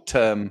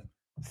short-term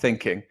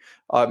thinking.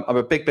 I'm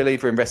a big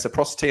believer in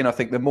reciprocity, and I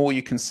think the more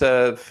you can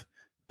serve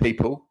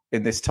people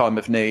in this time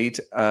of need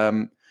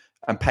and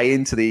pay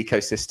into the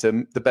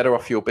ecosystem, the better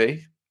off you'll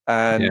be.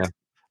 And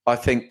I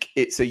think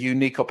it's a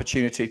unique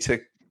opportunity to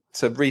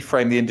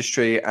reframe the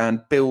industry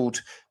and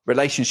build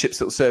relationships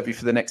that will serve you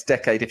for the next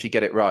decade if you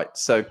get it right.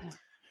 So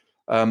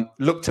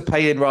look to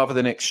pay in rather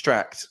than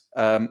extract.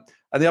 And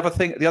the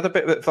other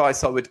bit of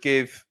advice I would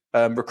give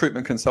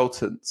recruitment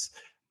consultants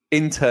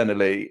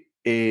internally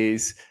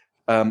is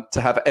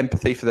to have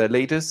empathy for their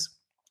leaders.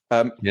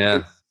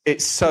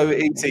 It's so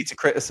easy to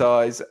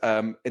criticize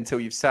until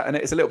you've sat in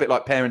it. It's a little bit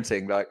like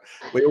parenting. Like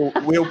we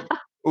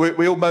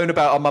all moan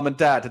about our mum and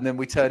dad, and then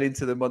we turn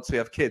into them once we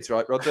have kids,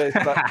 right, Rhonda?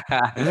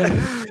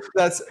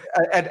 That's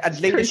and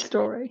leadership. True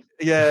story.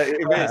 Yeah, it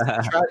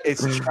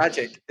is. It's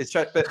tragic. It's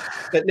tragic, but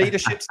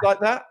leadership's like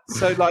that.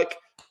 So, like,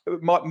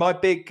 my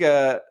big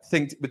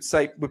thing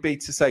would be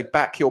to say,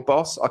 back your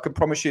boss. I can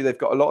promise you, they've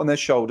got a lot on their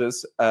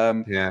shoulders. I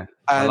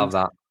love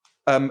that.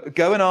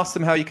 Go and ask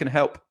them how you can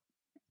help.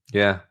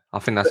 Yeah, I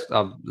think that's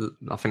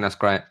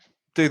great.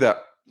 Do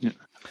that. Yeah,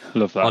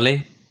 love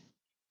that.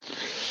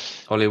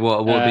 Ollie,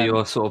 what would be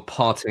your sort of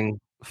parting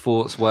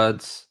thoughts,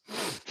 words?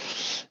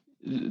 Both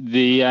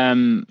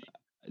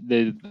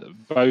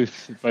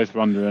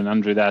Rhonda and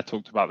Andrew there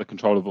talked about the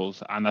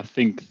controllables, and I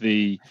think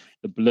the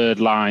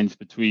blurred lines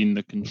between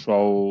the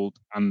controlled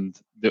and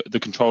the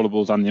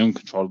controllables and the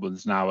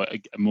uncontrollables now are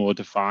more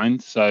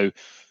defined. So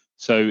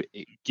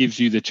it gives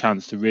you the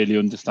chance to really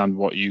understand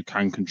what you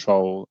can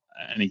control,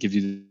 and it gives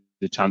you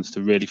the chance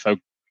to really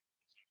focus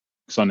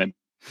on it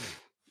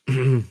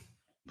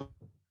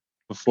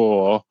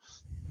before.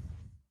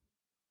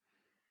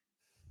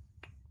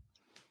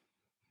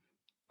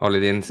 Ollie,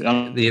 the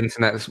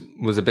internet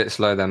was a bit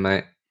slow then,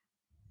 mate.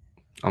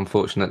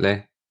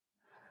 Unfortunately.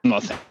 I'm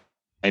not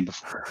saying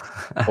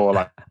before,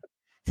 like.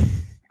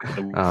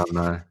 Oh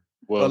no!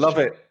 I love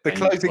it. The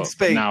closing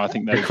speech. Now I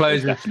think the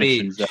closing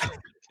speech.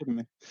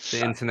 The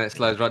internet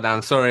slows right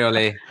down. Sorry,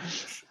 Ollie.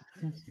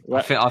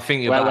 I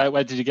think you're back.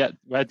 Where did you get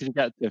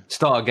to?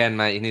 Start again,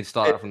 mate. You need to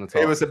start that from the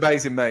top. It was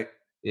amazing, mate.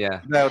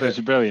 Yeah, nailed it. It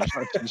was brilliant.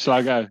 Shall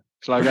I go?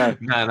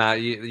 No.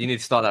 You need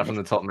to start that from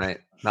the top, mate.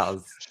 That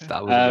was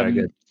very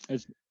good.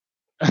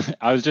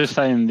 I was just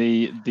saying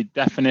the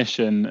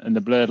definition and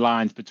the blurred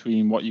lines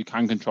between what you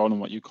can control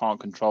and what you can't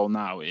control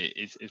now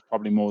is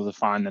probably more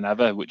defined than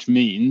ever, which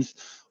means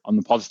on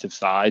the positive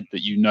side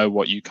that you know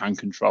what you can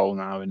control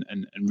now and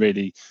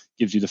really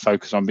gives you the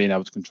focus on being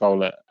able to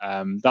control it.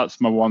 That's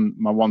my one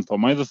thought.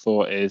 My other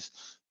thought is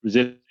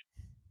resilience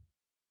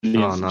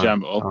in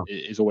general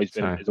has always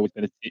been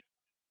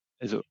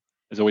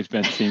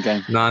a team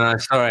game. No,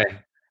 sorry.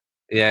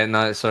 Yeah,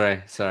 no,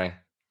 sorry.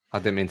 I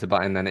didn't mean to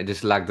butt in then. It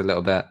just lagged a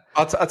little bit.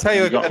 I'll tell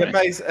you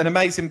an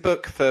amazing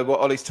book for what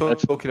Ollie's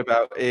talking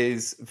about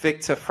is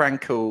Viktor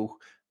Frankl,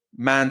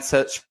 Man's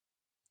Search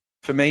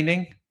for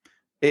Meaning.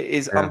 It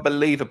is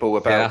unbelievable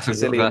about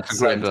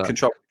resilience and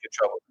control.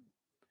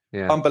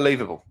 Yeah,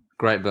 unbelievable.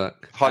 Great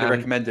book. Highly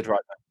recommended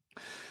right now.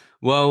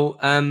 Well,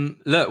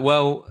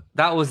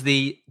 that was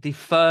the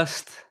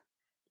first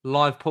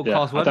live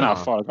podcast webinar. I don't know how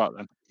far I got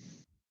then.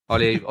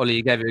 Ollie,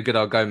 you gave it a good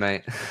old go,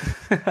 mate.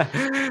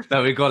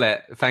 No, we got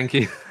it. Thank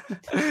you.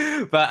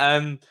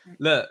 But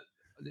look,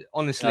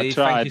 honestly,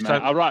 thank you so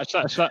much. All right,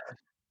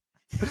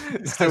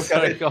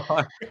 Sorry, go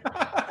on.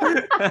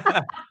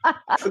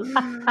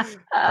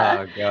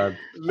 Oh God.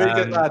 Leave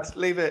it, lads.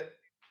 Leave it.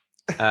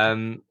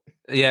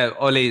 Yeah,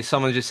 Ollie,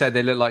 someone just said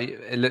it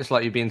looks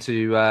like you've been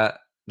to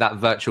that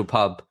virtual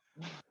pub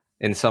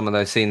in some of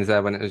those scenes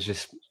there when it was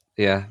just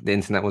the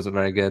internet wasn't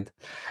very good.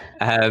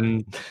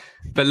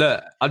 But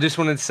look, I just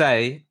wanted to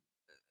say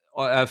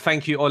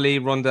thank you, Ollie,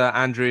 Rhonda,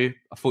 Andrew.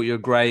 I thought you were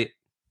great.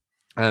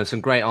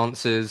 Some great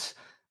answers.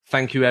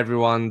 Thank you,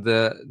 everyone.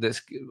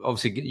 That's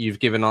obviously you've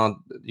given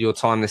your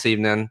time this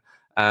evening.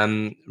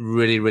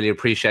 Really, really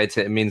appreciate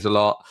it. It means a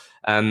lot.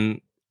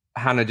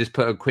 Hannah just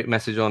put a quick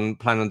message on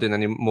plan on doing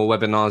any more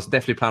webinars.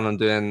 Definitely plan on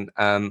doing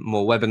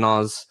more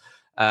webinars.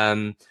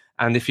 And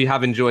if you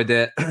have enjoyed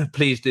it,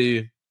 please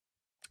do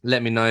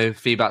let me know.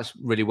 Feedback's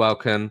really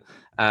welcome.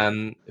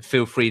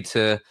 Feel free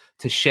to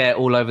share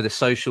all over the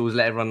socials.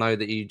 Let everyone know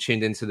that you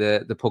tuned into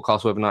the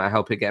podcast webinar to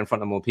help it get in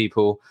front of more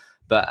people.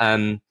 But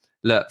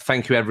look,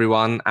 thank you,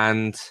 everyone.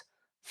 And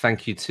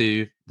thank you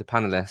to the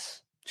panelists.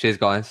 Cheers,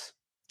 guys.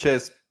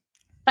 Cheers.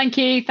 Thank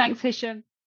you. Thanks, Hisham.